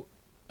into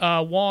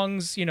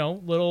Wong's,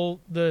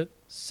 the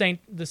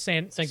Sanctum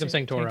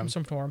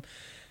Sanctorum.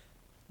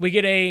 We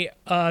get a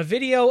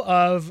video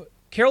of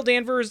Carol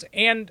Danvers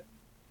and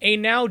a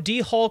now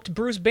de-hulked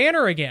Bruce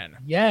Banner again.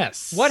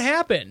 Yes. What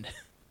happened?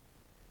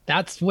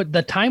 That's what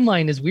the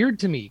timeline is weird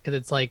to me because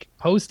it's like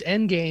post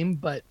Endgame,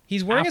 but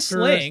He's wearing a after-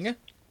 sling.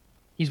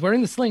 He's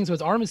wearing the sling, so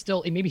his arm is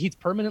still. Maybe he's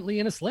permanently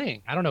in a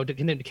sling. I don't know.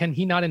 Can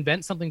he not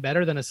invent something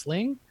better than a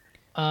sling?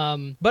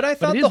 But I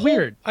thought it is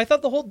weird. I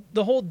thought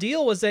the whole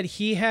deal was that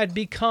he had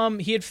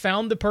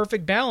found the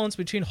perfect balance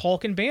between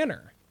Hulk and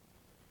Banner.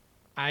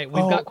 We've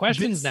got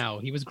questions now.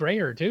 He was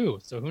grayer too,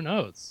 so who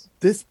knows?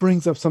 This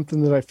brings up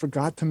something that I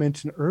forgot to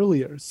mention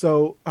earlier.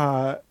 So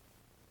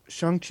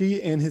Shang-Chi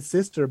and his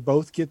sister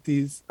both get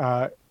these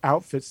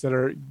outfits that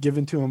are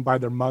given to him by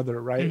their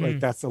mother, right? Mm-hmm. Like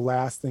that's the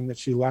last thing that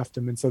she left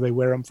him. And so they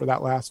wear them for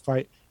that last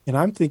fight. And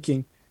I'm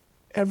thinking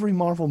every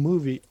Marvel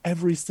movie,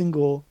 every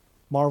single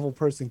Marvel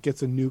person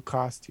gets a new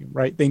costume,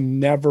 right? They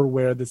never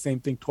wear the same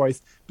thing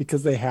twice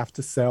because they have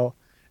to sell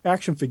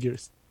action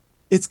figures.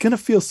 It's going to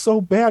feel so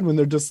bad when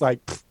they're just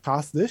like,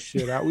 toss this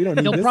shit out. We don't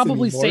need They'll this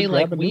probably anymore. say Grab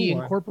like a new we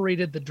one."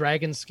 incorporated the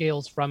dragon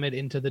scales from it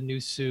into the new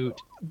suit.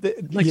 Yeah.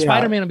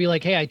 Spider-Man will be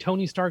like, "Hey, I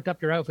Tony Starked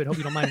up your outfit. Hope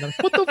you don't mind." I'm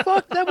like, what the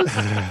fuck? That was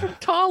from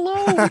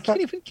Talo. We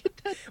can't even get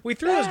that. We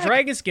threw those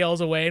dragon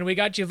scales away, and we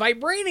got you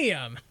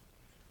vibranium.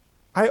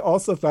 I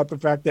also thought the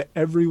fact that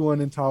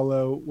everyone in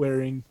Talo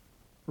wearing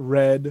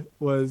red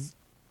was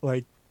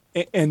like,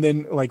 and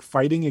then like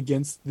fighting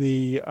against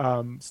the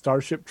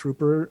Starship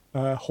Trooper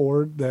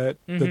horde that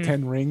the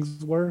 10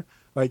 rings were,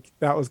 like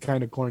that was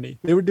kind of corny.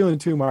 They were doing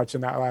too much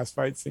in that last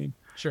fight scene.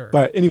 Sure.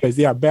 But anyways,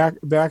 yeah, back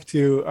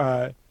to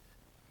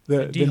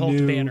the de-hulked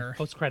new Banner.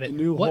 Post credit. The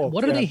new What Hulk,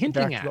 what are yeah, they back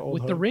hinting to at the old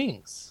with the Hulk.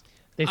 rings?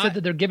 They said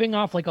that they're giving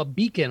off like a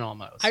beacon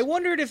almost. I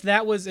wondered if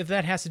that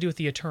has to do with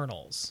the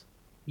Eternals.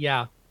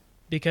 Yeah.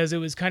 Because it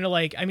was kind of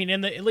like, I mean,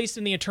 at least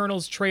in the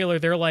Eternals trailer,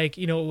 they're like,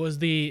 it was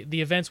the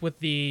events with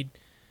the.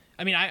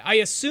 I mean, I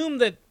assume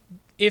that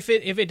if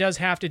it does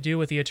have to do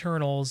with the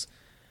Eternals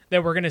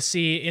that we're going to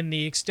see in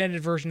the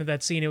extended version of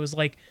that scene, it was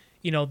like,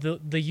 the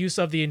use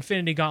of the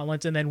Infinity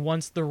Gauntlets, and then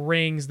once the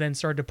rings then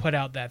started to put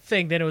out that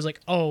thing, then it was like,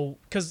 oh,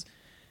 because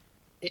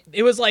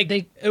it was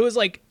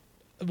like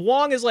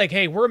Wong is like,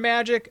 hey, we're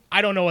magic,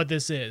 I don't know what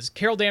this is.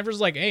 Carol Danvers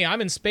is like, hey,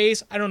 I'm in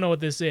space, I don't know what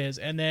this is.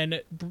 And then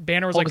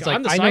Banner was like,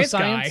 I'm the science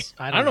guy,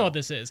 I don't know what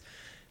this is.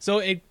 So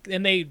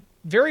and they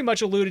very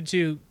much alluded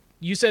to,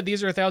 you said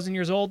these are 1,000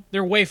 years old,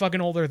 they're way fucking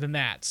older than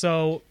that.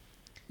 So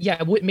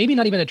yeah, maybe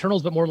not even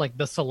Eternals, but more like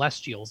the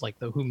Celestials, like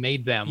who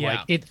made them. Yeah. Like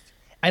it,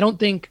 I don't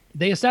think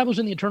they established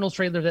in the Eternals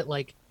trailer that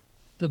like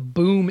the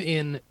boom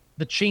in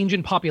the change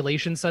in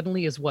population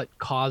suddenly is what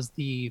caused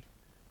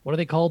what are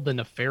they called? The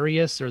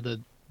Nefarious or the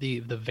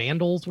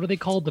Vandals? What are they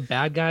called? The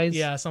bad guys?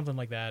 yeah, something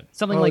like that.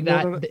 Something like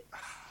that. no.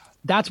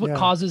 That's what Yeah.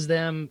 causes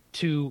them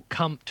to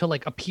come to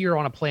like appear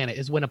on a planet,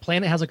 is when a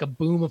planet has like a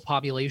boom of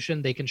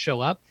population, they can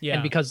show up. Yeah.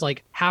 And because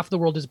like half the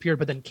world disappeared,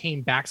 but then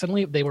came back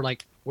suddenly, they were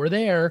like, we're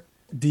there.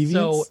 Deviants?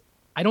 So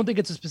I don't think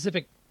it's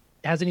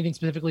has anything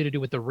specifically to do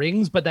with the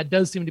rings, but that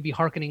does seem to be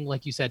hearkening,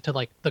 like you said, to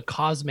like the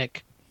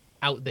cosmic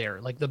out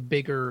there, like the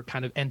bigger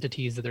kind of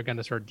entities that they're going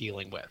to start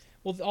dealing with.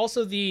 Well,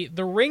 also the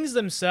rings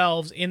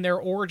themselves in their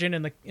origin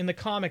in the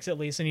comics at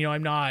least, and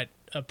I'm not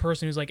a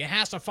person who's like it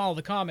has to follow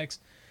the comics.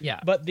 Yeah.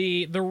 But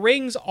the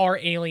rings are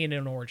alien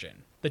in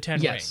origin. The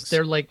 10 Yes, rings.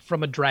 they're like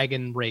from a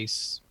dragon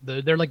race.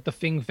 They're like the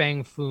Fing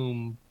Fang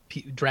Foom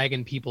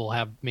dragon people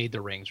have made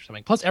the rings or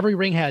something. Plus, every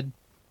ring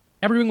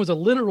was a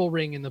literal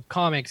ring in the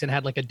comics and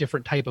had like a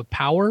different type of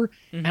power.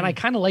 Mm-hmm. And I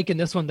kind of like in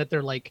this one that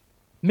they're like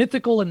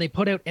mythical and they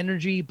put out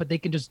energy, but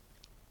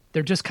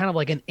they're just kind of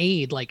like an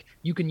aid. Like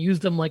you can use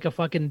them like a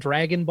fucking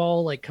Dragon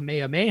Ball, like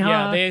Kamehameha.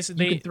 Yeah,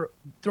 you can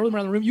throw them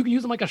around the room. You can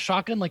use them like a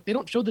shotgun. Like they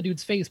don't show the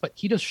dude's face, but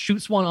he just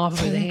shoots one off of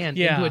his hand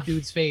Yeah. into a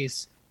dude's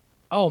face.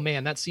 Oh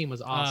man, that scene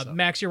was awesome.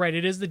 Max, you're right.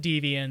 It is the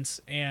Deviants,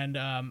 and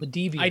The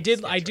Deviants, I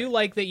that's do right.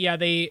 like that. Yeah,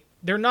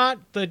 they're not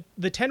the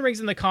 10 rings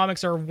in the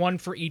comics are one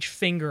for each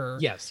finger.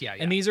 Yes, yeah.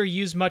 And these are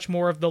used much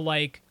more of the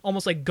like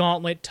almost like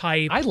gauntlet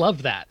type. I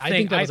love that. I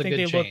think that was a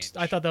good change.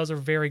 I thought that was a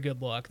very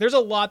good look. There's a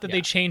lot that they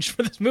Yeah. changed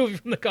for this movie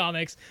from the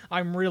comics.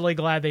 I'm really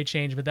glad they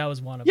changed, but that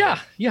was one of Yeah,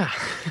 them.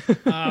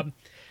 yeah.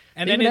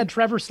 And They then even had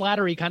Trevor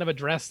Slattery kind of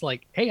address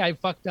like, "Hey, I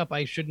fucked up.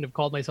 I shouldn't have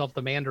called myself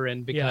the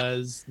Mandarin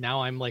because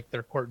now I'm like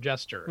their court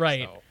jester."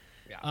 Right. So,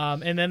 yeah.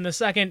 and then the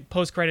second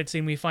post-credit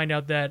scene, we find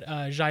out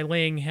that Zai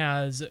Ling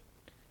has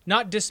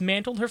not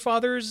dismantled her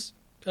father's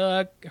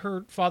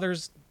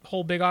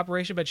whole big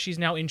operation, but she's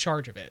now in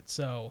charge of it.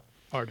 So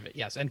Part of it,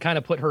 yes, and kind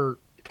of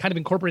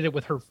incorporated it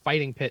with her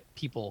fighting pit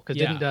people because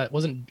Yeah.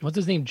 what's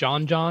his name,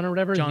 John or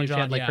whatever. John, She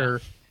had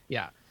like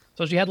yeah.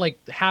 So she had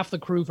like half the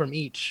crew from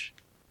each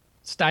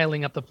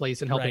styling up the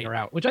place and helping Right. her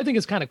out, which I think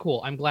is kind of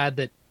cool. I'm glad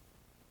that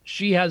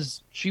she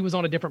was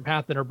on a different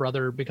path than her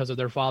brother because of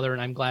their father, and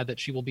I'm glad that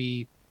she will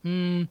be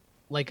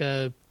like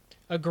a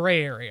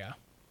gray area.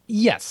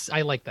 yes,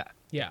 I like that.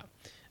 Yeah.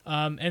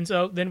 And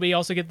so then we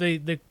also get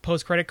the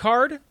post-credit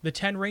card. The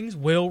 10 rings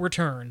will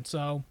return.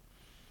 So,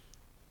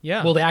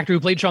 yeah. Well, the actor who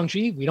played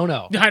Shang-Chi, we don't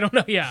know. I don't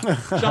know. Yeah.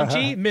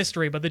 Shang-Chi,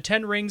 mystery, but the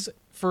 10 rings,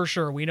 for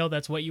sure. We know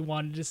that's what you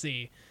wanted to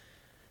see.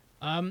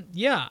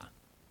 Yeah.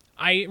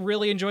 I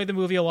really enjoyed the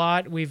movie a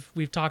lot.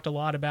 We've talked a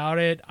lot about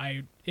it.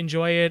 I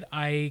enjoy it.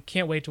 I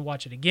can't wait to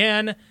watch it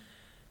again.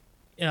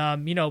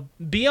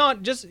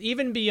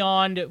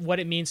 Beyond what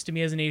it means to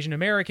me as an Asian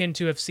American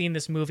to have seen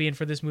this movie and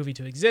for this movie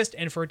to exist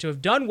and for it to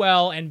have done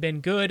well and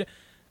been good,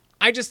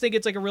 I just think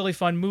it's like a really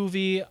fun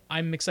movie.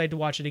 I'm excited to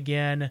watch it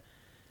again.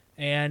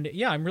 And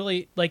yeah, I'm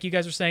really, like you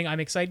guys were saying, I'm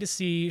excited to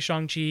see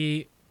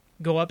Shang-Chi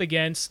go up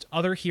against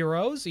other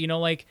heroes.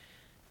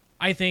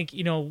 I think,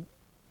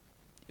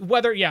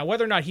 whether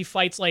or not he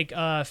fights like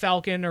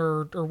Falcon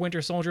or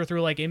Winter Soldier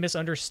through like a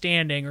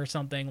misunderstanding or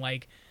something,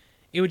 like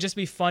it would just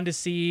be fun to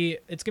see.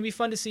 It's gonna be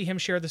fun to see him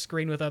share the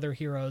screen with other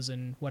heroes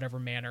in whatever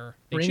manner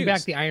they Bring choose.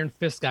 back the Iron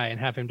Fist guy and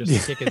have him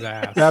just kick his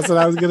ass. That's what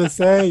I was gonna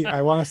say.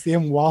 I want to see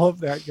him wallop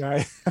that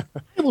guy.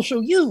 I will show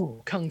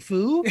you kung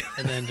fu,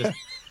 and then just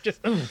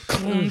just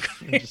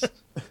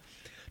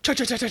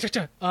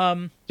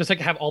just like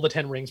have all the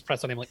 10 rings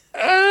pressed on him, like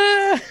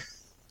ah!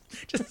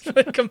 just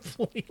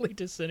completely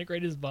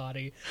disintegrate his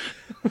body.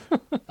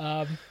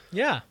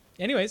 Yeah.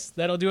 Anyways,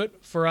 that'll do it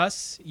for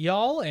us,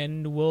 y'all,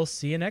 and we'll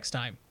see you next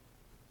time.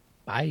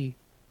 Bye.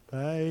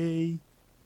 Bye.